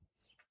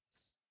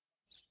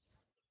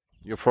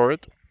 You're for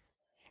it?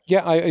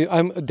 Yeah,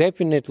 I'm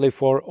definitely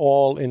for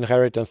all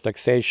inheritance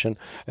taxation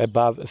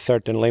above a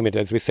certain limit.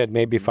 As we said,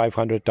 maybe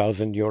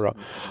 500,000 euro.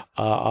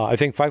 I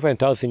think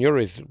 500,000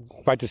 euro is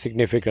quite a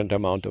significant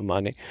amount of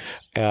money.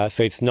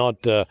 So it's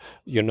not,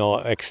 you know,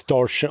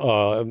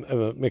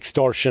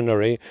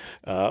 extortionary.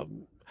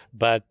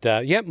 But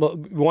yeah,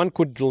 one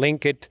could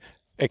link it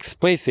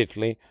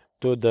explicitly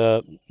to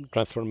the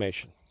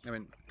transformation. I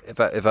mean,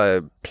 if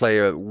I play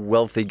a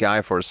wealthy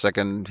guy for a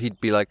second,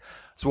 he'd be like,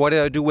 so what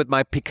do I do with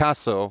my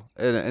Picasso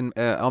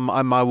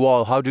on my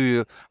wall? How do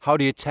you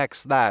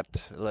tax that?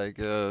 Like,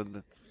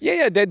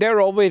 yeah, there are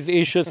always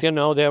issues, you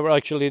know. There are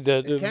actually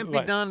it can't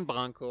be done,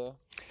 Branko.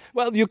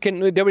 Well, you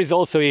can. There is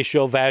also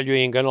issue of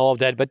valuing and all of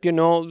that. But you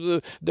know,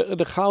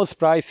 the house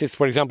prices,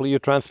 for example, you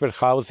transfer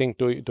housing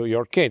to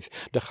your kids.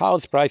 The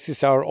house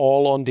prices are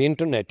all on the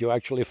internet. You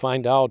actually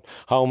find out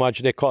how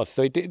much they cost.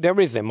 So there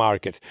is a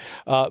market.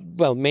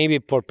 Well, maybe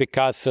for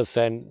Picassos,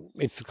 and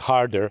it's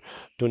harder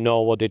to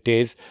know what it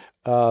is.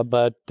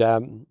 But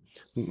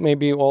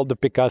maybe all the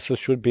Picassos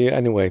should be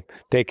anyway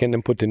taken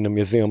and put in the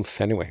museums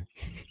anyway.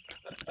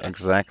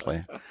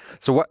 Exactly.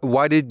 So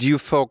why did you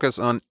focus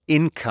on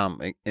income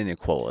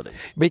inequality?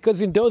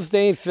 Because in those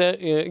days,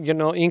 you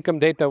know, income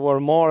data were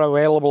more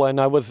available,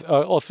 and I was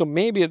also,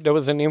 maybe there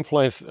was an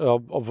influence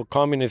of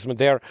communism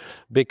there,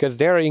 because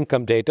there are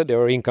income data, there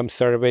are income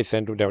surveys,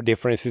 and there are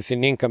differences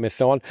in income and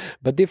so on,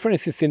 but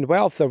differences in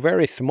wealth are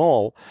very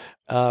small.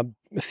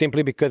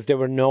 Simply because there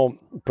were no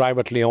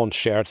privately owned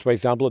shares, for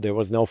example, there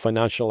was no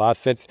financial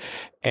assets,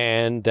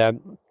 and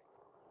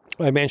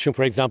I mentioned,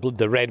 for example,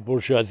 the red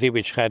bourgeoisie,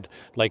 which had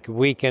like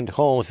weekend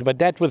homes, but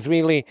that was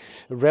really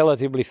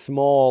relatively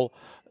small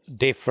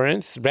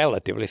difference,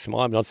 relatively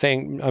small. I'm not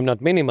saying, I'm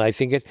not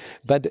minimizing it,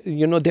 but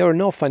you know, there are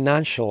no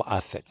financial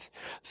assets.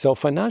 So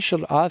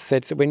financial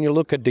assets, when you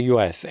look at the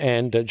US,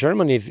 and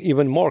Germany is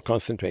even more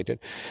concentrated,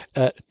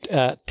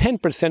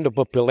 10% of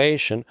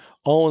population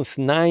owns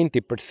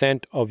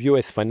 90% of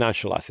US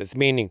financial assets,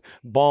 meaning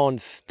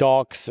bonds,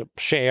 stocks,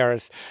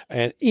 shares,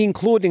 and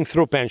including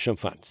through pension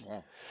funds.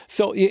 Wow.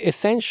 So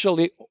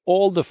essentially,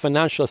 all the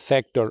financial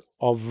sector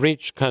of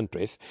rich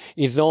countries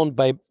is owned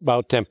by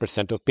about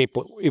 10% of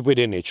people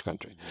within each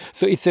country.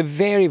 So it's a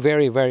very,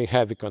 very, very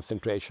heavy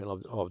concentration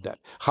of that.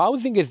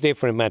 Housing is a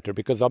different matter,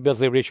 because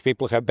obviously rich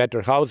people have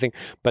better housing,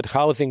 but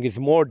housing is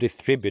more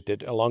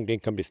distributed along the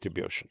income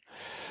distribution.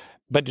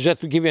 But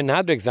just to give you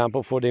another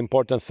example for the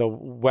importance of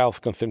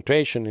wealth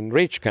concentration in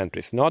rich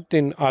countries, not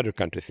in other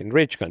countries, in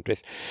rich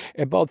countries,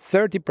 about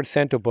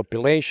 30% of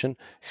population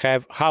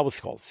have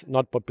households,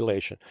 not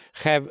population,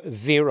 have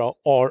zero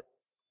or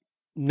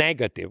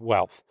negative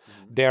wealth.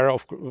 Mm-hmm. There are,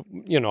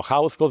 you know,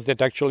 households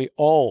that actually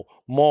owe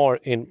more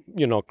in,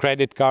 you know,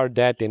 credit card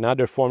debt, in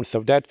other forms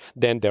of debt,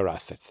 than their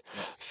assets.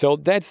 So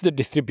that's the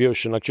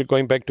distribution. Actually,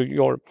 going back to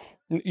your,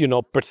 you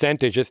know,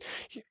 percentages,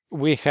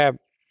 we have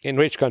in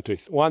rich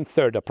countries,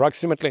 1/3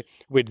 approximately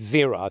with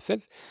zero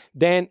assets,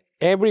 then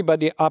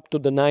everybody up to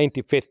the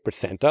 95th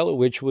percentile,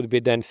 which would be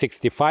then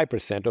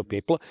 65% of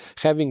people,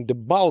 having the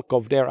bulk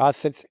of their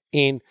assets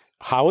in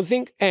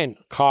housing and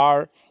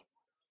car,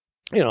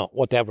 you know,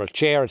 whatever,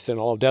 chairs and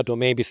all of that, or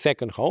maybe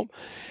second home.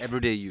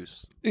 Everyday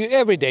use.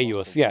 Everyday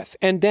use, yes.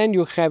 And then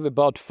you have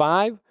about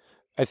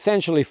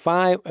essentially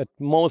 5, at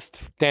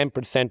most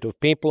 10% of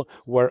people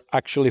where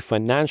actually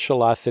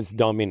financial assets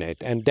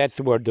dominate. And that's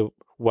where the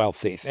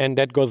wealth is. And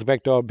that goes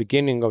back to our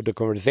beginning of the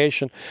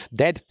conversation.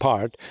 That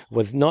part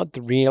was not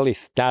really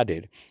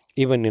studied,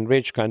 even in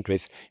rich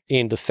countries,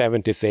 in the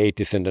 70s,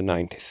 80s, and the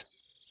 90s.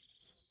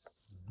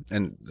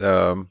 And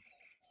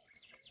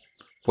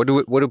what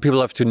do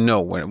people have to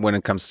know when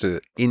it comes to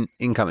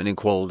income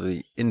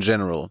inequality in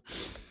general?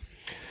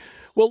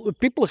 Well,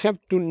 people have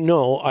to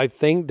know, I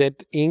think,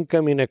 that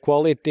income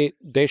inequality,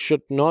 they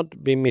should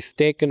not be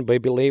mistaken by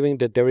believing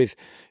that there is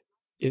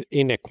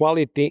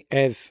inequality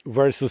as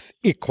versus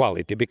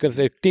equality, because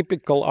a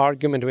typical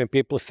argument when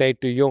people say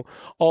to you,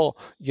 oh,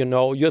 you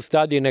know, you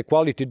study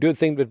inequality, do you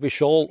think that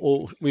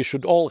we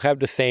should all have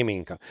the same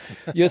income?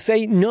 You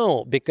say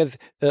no, because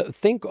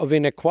think of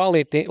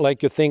inequality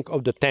like you think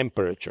of the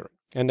temperature.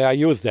 And I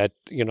use that,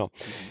 you know.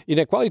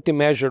 Inequality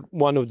measure,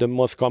 one of the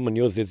most common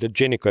use is the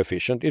Gini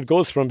coefficient. It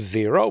goes from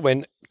 0,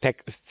 when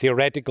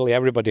theoretically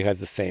everybody has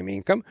the same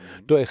income,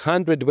 to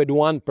 100 when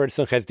one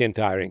person has the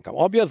entire income.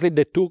 Obviously,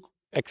 the two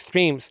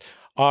extremes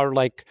are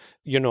like,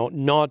 you know,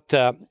 not,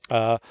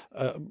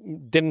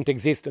 didn't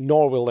exist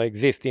nor will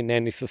exist in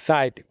any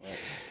society. Right.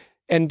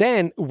 And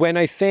then when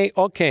I say,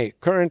 okay,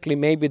 currently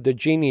maybe the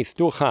Gini is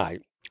too high,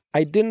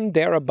 I didn't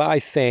thereby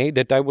say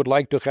that I would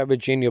like to have a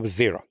Gini of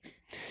 0.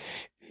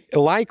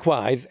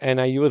 Likewise,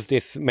 and I use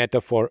this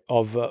metaphor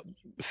of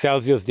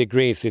Celsius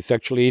degrees, it's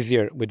actually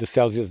easier with the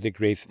Celsius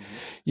degrees.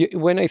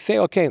 When I say,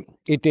 okay,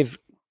 it is,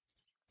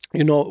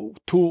 you know,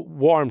 too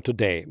warm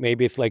today,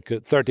 maybe it's like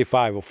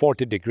 35 or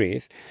 40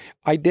 degrees,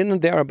 I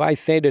didn't thereby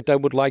say that I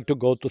would like to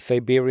go to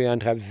Siberia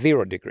and have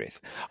 0 degrees.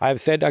 I've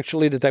said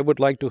actually that I would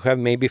like to have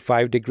maybe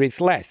 5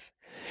 degrees less.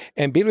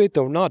 And believe it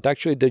or not,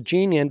 actually the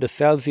Gini and the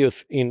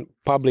Celsius in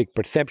public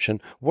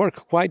perception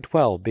work quite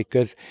well,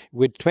 because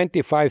with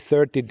 25,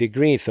 30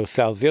 degrees of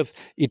Celsius,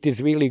 it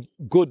is really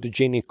good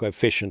Gini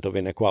coefficient of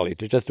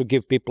inequality, just to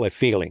give people a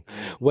feeling.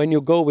 When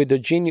you go with the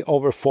Gini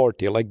over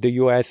 40, like the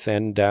US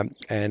and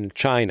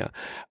China,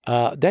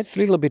 that's a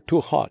little bit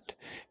too hot.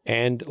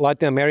 And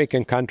Latin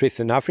American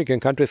countries and African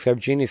countries have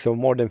Ginis of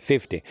more than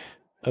 50.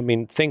 I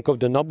mean, think of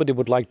nobody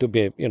would like to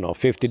be, you know,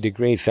 50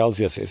 degrees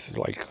Celsius is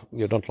like,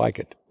 you don't like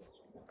it.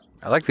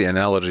 I like the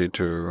analogy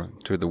to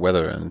the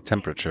weather and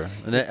temperature.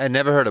 I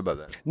never heard about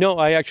that. No,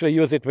 I actually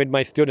use it with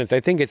my students. I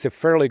think it's a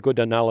fairly good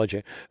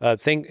analogy.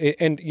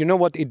 And you know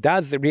what? It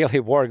does really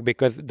work,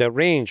 because the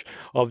range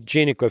of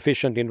Gini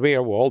coefficient in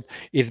real world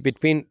is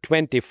between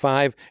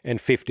 25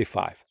 and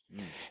 55.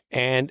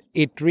 And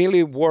it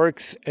really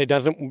works. It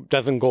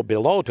doesn't go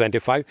below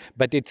 25,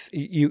 but it's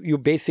you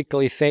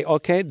basically say,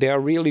 okay, they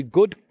are really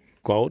good,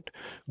 quote,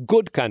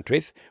 good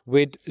countries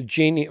with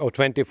Gini of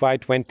 25,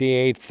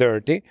 28,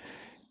 30.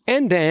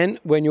 And then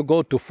when you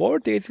go to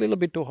 40, it's a little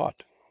bit too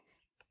hot.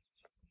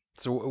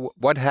 So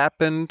what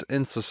happened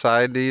in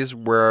societies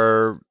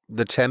where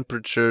the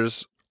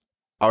temperatures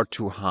are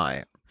too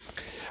high?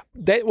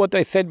 What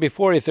I said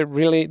before is that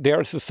really there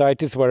are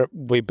societies where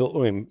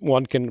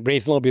one can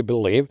reasonably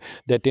believe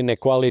that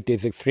inequality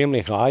is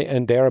extremely high,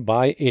 and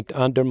thereby it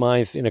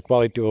undermines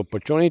inequality of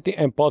opportunity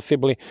and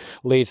possibly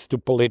leads to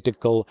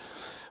political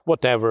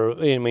whatever,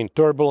 I mean,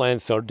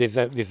 turbulence or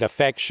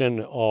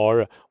disaffection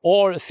or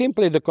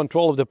simply the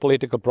control of the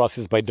political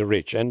process by the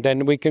rich. And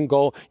then we can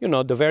go, you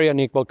know, the very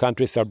unequal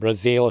countries are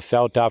Brazil,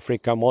 South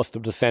Africa, most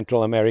of the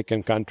Central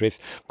American countries,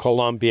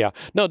 Colombia.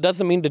 No, it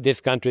doesn't mean that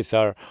these countries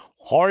are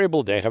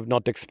horrible, they have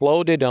not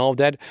exploded and all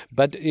that,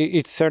 but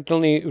it's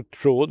certainly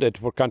true that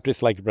for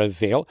countries like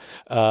Brazil,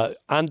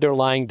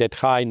 underlying that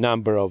high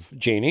number of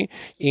Gini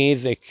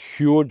is a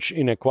huge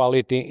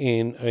inequality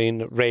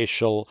in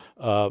racial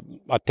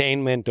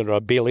attainment or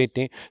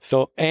ability.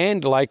 So,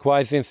 and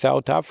likewise in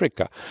South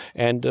Africa.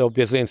 And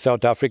obviously in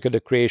South Africa,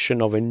 the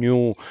creation of a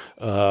new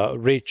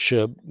rich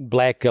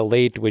black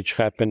elite, which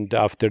happened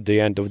after the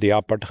end of the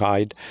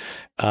apartheid,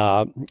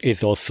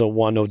 is also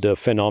one of the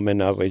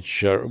phenomena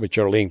which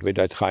are linked with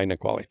that high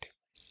inequality.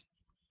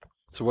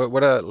 So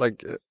what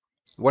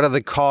are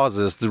the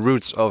causes, the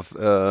roots of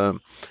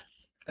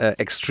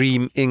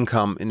extreme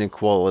income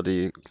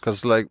inequality?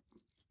 Because like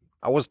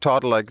I was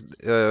taught, like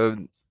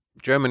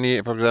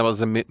Germany, for example,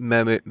 is a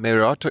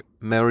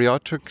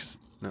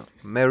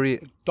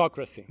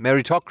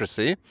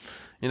meritocracy.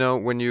 You know,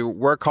 when you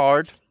work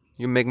hard,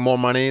 you make more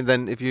money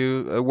than if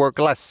you work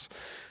less.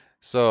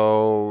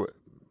 So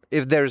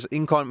if there's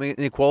income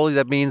inequality,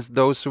 that means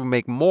those who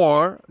make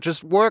more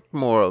just work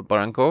more,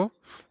 Branko,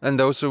 and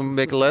those who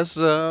make less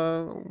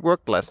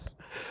work less.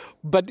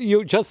 But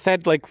you just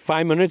said like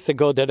 5 minutes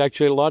ago that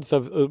actually lots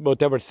of,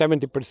 whatever,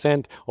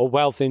 70% of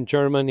wealth in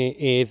Germany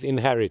is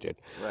inherited.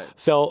 Right.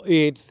 So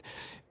it's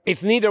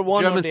neither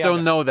one Germans or the other.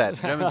 Don't know that.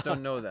 Germans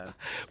don't know that.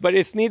 But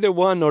it's neither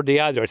one or the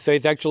other. So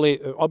it's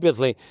actually,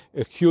 obviously,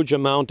 a huge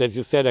amount, as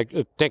you said,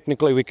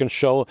 technically we can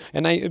show.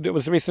 And there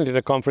was recently at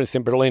a conference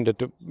in Berlin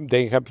that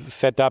they have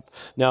set up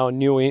now a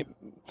new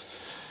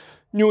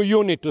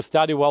unit to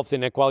study wealth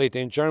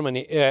inequality in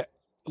Germany.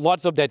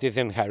 Lots of that is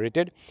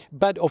inherited,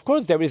 but of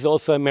course there is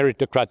also a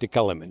meritocratic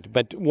element.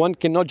 But one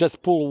cannot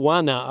just pull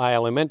one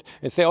element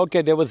and say,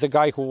 okay, there was a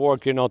guy who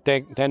worked,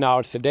 10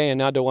 hours a day,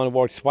 another one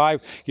works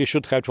 5, he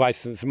should have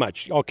twice as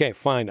much. Okay,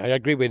 fine, I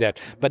agree with that.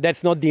 But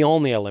that's not the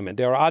only element.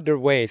 There are other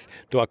ways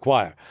to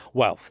acquire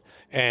wealth.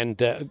 And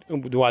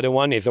the other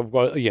one is, of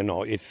course,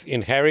 it's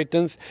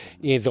inheritance,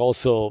 is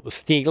also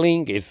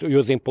stealing, is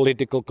using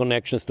political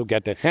connections to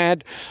get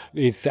ahead,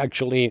 it's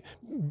actually,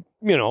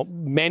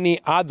 many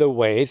other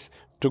ways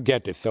to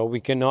get it. So we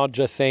cannot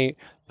just say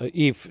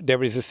if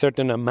there is a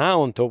certain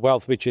amount of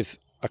wealth which is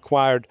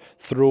acquired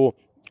through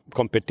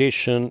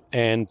competition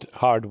and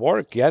hard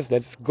work, yes,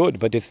 that's good,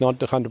 but it's not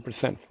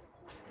 100%.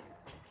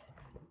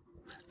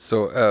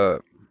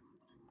 So,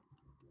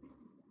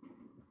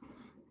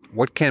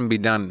 what can be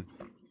done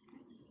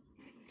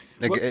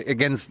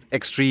against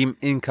extreme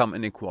income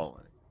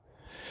inequality?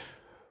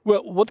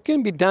 Well, what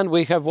can be done?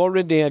 We have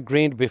already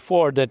agreed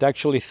before that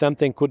actually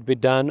something could be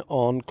done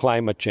on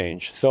climate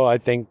change. So I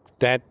think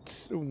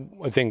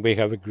we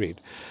have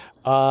agreed.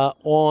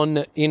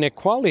 On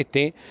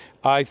inequality,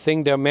 I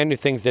think there are many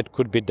things that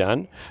could be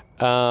done.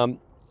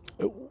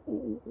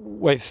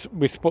 We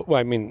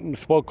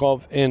spoke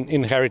of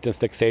inheritance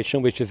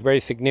taxation, which is very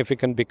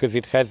significant because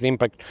it has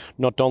impact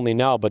not only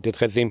now, but it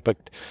has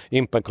impact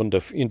in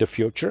the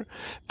future.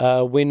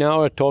 We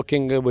now are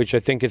talking, which I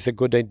think is a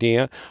good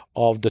idea,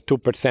 of the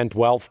 2%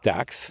 wealth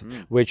tax,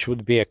 which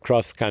would be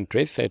across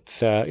countries.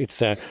 It's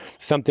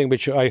something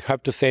which I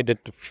have to say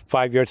that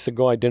 5 years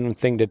ago I didn't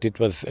think that it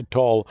was at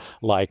all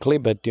likely,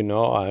 but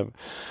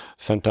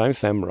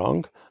sometimes I'm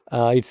wrong.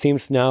 It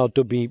seems now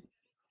to be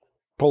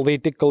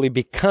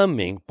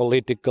becoming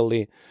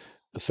politically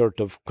sort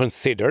of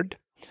considered.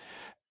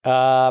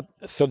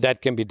 So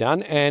that can be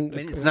done. And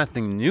it's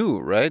nothing new,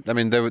 right? I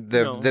mean,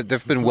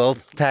 there've been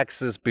wealth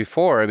taxes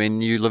before. I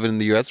mean, you live in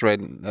the US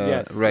right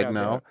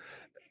now.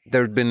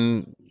 There have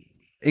been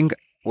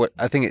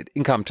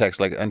income tax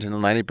like until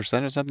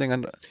 90% or something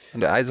under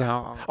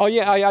Eisenhower. Oh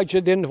yeah, I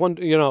actually didn't want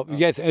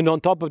yes, and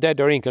on top of that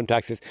there are income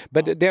taxes,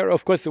 but there are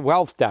of course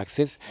wealth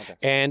taxes,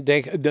 and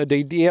the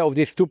idea of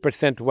this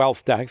 2%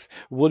 wealth tax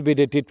would be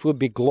that it would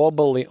be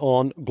globally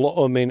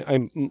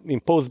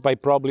imposed by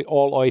probably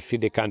all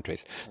OECD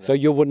countries. So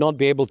you would not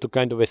be able to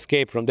kind of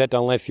escape from that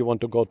unless you want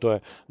to go to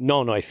a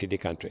non-OECD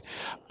country.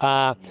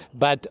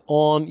 But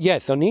on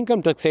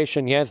income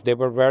taxation, yes, there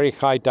were very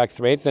high tax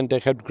rates, and they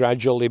had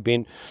gradually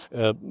been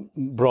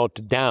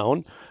brought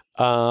down.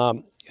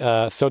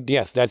 So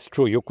yes, that's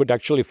true. You could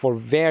actually, for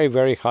very,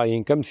 very high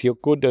incomes, you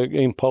could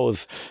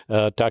impose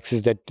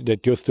taxes that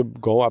used to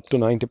go up to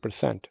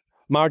 90%.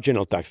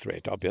 Marginal tax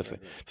rate, obviously.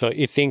 So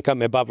it's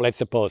income above, let's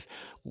suppose,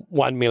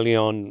 1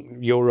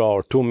 million euro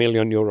or 2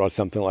 million euro or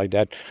something like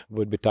that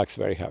would be taxed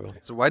very heavily.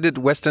 So why did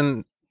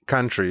Western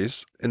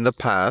countries in the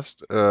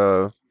past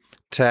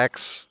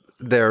tax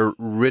their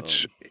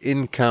rich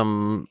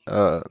income,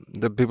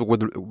 the people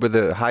with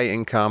a high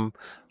income,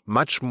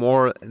 much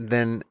more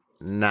than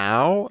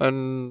now?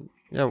 And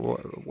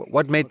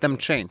what made them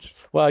change?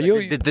 Well,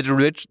 did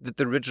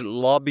the rich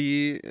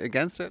lobby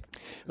against it?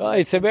 Well,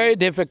 it's a very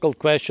difficult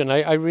question.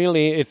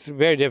 It's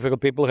very difficult.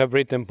 People have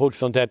written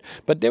books on that.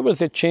 But there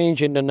was a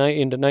change in the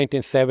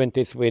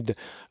 1970s with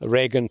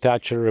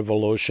Reagan-Thatcher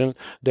revolution.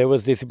 There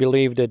was this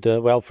belief that the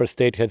welfare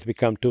state has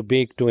become too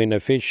big, too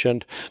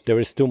inefficient. There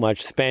is too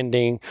much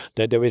spending.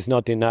 That there is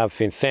not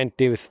enough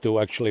incentives to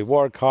actually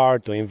work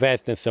hard, to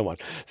invest, and so on.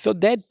 So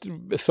that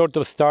sort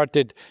of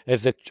started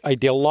as an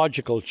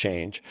ideological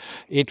change.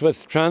 It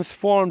was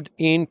transformed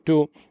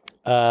into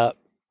a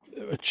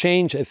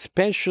change,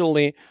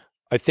 especially,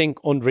 I think,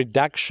 on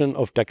reduction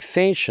of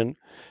taxation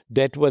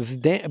that was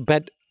there,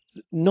 but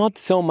not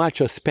so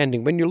much of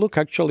spending. When you look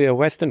actually at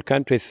Western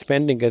countries'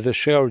 spending as a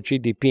share of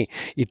GDP,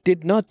 it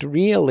did not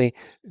really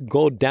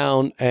go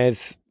down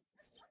as,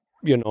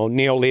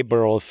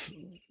 neoliberals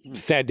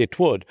said it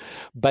would,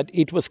 but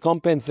it was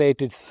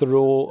compensated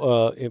through,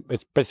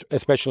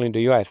 especially in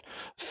the US,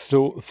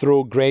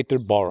 through greater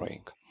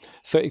borrowing.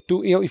 So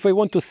if I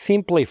want to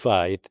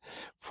simplify it,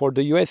 for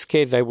the US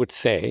case, I would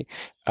say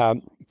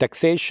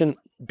taxation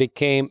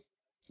became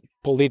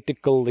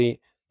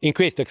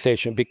increased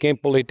taxation became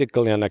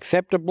politically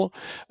unacceptable.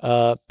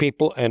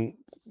 People, and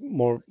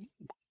more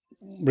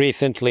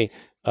recently,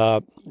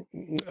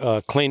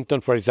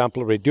 Clinton, for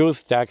example,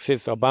 reduced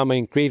taxes. Obama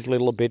increased a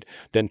little bit,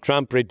 then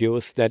Trump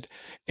reduced that,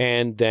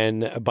 and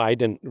then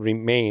Biden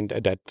remained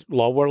at that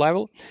lower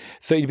level.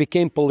 So it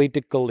became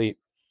politically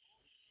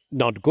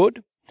not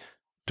good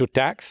to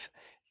tax.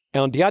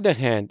 And on the other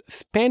hand,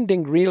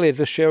 spending really as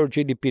a share of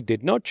GDP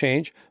did not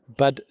change,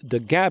 but the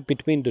gap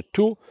between the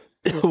two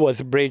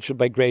was bridged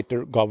by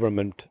greater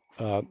government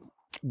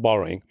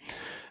borrowing.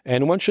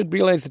 And one should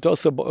realize that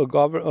also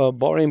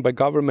borrowing by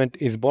government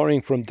is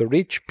borrowing from the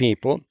rich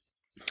people,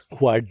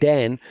 who are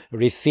then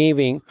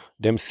receiving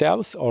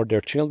themselves or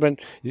their children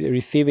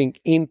receiving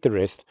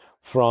interest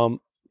from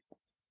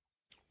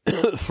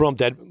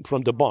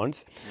the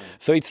bonds.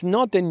 So it's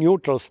not a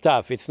neutral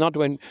stuff. It's not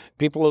when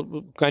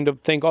people kind of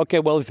think, okay,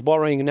 well, it's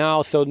borrowing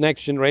now, so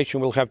next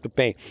generation will have to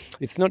pay.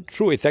 It's not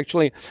true. It's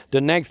actually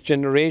the next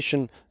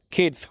generation,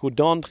 kids who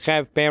don't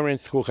have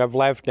parents who have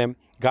left them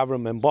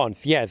government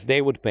bonds. Yes,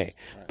 they would pay.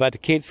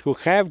 But kids who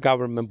have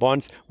government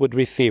bonds would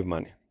receive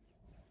money.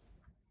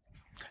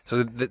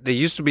 So there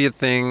used to be a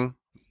thing,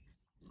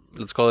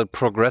 let's call it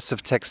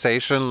progressive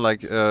taxation,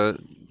 like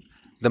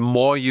the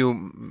more you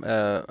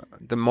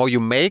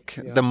make,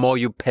 the more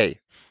you pay.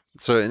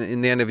 So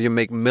in the end, if you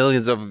make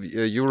millions of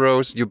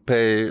euros, you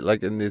pay,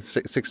 like in the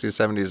 60s,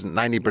 70s,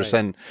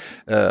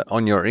 90%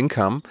 on your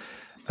income.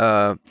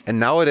 And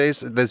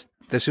nowadays, there's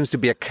there seems to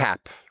be a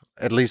cap.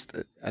 At least,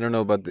 I don't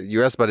know about the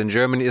US, but in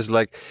Germany, is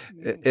like,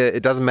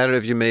 it doesn't matter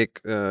if you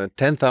make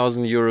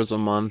 10,000 euros a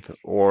month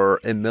or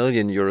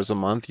 €1,000,000 a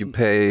month, you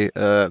pay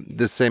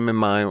the same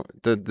amount,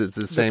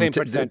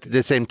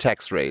 the same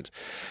tax rate.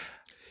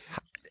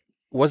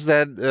 Was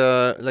that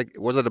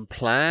was it a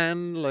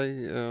plan?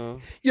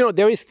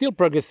 There is still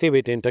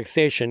progressivity in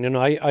taxation.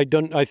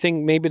 I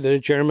think maybe the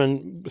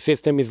German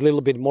system is a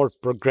little bit more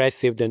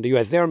progressive than the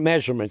US. There are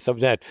measurements of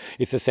that.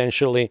 It's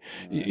essentially,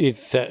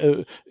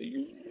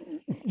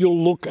 you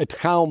look at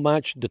how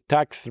much the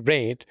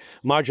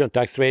marginal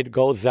tax rate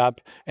goes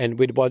up, and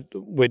with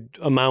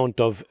amount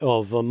of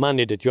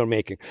money that you're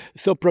making.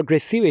 So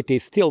progressivity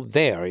is still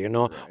there,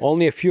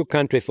 Only a few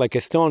countries like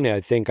Estonia,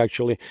 I think,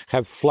 actually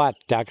have flat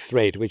tax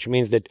rate, which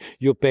means that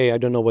you pay, I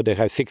don't know what they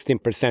have,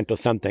 16% or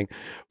something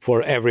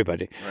for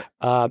everybody.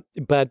 Right.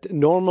 But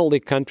normally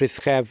countries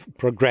have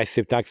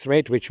progressive tax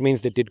rate, which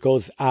means that it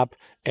goes up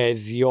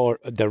as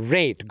the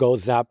rate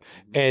goes up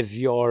as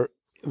your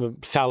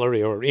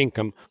salary or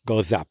income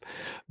goes up.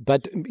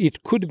 But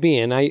it could be,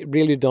 and I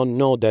really don't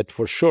know that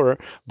for sure,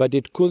 but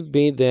it could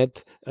be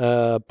that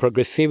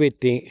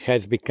progressivity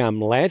has become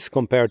less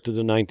compared to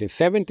the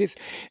 1970s,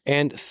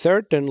 and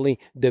certainly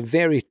the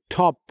very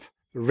top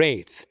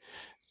rates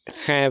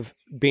have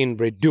been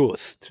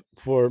reduced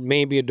for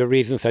maybe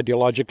the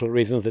ideological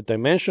reasons that I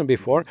mentioned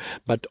before,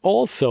 but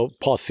also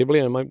possibly,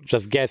 and I'm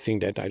just guessing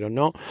that, I don't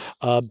know,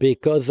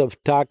 because of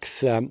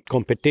tax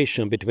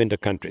competition between the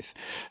countries.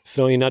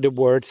 So in other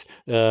words,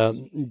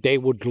 they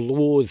would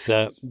lose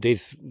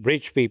these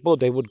rich people,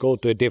 they would go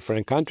to a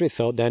different country,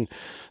 so then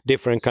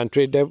different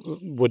country they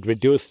would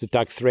reduce the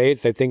tax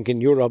rates. I think in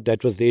Europe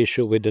that was the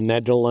issue with the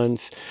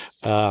Netherlands,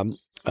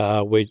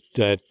 with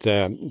that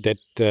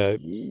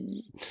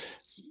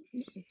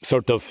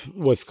sort of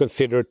was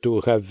considered to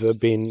have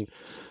been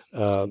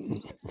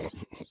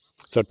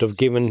sort of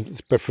given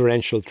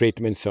preferential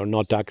treatments or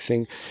not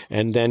taxing,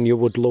 and then you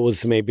would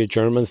lose maybe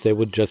Germans, they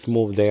would just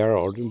move there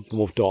or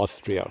move to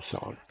Austria or so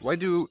on. Why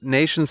do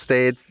nation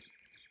states,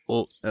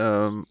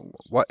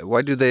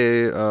 why do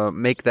they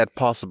make that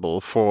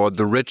possible for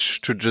the rich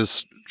to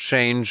just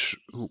change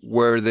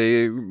where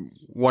they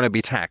want to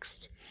be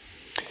taxed?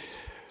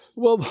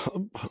 Well,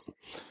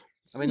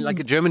 I mean,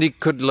 like Germany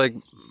could,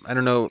 I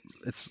don't know,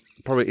 it's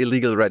probably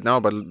illegal right now,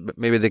 but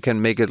maybe they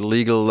can make it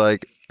legal.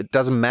 Like, it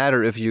doesn't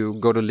matter if you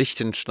go to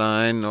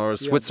Liechtenstein or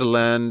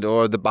Switzerland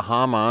or the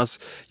Bahamas.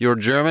 You're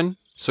German,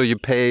 so you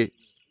pay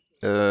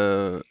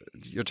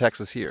your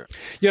taxes here.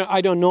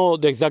 I don't know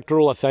the exact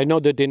rules. I know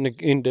that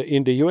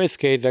in the US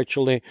case,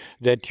 actually,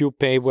 that you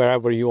pay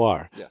wherever you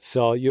are. Yeah.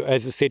 So you,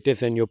 as a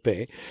citizen, you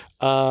pay.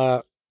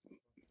 And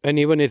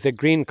even as a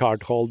green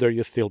card holder,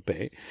 you still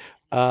pay.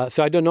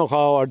 So I don't know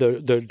how are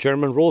the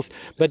German rules,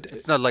 but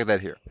it's not like that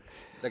here.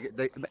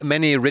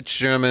 Many rich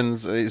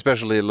Germans,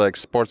 especially like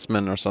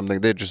sportsmen or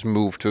something, they just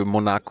move to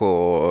Monaco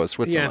or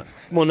Switzerland.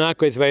 Yeah,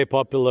 Monaco is very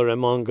popular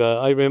among.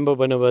 I remember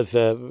when I was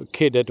a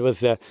kid, it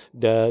was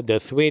the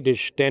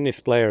Swedish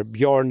tennis player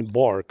Björn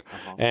Borg,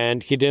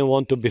 and he didn't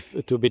want to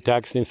be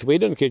taxed in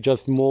Sweden. He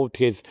just moved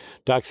his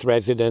tax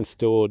residence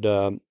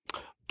to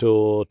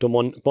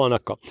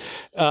Monaco.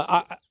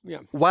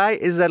 Why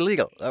is that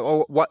legal?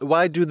 Or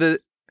why do the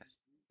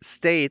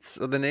states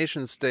or the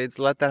nation states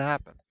let that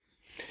happen?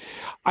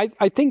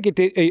 I think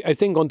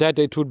on that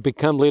it would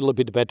become a little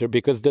bit better,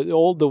 because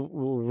all the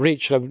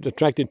rich have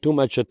attracted too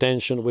much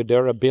attention with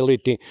their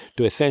ability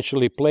to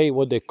essentially play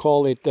what they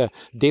call it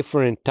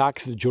different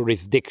tax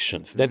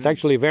jurisdictions. That's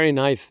actually a very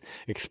nice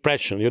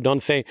expression. You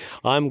don't say,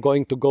 I'm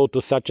going to go to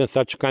such and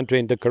such country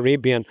in the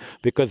Caribbean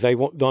because I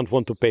don't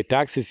want to pay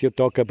taxes. You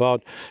talk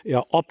about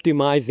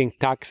optimizing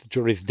tax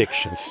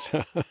jurisdictions.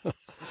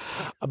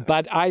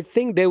 But I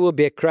think there will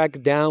be a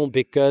crackdown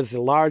because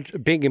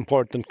big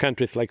important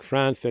countries like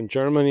France and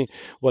Germany,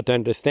 what I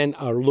understand,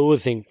 are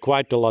losing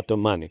quite a lot of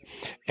money.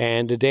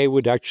 And they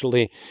would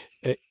actually,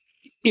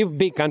 if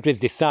big countries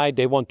decide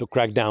they want to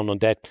crack down on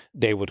that,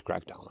 they would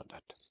crack down on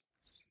that.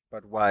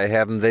 But why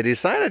haven't they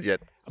decided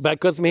yet?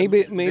 Because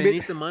maybe they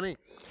need the money.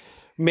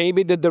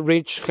 Maybe that the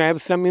rich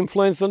have some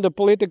influence on the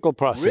political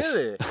process.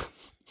 Really?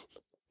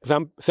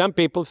 Some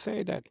people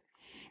say that.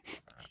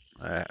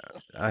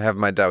 I have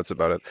my doubts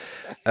about it.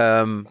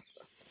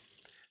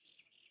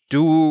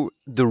 Do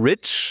the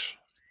rich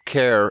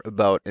care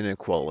about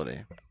inequality?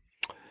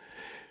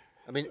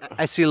 I mean,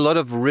 I see a lot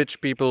of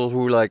rich people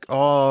who like,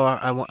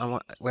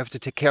 we have to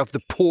take care of the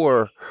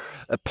poor.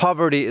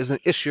 Poverty is an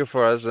issue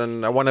for us,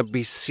 and I want to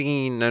be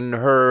seen and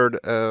heard.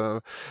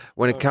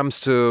 When it comes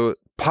to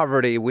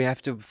poverty, we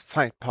have to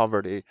fight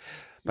poverty.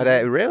 But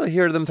I rarely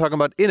hear them talking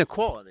about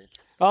inequality.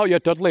 Oh, you're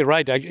totally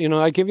right. I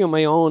give you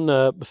my own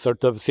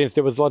sort of, since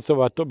there was lots of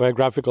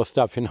autobiographical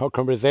stuff in our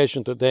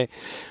conversation today.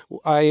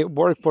 I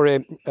worked for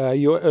a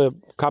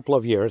couple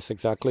of years,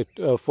 exactly,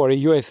 for a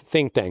U.S.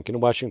 think tank in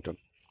Washington.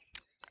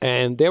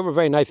 And they were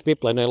very nice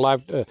people, and I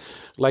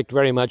liked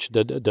very much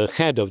the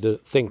head of the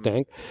think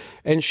tank.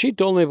 And she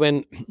told me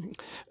when,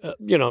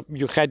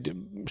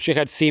 she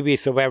had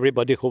CVs of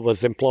everybody who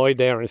was employed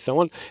there and so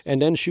on,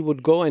 and then she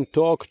would go and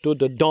talk to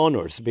the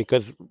donors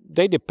because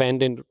they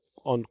depended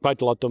on quite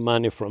a lot of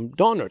money from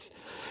donors.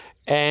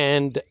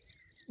 And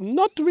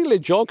not really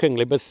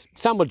jokingly, but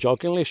somewhat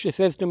jokingly, she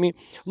says to me,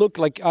 look,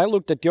 like I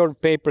looked at your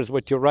papers,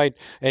 what you write,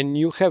 and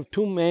you have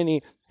too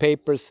many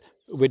papers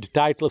with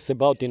titles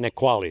about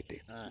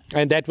inequality.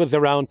 And that was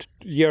around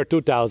year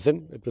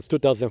 2000. It was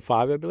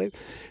 2005, I believe.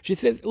 She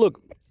says,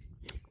 look,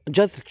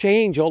 just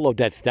change all of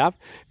that stuff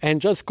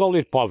and just call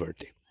it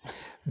poverty.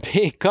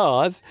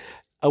 Because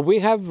we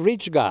have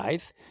rich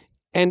guys,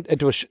 and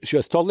she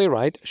was totally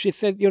right. She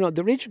said,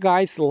 the rich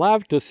guys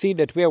love to see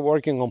that we are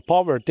working on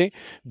poverty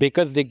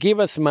because they give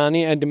us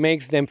money and it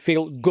makes them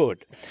feel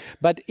good.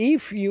 But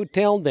if you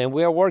tell them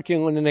we are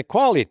working on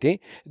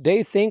inequality,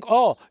 they think,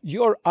 oh,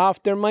 you're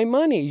after my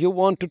money. You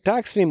want to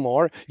tax me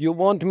more. You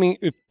want me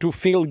to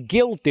feel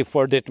guilty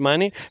for that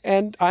money,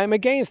 and I'm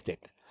against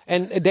it.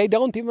 And they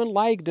don't even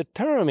like the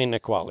term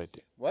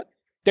inequality. What?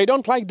 They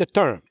don't like the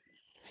term.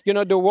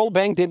 The World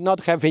Bank did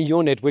not have a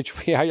unit, which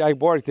I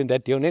worked in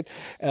that unit.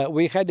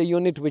 We had a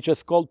unit which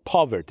was called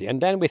poverty. And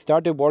then we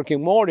started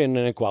working more in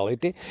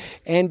inequality.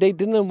 And they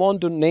didn't want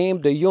to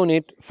name the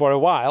unit for a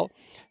while,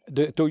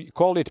 to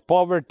call it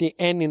poverty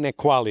and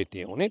inequality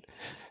unit.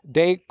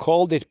 They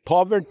called it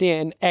poverty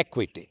and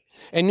equity.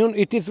 And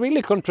it is really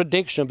a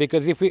contradiction,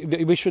 because if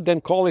we should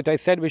then call it, I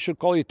said we should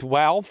call it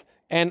wealth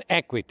and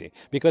equity,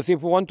 because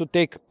if we want to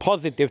take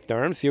positive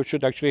terms, you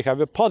should actually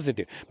have a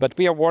positive. But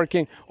we are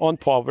working on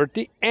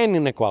poverty and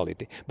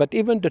inequality. But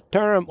even the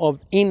term of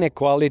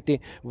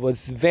inequality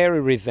was very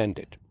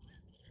resented.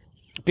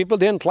 People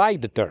didn't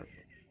like the term.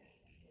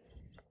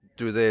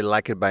 Do they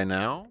like it by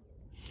now?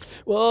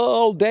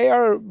 Well, they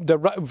are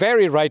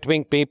very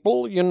right-wing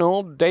people,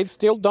 they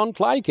still don't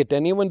like it.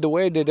 And even the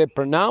way that they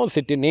pronounce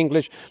it in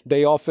English,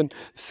 they often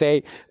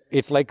say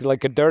it's like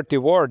a dirty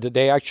word.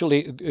 They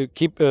actually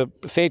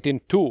say it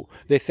in two.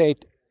 They say,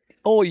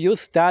 oh, you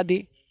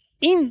study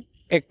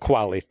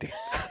inequality.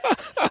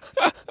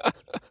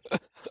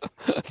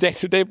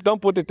 They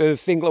don't put it in a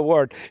single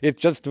word.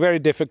 It's just very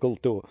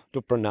difficult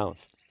to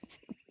pronounce.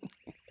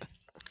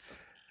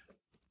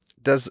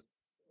 Does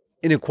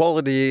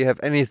inequality have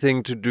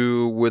anything to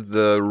do with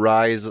the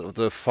rise of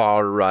the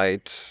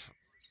far-right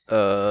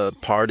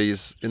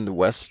parties in the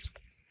West?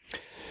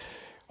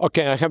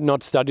 Okay, I have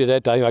not studied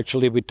it.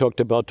 We talked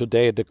about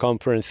today at the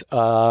conference.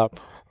 A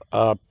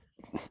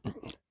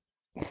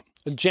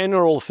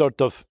general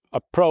sort of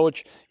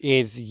approach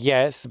is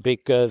yes,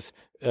 because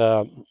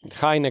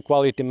high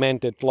inequality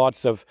meant that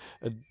lots of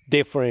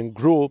different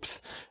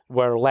groups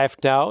were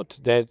left out,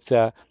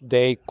 that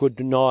they could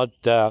not...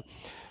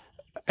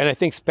 And I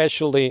think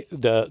especially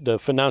the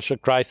financial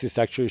crisis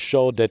actually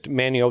showed that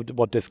many of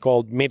what is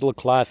called middle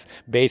class,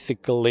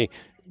 basically,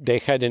 they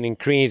had an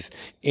increase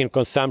in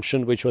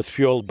consumption, which was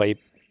fueled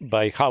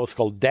by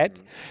household debt.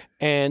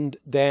 And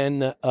then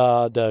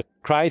the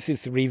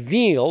crisis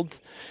revealed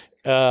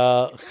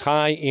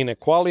high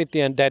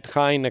inequality, and that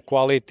high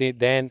inequality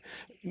then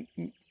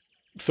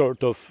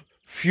sort of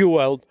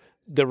fueled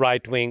the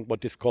right wing,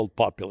 what is called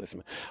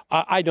populism.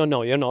 I don't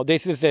know,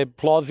 this is a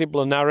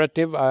plausible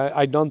narrative.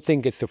 I don't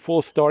think it's a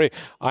full story.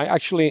 I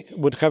actually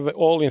would have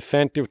all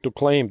incentive to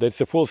claim that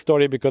it's a full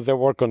story because I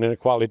work on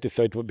inequality,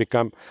 so it would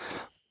become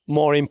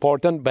more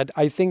important. But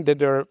I think that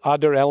there are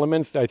other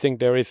elements. I think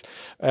there is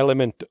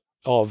element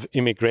of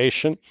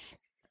immigration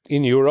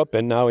in Europe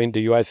and now in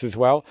the US as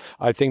well.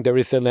 I think there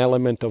is an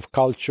element of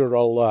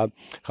cultural,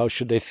 how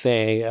should I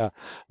say,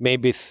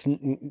 maybe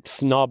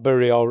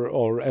snobbery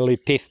or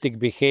elitistic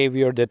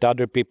behavior that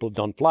other people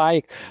don't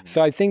like.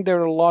 So I think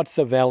there are lots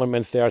of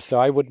elements there. So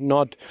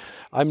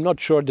I'm not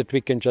sure that we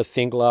can just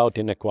single out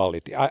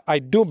inequality. I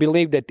do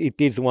believe that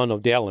it is one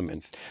of the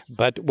elements,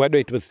 but whether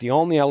it was the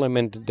only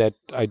element, that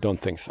I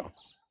don't think so.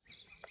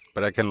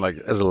 But I can,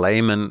 as a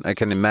layman, I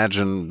can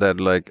imagine that,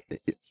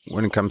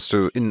 when it comes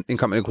to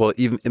income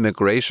inequality, even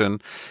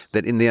immigration,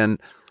 that in the end,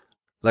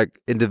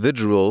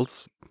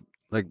 individuals,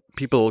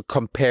 people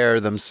compare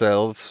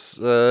themselves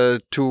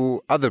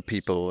to other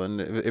people.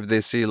 And if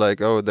they see,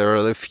 oh, there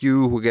are a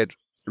few who get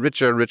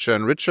richer, richer,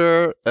 and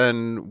richer,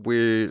 and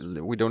we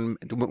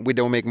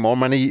don't make more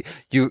money,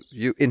 you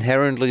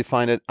inherently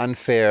find it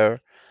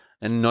unfair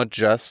and not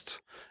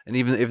just. And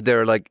even if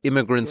there are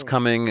immigrants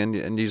coming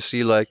and you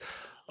see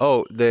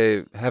oh,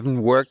 they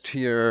haven't worked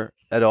here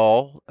at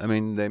all. I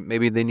mean,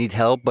 maybe they need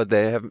help, but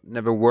they have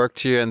never worked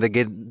here, and they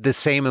get the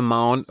same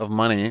amount of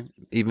money,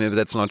 even if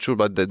that's not true.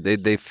 But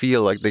they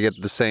feel like they get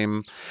the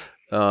same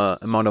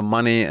amount of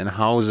money and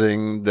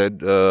housing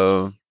that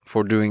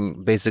for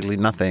doing basically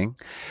nothing.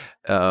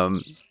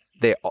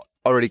 They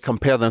already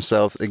compare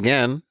themselves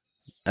again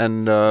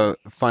and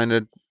find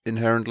it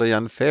inherently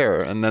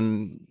unfair, and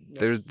then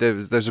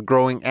there's a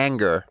growing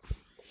anger.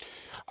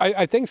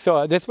 I think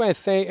so. That's why I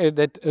say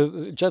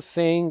that just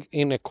saying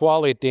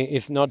inequality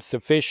is not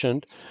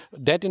sufficient.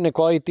 That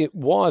inequality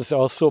was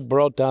also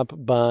brought up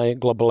by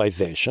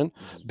globalization,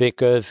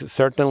 because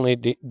certainly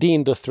the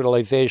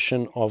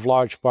deindustrialization of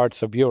large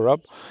parts of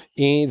Europe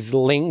is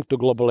linked to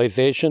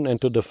globalization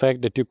and to the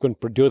fact that you can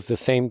produce the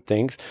same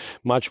things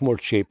much more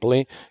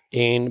cheaply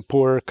in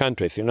poorer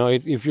countries. You know,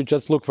 if you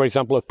just look, for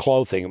example, at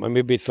clothing,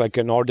 maybe it's like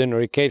an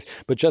ordinary case,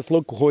 but just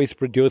look who is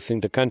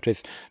producing the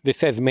countries. This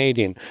says made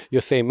in.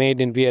 You say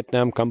made in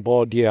Vietnam,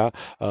 Cambodia,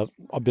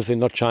 obviously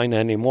not China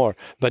anymore,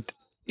 but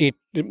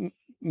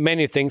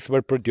many things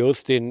were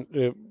produced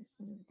in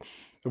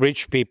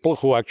rich people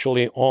who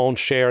actually own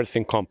shares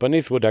in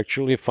companies would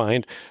actually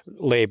find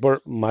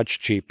labor much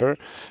cheaper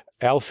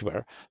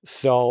elsewhere.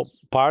 So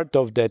part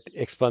of that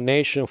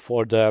explanation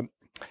for the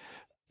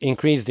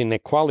increased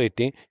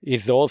inequality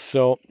is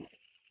also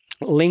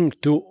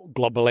linked to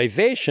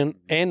globalization,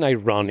 and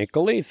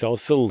ironically, it's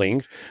also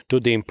linked to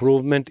the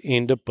improvement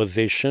in the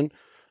position,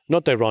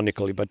 not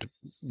ironically, but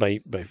by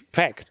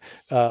fact,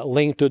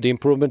 linked to the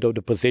improvement of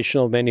the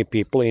position of many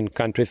people in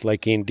countries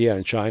like India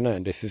and China,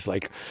 and this is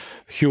like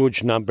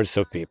huge numbers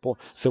of people.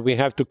 So we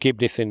have to keep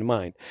this in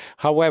mind.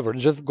 However,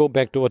 just go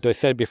back to what I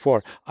said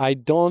before, I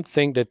don't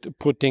think that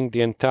putting the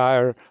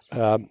entire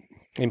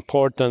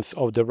importance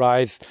of the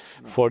rise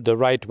for the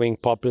right-wing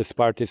populist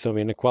parties of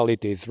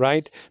inequality is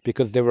right,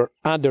 because there were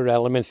other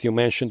elements. You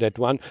mentioned that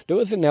one. There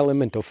was an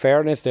element of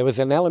fairness. There was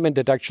an element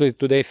that actually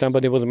today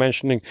somebody was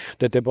mentioning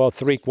that about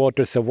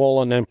 3/4 of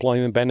all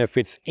unemployment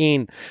benefits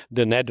in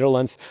the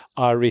Netherlands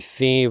are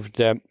received,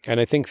 and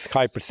I think it's a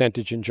high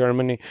percentage in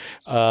Germany,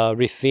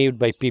 received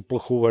by people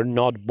who were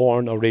not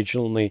born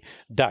originally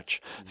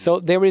Dutch. So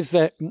there is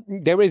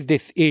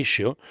this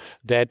issue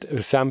that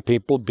some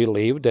people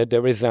believe that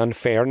there is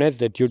unfairness,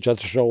 that you just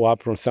show up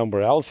from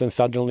somewhere else and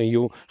suddenly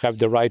you have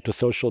the right to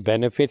social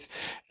benefits,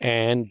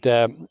 and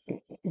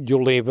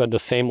you live at the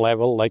same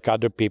level like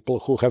other people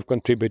who have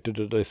contributed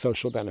to the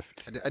social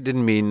benefits. I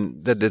didn't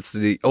mean that it's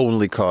the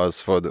only cause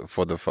for the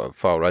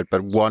far right,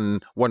 but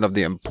one of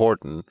the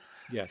important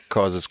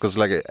causes. Because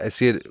like I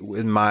see it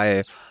in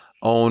my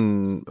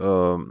own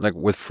like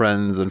with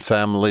friends and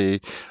family,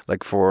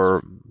 like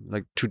for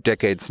like 2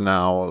 decades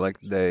now, like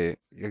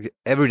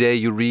every day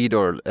you read,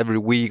 or every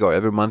week or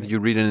every month you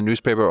read in a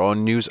newspaper or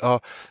news,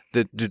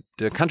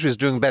 the country is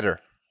doing better.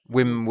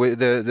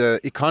 The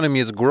economy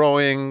is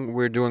growing.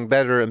 We're doing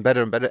better and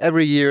better and better.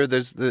 Every year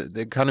the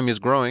economy is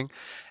growing,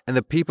 and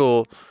the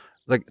people,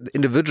 like the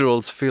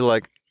individuals, feel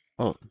like,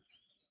 oh,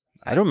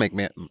 I don't make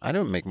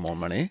more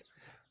money.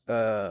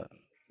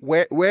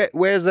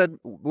 Where's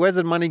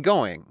that money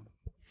going?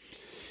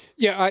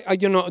 Yeah,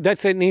 you know,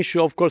 that's an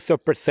issue, of course,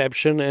 of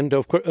perception, and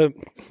of course,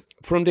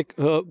 from the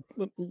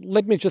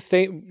let me just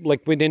say,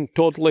 like within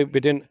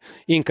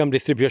income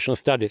distribution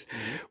studies,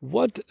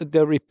 what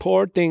the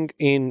reporting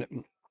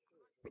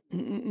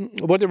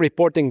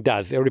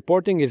does. The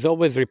reporting is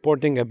always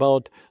reporting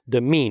about the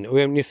mean.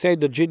 When you say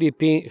the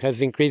GDP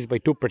has increased by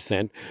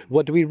 2%,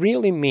 what we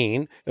really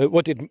mean,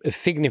 what it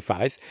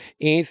signifies,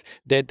 is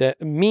that the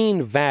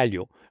mean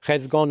value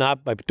has gone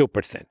up by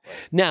 2%.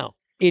 Now,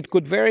 it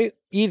could very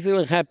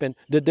easily happen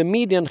that the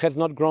median has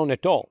not grown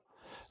at all.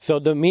 So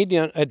the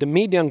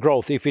median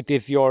growth, if it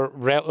is your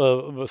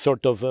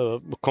sort of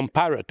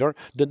comparator,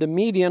 the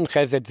median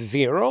has at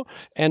 0,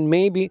 and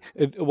maybe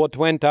what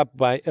went up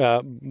by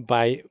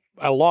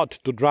a lot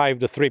to drive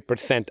the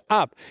 3%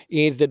 up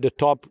is that the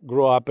top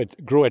grew at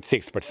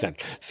 6%.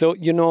 So,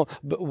 you know,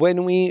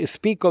 when we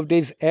speak of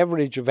these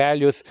average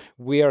values,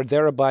 we are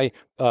thereby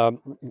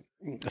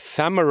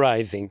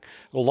summarizing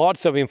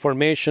lots of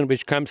information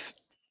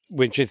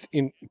which is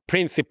in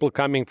principle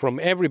coming from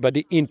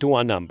everybody into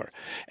a number.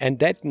 And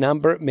that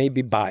number may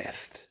be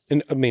biased.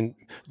 And I mean,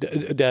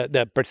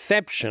 the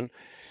perception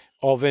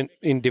of an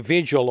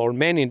individual or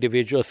many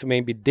individuals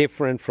may be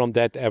different from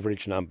that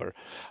average number.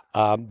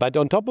 But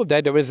on top of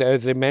that, there is,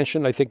 as I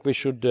mentioned, I think we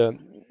should,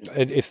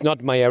 it's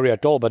not my area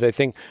at all, but I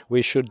think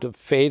we should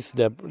face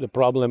the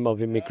problem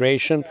of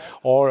immigration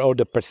or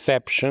the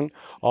perception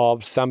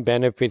of some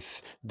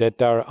benefits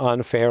that are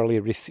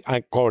unfairly,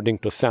 according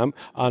to some,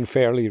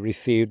 unfairly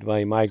received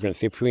by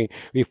migrants. If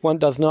one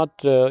does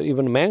not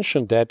even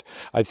mention that,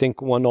 I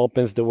think one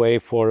opens the way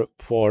for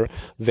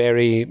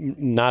very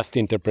nasty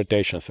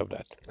interpretations of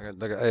that.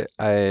 Like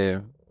I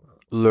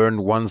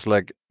learned once,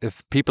 like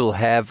if people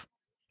have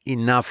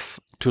enough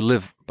to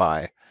live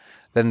by,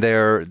 then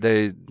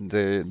the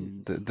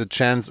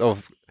chance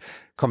of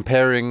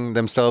comparing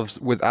themselves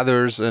with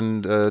others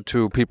and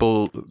to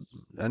people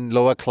in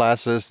lower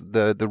classes,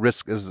 the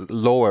risk is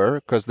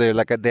lower because they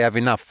have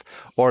enough.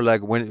 Or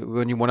like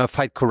when you want to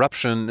fight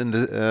corruption in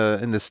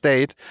the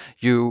state,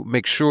 you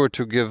make sure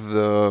to give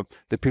the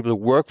people who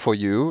work for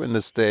you in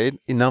the state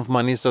enough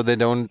money so they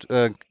don't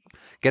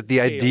get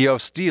the idea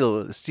of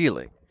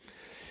stealing.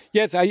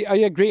 Yes, I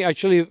agree.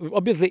 Actually,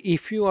 obviously,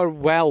 if you are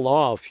well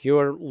off,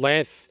 you're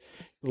less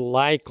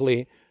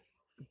likely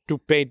to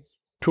pay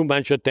too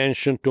much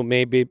attention to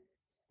maybe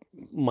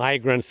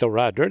migrants or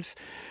others.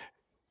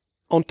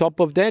 on top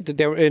of that,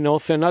 there is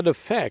also another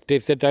fact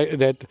is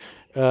that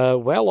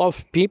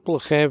well-off people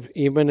have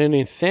even an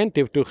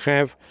incentive to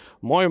have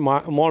more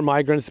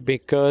migrants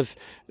because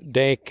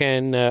they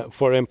can,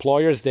 for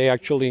employers, they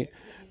actually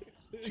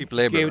cheap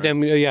labor. Give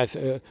them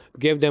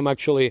give them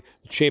actually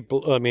cheap.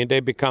 I mean, they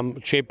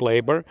become cheap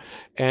labor,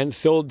 and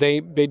so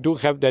they do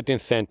have that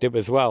incentive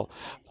as well.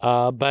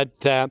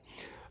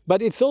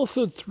 But it's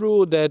also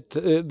true that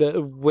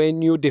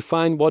when you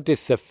define what is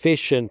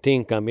sufficient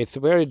income, it's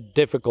very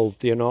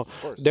difficult. You know,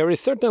 there is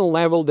a certain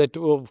level that,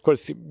 of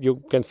course,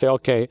 you can say,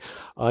 okay,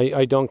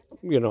 I don't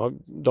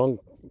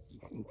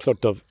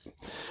sort of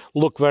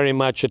look very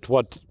much at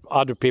what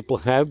other people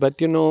have, but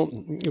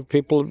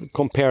people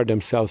compare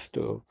themselves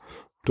to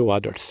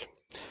others,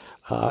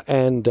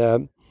 and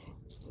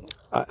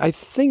I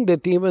think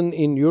that even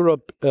in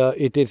Europe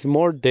it is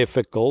more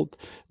difficult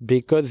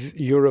because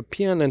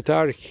European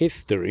entire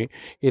history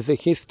is a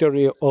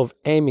history of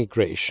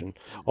emigration,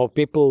 of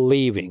people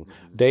leaving.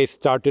 They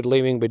started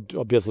leaving with,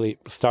 obviously,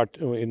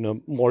 in a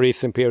more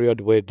recent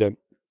period with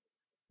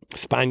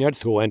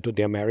Spaniards who went to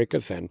the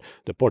Americas and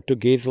the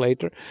Portuguese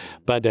later,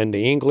 but then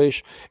the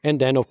English,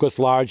 and then, of course,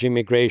 large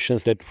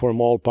immigrations that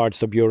from all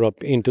parts of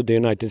Europe into the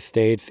United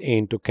States,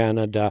 into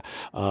Canada,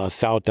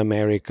 South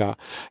America,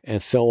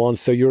 and so on.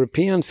 So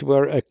Europeans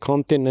were a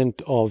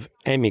continent of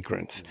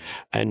immigrants.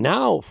 And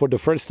now, for the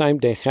first time,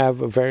 they have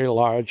very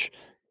large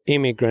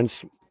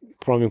immigrants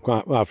from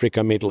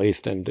Africa, Middle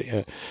East, and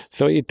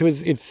so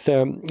it's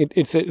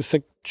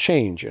a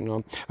change.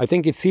 I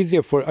think it's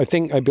easier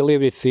I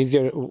believe it's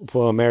easier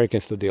for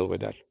Americans to deal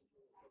with that.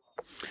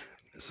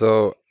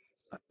 So,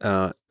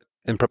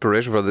 in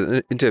preparation for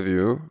the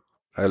interview,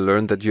 I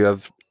learned that you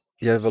have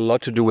a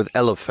lot to do with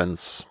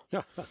elephants.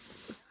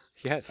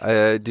 Yes.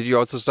 Did you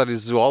also study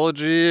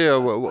zoology? Or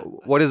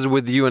what is it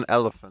with you and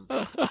elephants?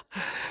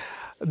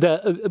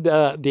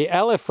 The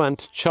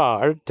elephant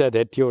chart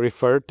that you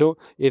refer to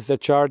is a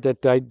chart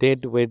that I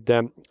did with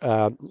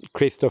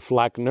Christoph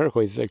Lackner,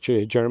 who is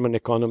actually a German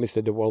economist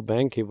at the World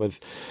Bank. He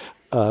was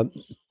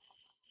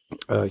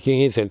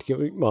he's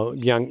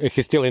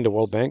still in the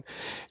World Bank,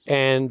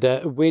 and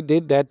we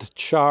did that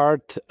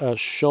chart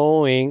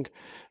showing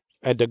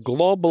at the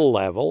global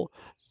level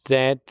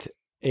that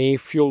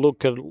if you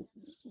look at,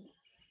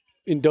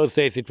 in those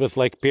days it was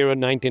like period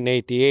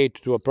 1988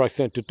 to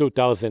approximately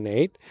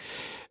 2008.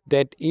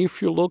 That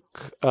if you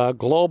look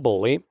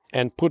globally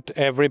and put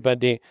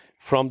everybody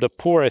from the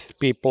poorest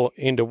people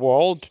in the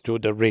world to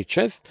the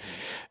richest,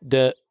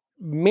 the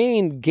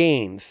main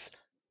gains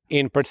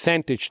in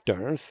percentage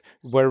terms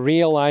were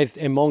realized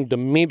among the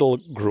middle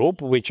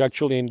group, which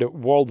actually in the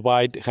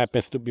worldwide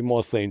happens to be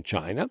mostly in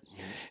China,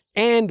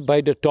 and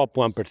by the top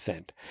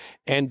 1%.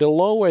 And the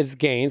lowest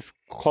gains,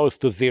 close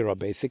to zero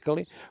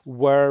basically,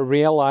 were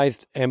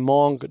realized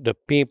among the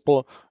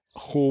people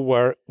who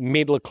were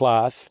middle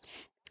class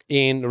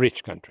in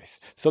rich countries.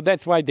 So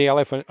that's why the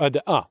elephant,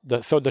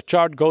 so the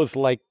chart goes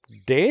like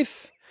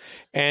this,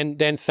 and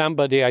then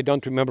somebody, I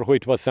don't remember who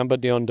it was,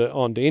 somebody on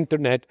the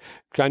internet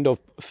kind of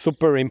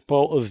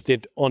superimposed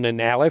it on an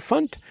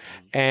elephant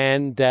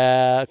and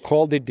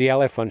called it the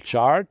elephant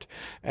chart.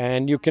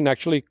 And you can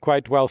actually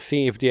quite well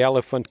see if the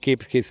elephant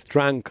keeps his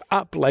trunk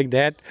up like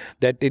that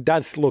it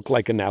does look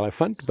like an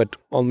elephant, but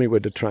only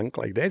with the trunk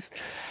like this.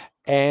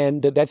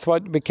 And that's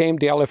what became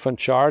the elephant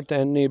chart,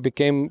 and it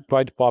became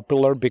quite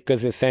popular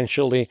because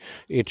essentially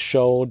it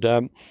showed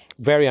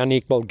very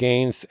unequal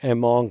gains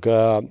among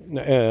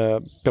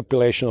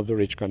population of the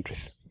rich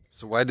countries.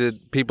 So why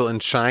did people in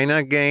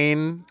China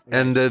gain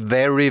and the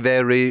very,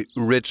 very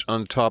rich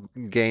on top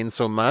gain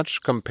so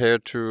much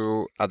compared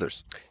to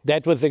others?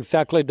 That was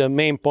exactly the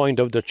main point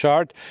of the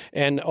chart,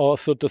 and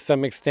also to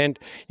some extent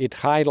it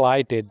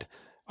highlighted.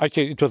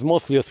 Actually, it was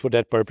mostly used for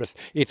that purpose.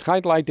 It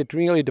highlighted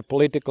really the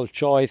political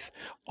choice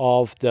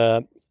of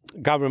the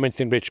governments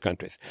in rich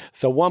countries.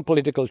 So one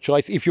political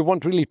choice, if you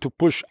want really to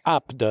push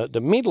up the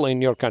middle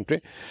in your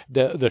country,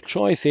 the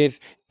choice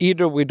is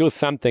either we do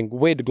something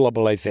with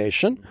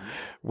globalization,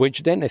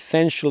 which then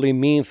essentially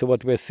means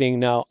what we're seeing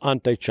now,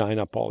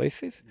 anti-China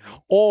policies,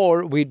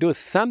 or we do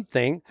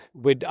something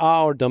with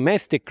our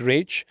domestic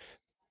rich,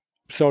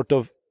 sort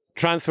of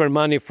transfer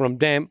money from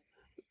them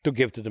to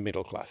give to the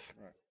middle class.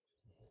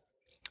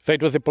 So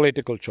it was a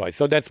political choice.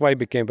 So that's why it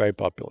became very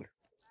popular.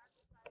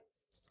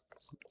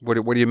 What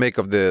do you make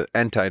of the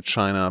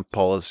anti-China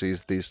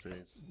policies these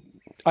days?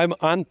 I'm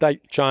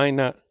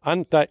anti-China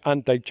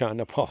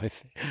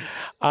policy.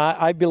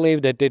 I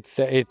believe that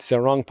it's a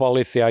wrong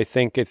policy. I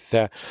think it's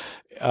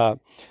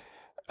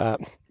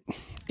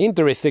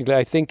interestingly,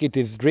 I think it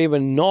is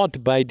driven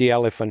not by the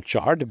elephant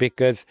chart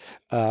because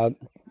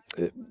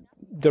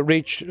the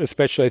rich,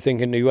 especially I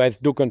think in the US,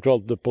 do control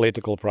the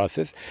political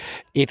process.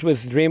 It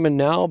was driven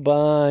now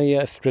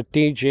by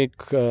strategic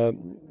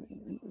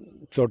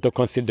sort of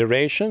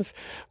considerations,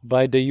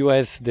 by the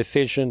US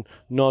decision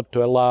not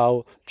to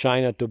allow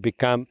China to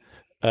become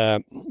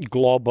a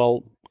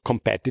global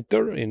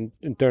competitor in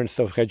terms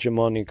of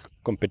hegemonic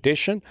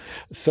competition.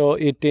 So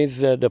it is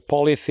the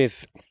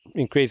policies,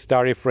 increased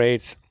tariff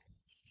rates,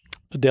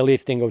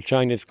 delisting of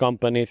Chinese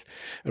companies,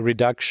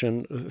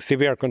 reduction,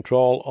 severe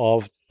control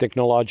of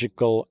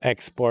technological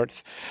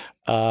exports,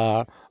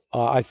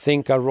 I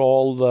think are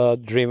all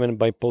driven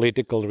by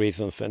political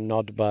reasons and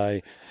not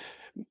by,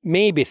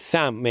 maybe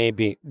some may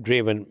be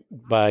driven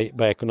by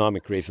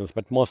economic reasons,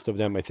 but most of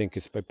them I think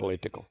is by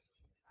political.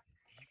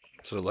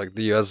 So like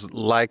the US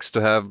likes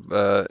to have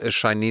a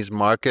Chinese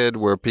market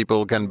where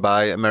people can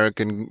buy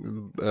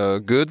American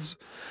goods,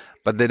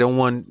 but they don't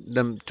want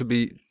them to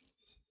be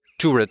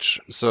too rich.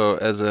 So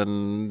as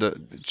in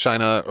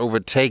China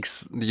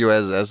overtakes the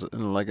US as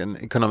like an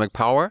economic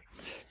power?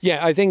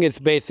 Yeah, I think it's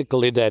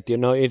basically that,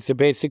 it's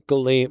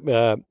basically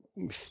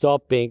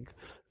stopping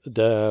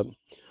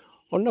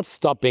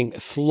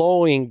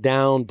slowing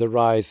down the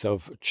rise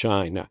of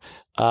China.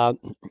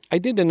 I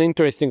did an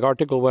interesting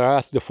article where I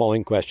asked the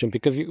following question,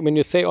 because when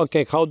you say,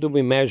 okay, how do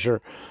we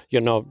measure,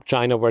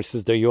 China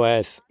versus the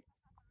US?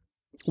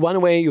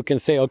 One way you can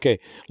say, okay,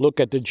 look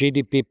at the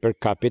GDP per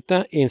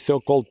capita in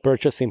so-called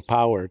purchasing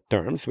power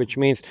terms, which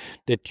means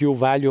that you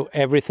value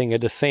everything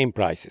at the same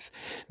prices.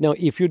 Now,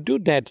 if you do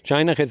that,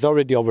 China has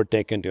already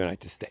overtaken the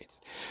United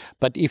States.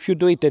 But if you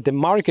do it at the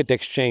market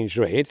exchange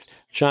rates,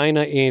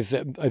 China is,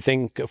 I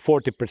think,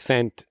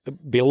 40%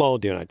 below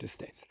the United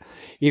States.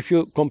 If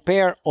you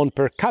compare on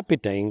per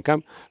capita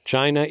income,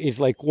 China is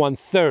like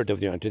 1/3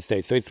 of the United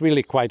States. So it's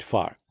really quite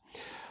far.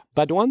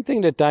 But one thing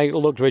that I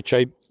looked, which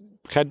I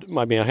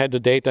had the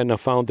data and I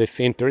found this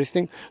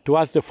interesting, to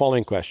ask the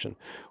following question.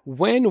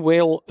 When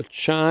will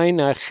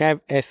China have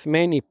as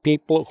many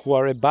people who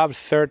are above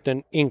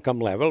certain income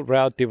level,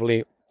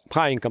 relatively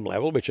high income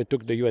level, which I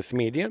took the US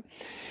median,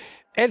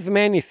 as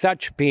many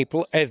such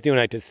people as the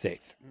United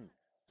States?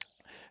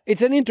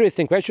 It's an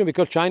interesting question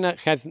because China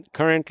has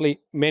currently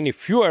many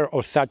fewer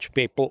of such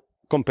people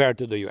compared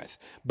to the US,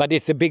 but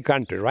it's a big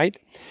country, right?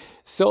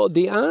 So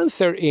the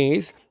answer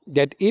is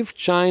that if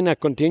China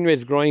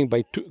continues growing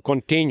by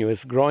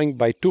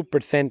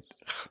 2%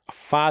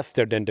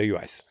 faster than the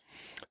US,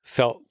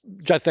 so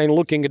just I'm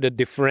looking at the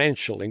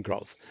differential in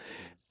growth,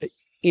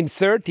 in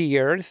 30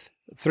 years,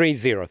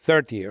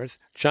 30 years,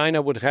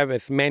 China would have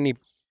as many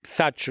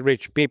such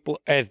rich people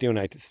as the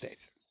United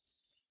States.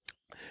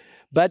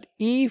 But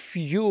if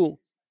you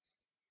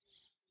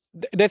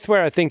that's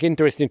where I think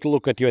interesting to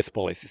look at US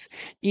policies.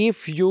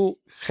 If you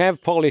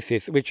have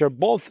policies which are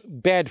both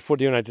bad for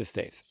the United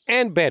States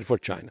and bad for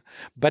China,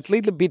 but a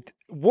little bit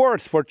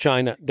worse for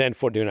China than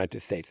for the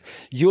United States,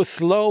 you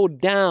slow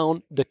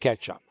down the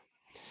catch-up.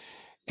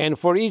 And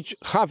for each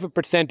 0.5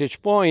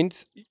 percentage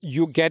points,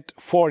 you get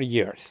 4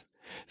 years.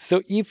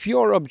 So if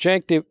your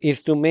objective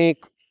is to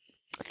make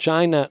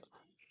China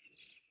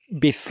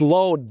be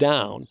slowed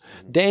down,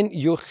 then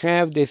you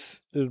have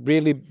this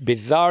really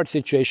bizarre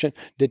situation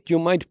that you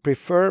might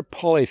prefer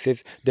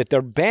policies that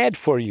are bad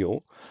for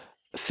you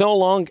so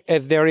long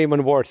as they're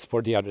even worse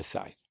for the other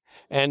side.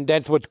 And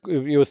that's what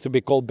used to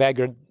be called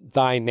beggar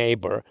thy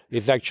neighbor,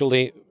 is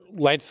actually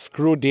let's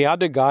screw the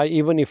other guy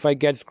even if I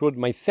get screwed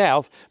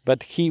myself,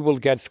 but he will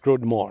get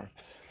screwed more.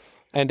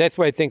 And that's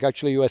why I think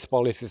actually US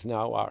policies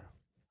now are.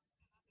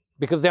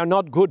 Because they are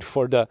not good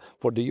for the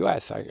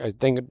U.S., I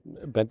think,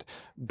 but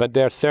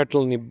they're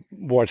certainly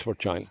worse for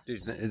China. Do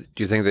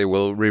you think they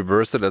will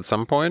reverse it at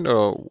some point,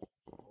 or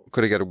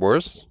could it get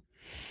worse?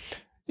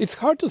 It's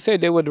hard to say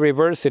they would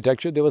reverse it.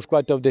 Actually, there was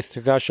quite a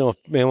discussion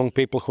among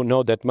people who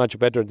know that much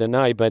better than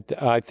I, but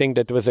I think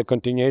that was a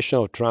continuation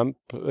of Trump.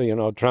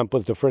 Trump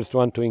was the first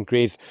one to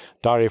increase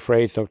tariff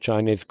rates of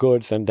Chinese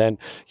goods, and then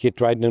he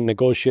tried to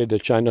negotiate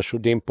that China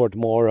should import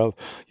more of,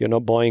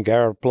 Boeing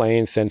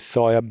airplanes and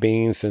soya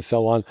beans and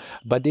so on.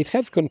 But it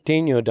has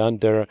continued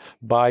under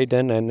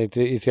Biden, and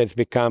it has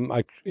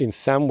become, in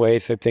some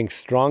ways, I think,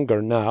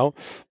 stronger now,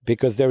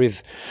 because there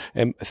is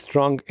a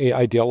strong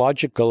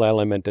ideological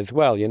element as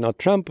well.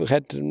 Trump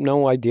had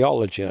no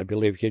ideology. I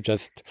believe he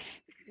just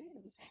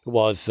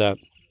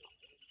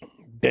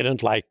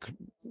didn't like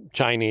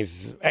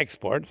Chinese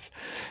exports.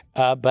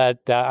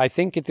 But I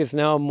think it is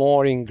now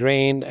more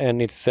ingrained, and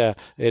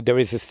there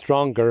is a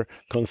stronger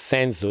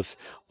consensus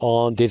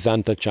on this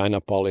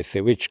anti-China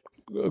policy, which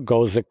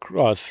goes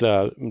across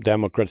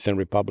Democrats and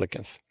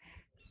Republicans.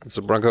 So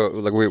Branko,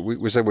 like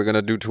we said, we're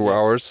gonna do 2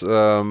 hours.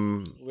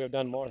 We've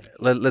done more.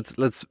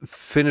 Let's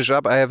finish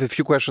up. I have a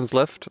few questions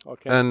left,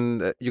 okay.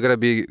 And you gotta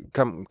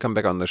come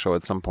back on the show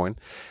at some point.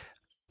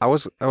 I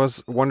was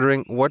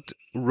wondering, what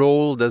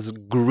role does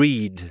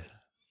greed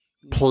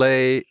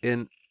play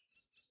in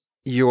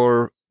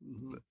your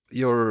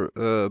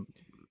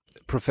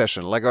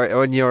profession, like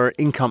in your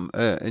income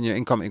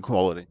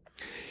equality?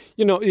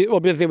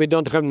 Obviously we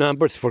don't have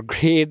numbers for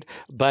greed,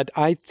 but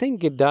I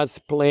think it does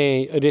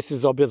play. This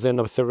is obviously an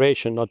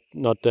observation,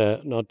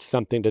 not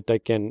something that I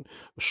can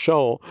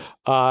show.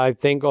 I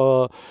think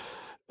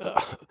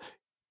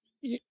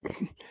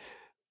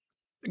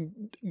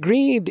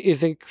greed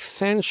is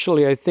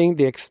essentially, I think,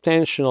 the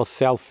extension of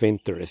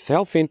self-interest.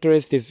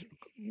 Self-interest is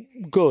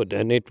good,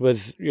 and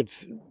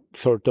it's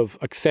sort of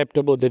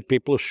acceptable that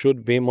people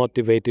should be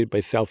motivated by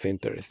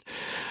self-interest.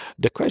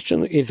 The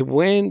question is,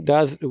 when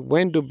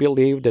do you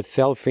believe that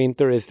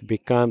self-interest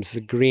becomes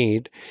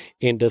greed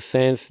in the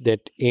sense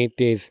that it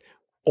is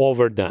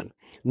overdone?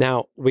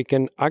 Now, we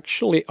can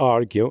actually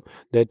argue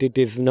that it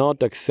is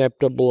not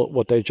acceptable,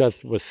 what I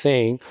just was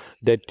saying,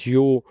 that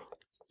you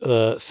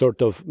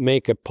sort of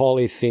make a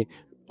policy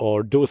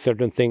or do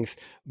certain things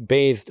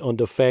based on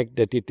the fact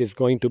that it is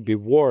going to be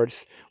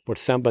worse for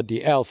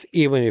somebody else,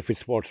 even if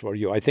it's worse for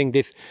you. I think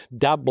this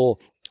double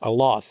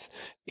loss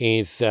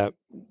is,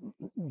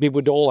 we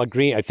would all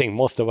agree, I think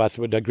most of us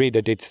would agree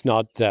that it's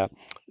not, that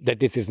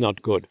this is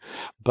not good.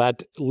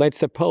 But let's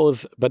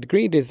suppose, but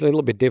greed is a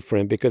little bit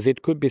different, because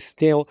it could be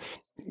still,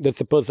 let's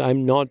suppose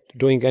I'm not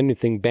doing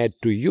anything bad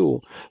to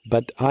you,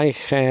 but I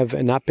have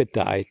an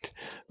appetite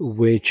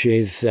which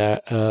is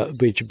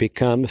which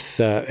becomes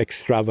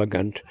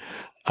extravagant,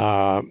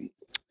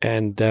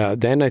 and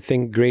then I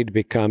think greed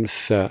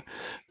becomes a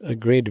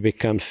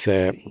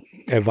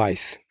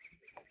vice.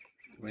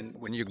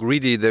 When you're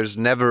greedy, there's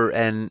never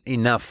an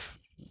enough.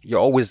 You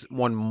always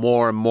want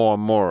more and more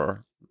and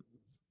more.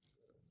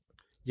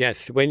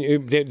 Yes,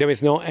 when there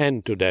is no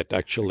end to that.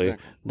 Actually,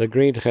 exactly. The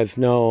greed has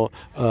no.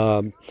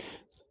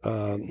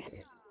 I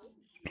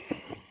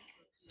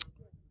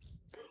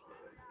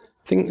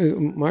think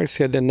Marx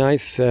had a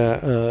nice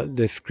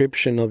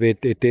description of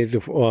it. It is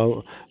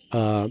what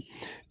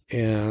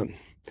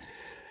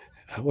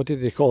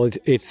did they call it?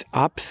 It's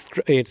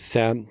abstract. It's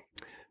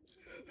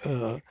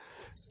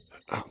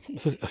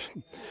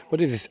what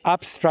is this?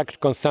 Abstract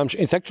consumption.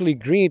 It's actually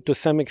greed to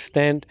some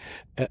extent.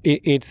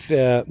 It's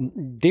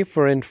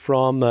different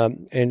from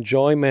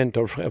enjoyment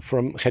or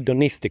from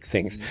hedonistic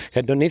things. Mm-hmm.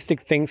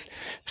 Hedonistic things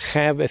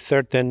have a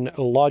certain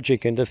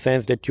logic in the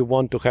sense that you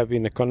want to have,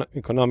 in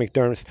economic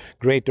terms,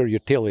 greater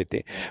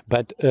utility.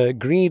 But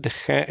greed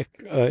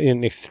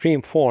in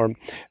extreme form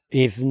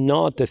is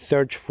not a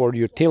search for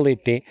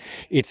utility.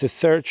 It's a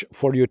search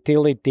for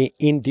utility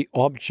in the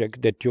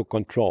object that you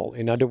control.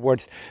 In other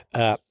words,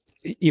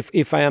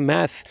 if I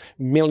amass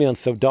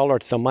millions of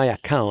dollars on my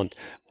account,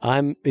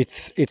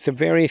 it's a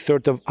very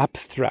sort of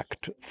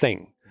abstract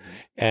thing,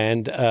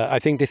 and I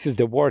think this is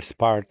the worst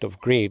part of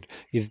greed.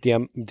 Is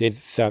that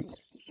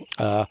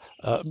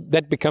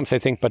becomes, I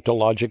think,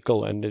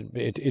 pathological, and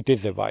it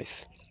is a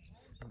vice.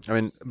 I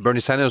mean, Bernie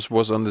Sanders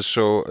was on the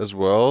show as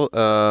well.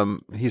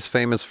 He's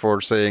famous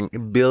for saying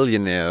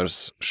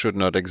billionaires should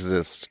not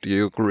exist. Do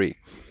you agree?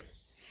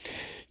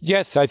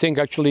 Yes, I think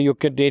actually you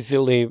could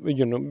easily,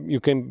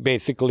 you can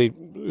basically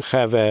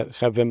have a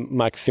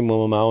maximum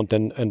amount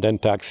and then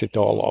tax it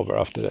all over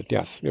after that.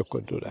 Yes, you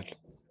could do that.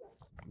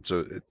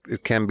 So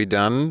it can be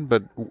done,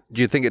 but do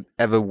you think it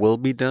ever will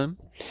be done?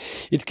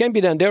 It can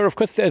be done. There are, of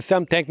course,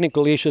 some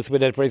technical issues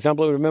with it. For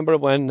example, remember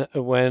when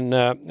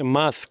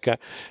Musk,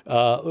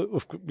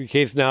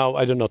 he's now,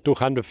 I don't know,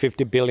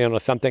 250 billion or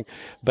something,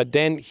 but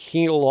then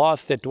he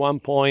lost at one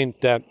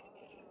point.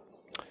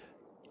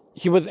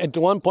 He was at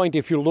one point,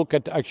 if you look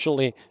at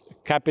actually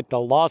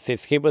capital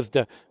losses, he was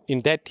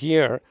in that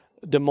year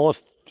the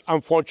most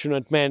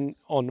unfortunate man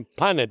on the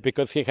planet,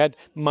 because he had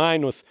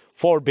minus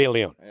 4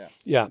 billion.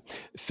 Yeah.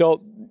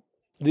 So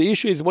the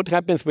issue is what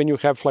happens when you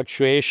have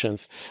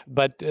fluctuations.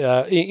 But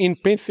in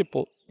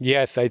principle,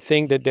 yes, I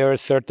think that there are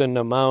certain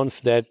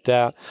amounts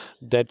that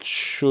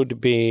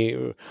should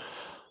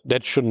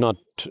not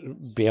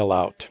be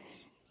allowed.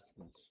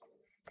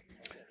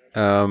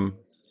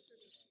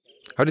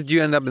 How did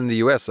you end up in the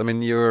U.S.? I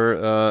mean,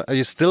 are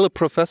you still a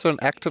professor, an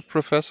active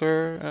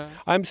professor?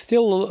 I'm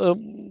still,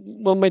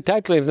 well, my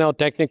title is now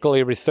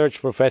technically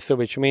research professor,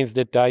 which means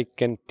that I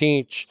can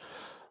teach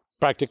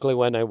practically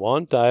when I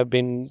want. I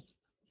mean,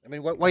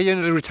 why are you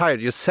not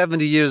retired? You're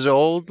 70 years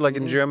old, like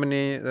in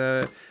Germany.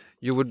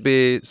 You would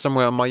be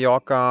somewhere on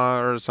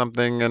Mallorca or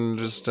something and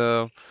just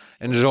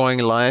enjoying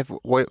life.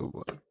 Why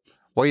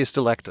are you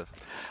still active?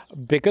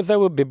 Because I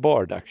would be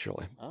bored,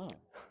 actually. Oh.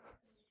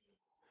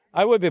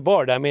 I would be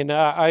bored. I mean,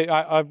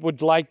 I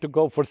would like to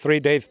go for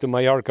 3 days to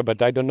Mallorca,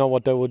 but I don't know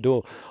what I would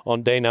do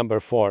on day number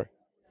 4.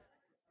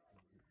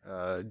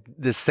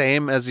 The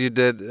same as you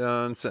did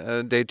on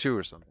day 2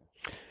 or something.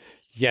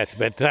 Yes,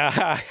 but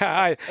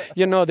this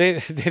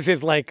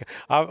is like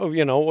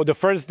the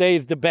first day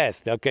is the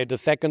best. Okay, the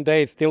second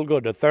day is still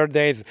good. The third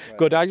day is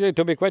good. Actually,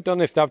 to be quite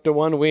honest, after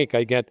 1 week,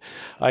 I get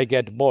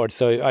bored.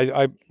 So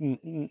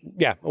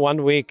yeah,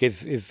 1 week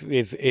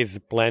is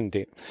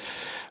plenty.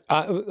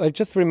 I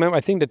just remember,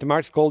 I think that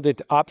Marx called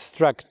it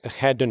abstract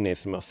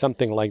hedonism or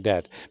something like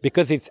that,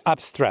 because it's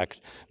abstract,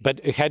 but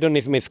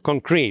hedonism is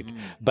concrete,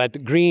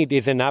 but greed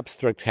is an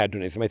abstract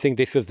hedonism. I think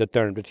this was the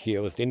term that he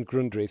used in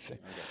Grundrisse. Okay.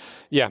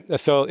 Yeah,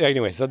 so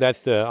anyway, so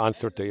that's the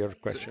answer to your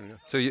question.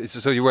 So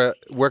you were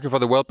working for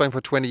the World Bank for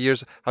 20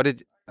 years.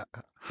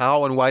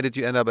 How and why did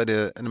you end up at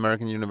an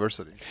American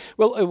university?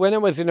 Well, when I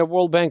was in the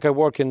World Bank, I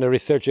worked in the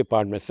research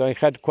department, so I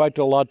had quite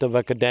a lot of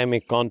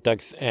academic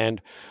contacts,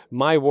 and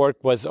my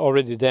work was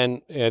already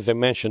then, as I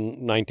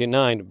mentioned,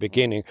 99,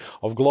 beginning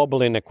of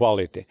global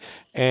inequality.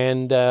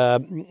 And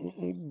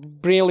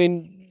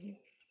really,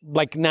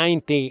 like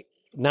 90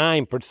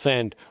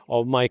 99%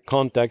 of my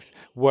contacts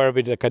were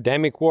with the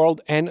academic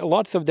world, and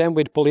lots of them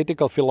with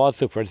political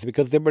philosophers,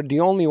 because they were the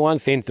only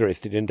ones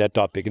interested in that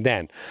topic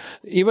then.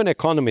 Even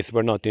economists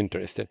were not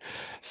interested.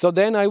 So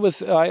then I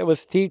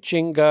was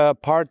teaching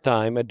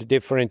part-time at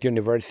different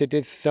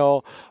universities.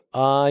 So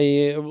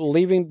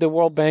leaving the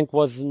World Bank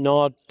was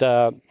not,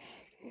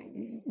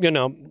 you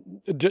know,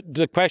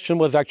 the question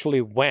was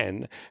actually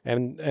when,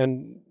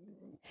 and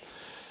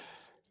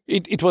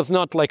it was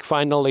not like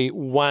finally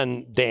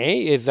one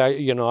day.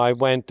 I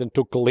went and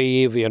took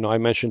leave. I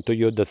mentioned to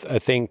you the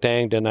think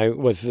tank, and I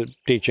was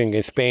teaching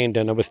in Spain,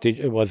 then I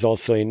was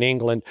also in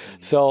England.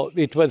 So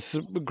it was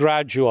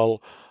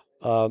gradual.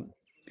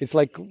 It's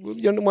like,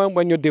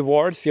 when you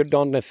divorce, you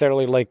don't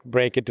necessarily like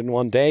break it in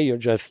one day. You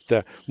just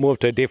move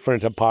to a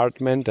different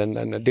apartment and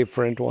a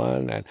different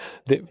one. And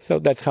so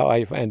that's how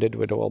I ended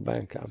with the World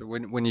Bank. So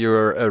when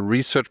you're a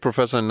research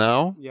professor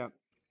now, yeah,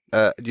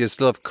 do you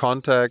still have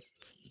contact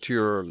to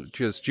your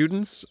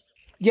students?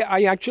 Yeah,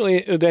 I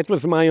actually, that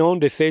was my own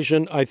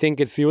decision. I think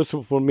it's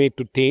useful for me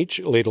to teach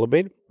a little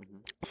bit.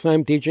 So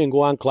I'm teaching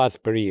one class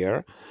per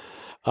year.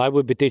 I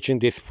will be teaching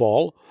this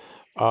fall.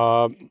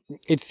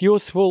 It's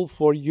useful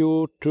for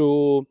you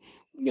to,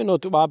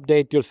 to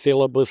update your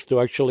syllabus, to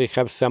actually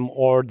have some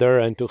order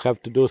and to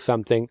have to do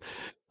something.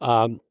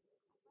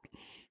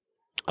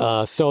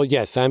 So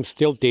yes, I'm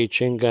still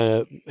teaching,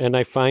 and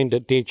I find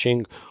that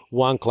teaching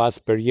one class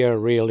per year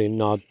really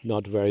not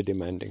very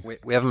demanding.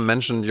 We haven't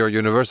mentioned your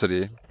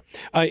university.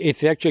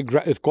 It's actually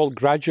it's called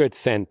Graduate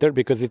Center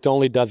because it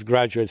only does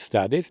graduate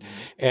studies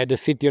at the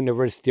City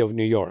University of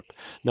New York.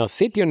 Now,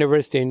 City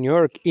University in New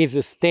York is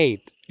a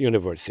state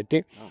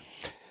university,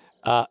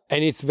 and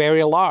it's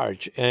very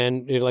large,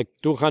 and like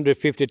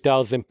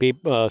 250,000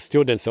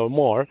 students or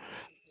more,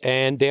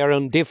 and they are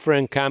on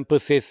different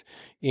campuses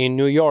in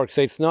New York.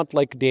 So it's not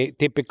like the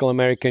typical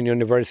American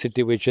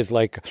university, which is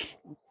like,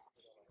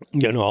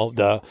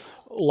 the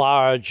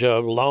large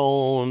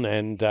loan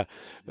and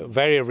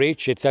very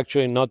rich. It's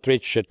actually not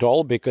rich at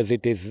all because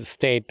it is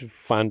state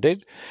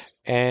funded,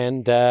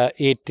 and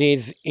it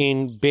is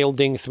in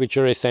buildings which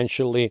are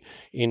essentially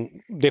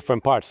in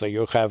different parts. So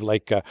you have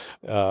like a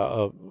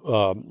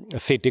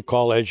city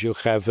college, you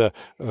have a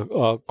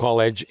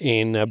college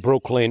in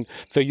Brooklyn.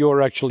 So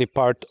you're actually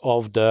part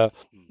of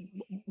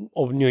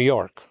New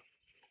York.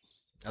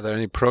 Are there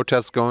any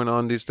protests going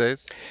on these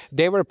days?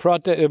 They were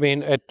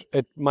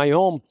at my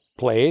own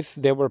place,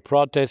 there were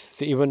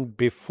protests even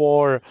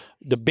before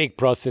the big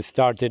process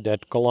started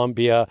at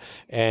Columbia,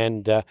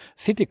 and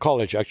City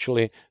College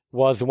actually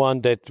was one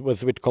that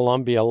was with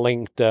Columbia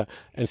linked,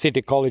 and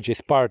City College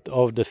is part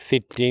of the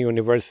City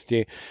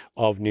University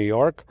of New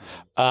York.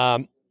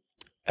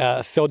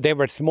 So there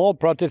were small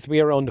protests. We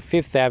are on the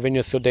Fifth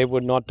Avenue, so they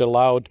were not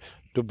allowed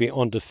to be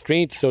on the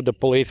street, so the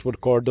police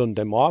would cordon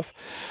them off.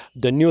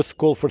 The new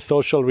School for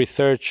Social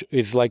Research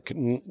is like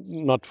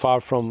not far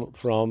from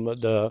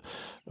the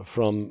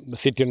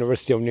City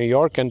University of New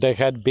York, and they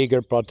had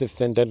bigger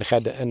protests and then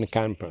had an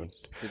encampment.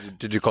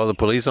 Did you call the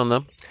police on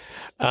them?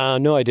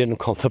 No, I didn't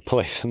call the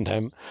police on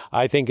them.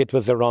 I think it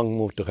was a wrong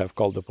move to have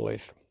called the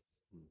police.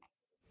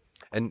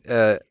 And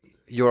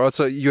you're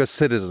also a U.S.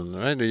 citizen,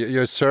 right?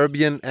 You're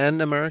Serbian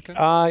and American?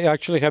 I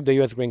actually have the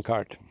U.S. green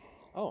card.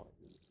 Oh.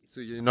 So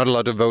you're not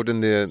allowed to vote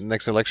in the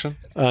next election?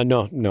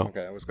 No.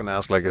 Okay, I was going to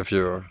ask, like, if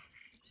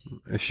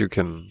you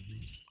can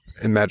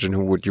imagine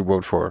who would you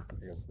vote for.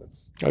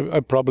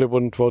 I probably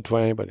wouldn't vote for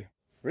anybody.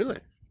 Really?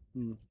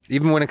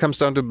 Even when it comes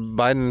down to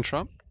Biden and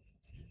Trump?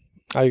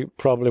 I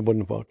probably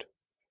wouldn't vote.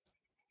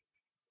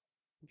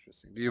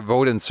 Interesting. Do you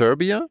vote in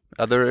Serbia?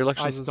 Other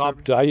elections? I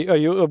stopped. I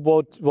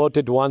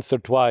voted once or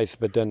twice,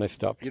 but then I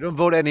stopped. You don't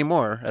vote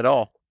anymore at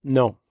all?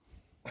 No.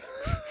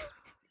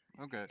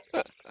 Okay.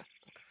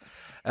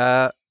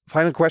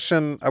 Final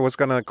question. I was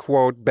gonna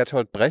quote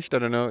Bertolt Brecht. I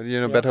don't know.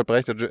 You know, yeah. Bertolt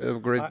Brecht, a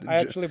great. I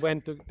actually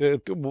went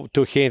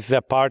to his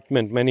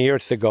apartment many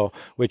years ago,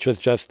 which was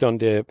just on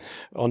the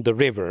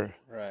river.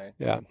 Right.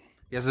 Yeah.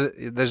 Yes,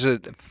 there's a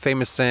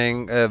famous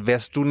saying: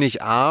 "Wärst du nicht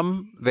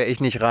arm, wär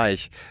ich nicht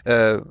reich.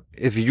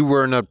 If you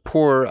were not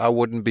poor, I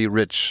wouldn't be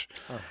rich."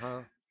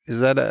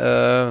 Is that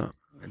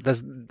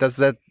does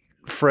that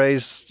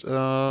phrase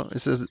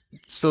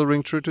still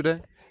ring true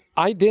today?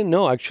 I didn't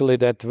know actually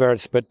that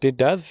verse, but it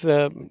does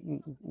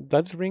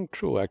ring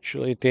true.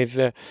 Actually, it is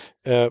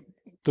to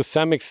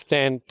some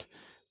extent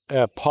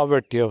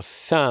poverty of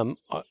some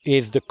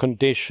is the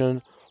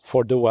condition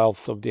for the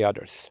wealth of the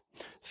others.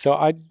 So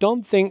I'm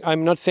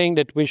not saying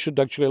that we should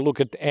actually look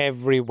at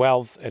every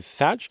wealth as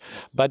such,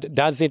 but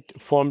does it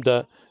form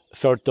the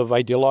sort of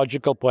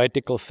ideological,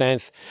 poetical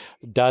sense?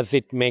 Does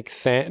it make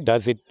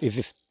sense? Is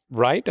it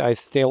right?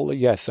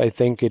 Yes, I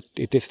think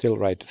it is still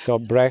right. So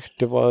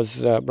Brecht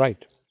was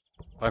right.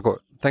 Branko,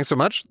 thanks so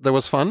much. That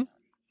was fun.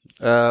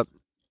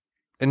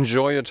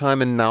 Enjoy your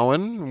time in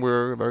Nauen.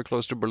 We're very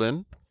close to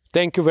Berlin.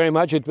 Thank you very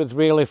much. It was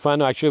really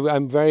fun. Actually,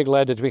 I'm very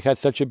glad that we had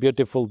such a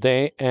beautiful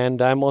day, and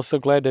I'm also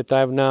glad that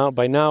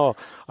by now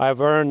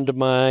I've earned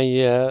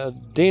my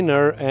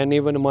dinner and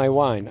even my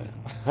wine.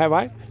 Have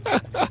I?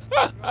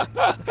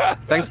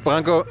 Thanks,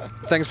 Branko.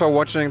 Thanks for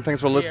watching.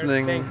 Thanks for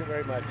listening. Thank you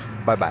very much.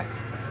 Bye-bye.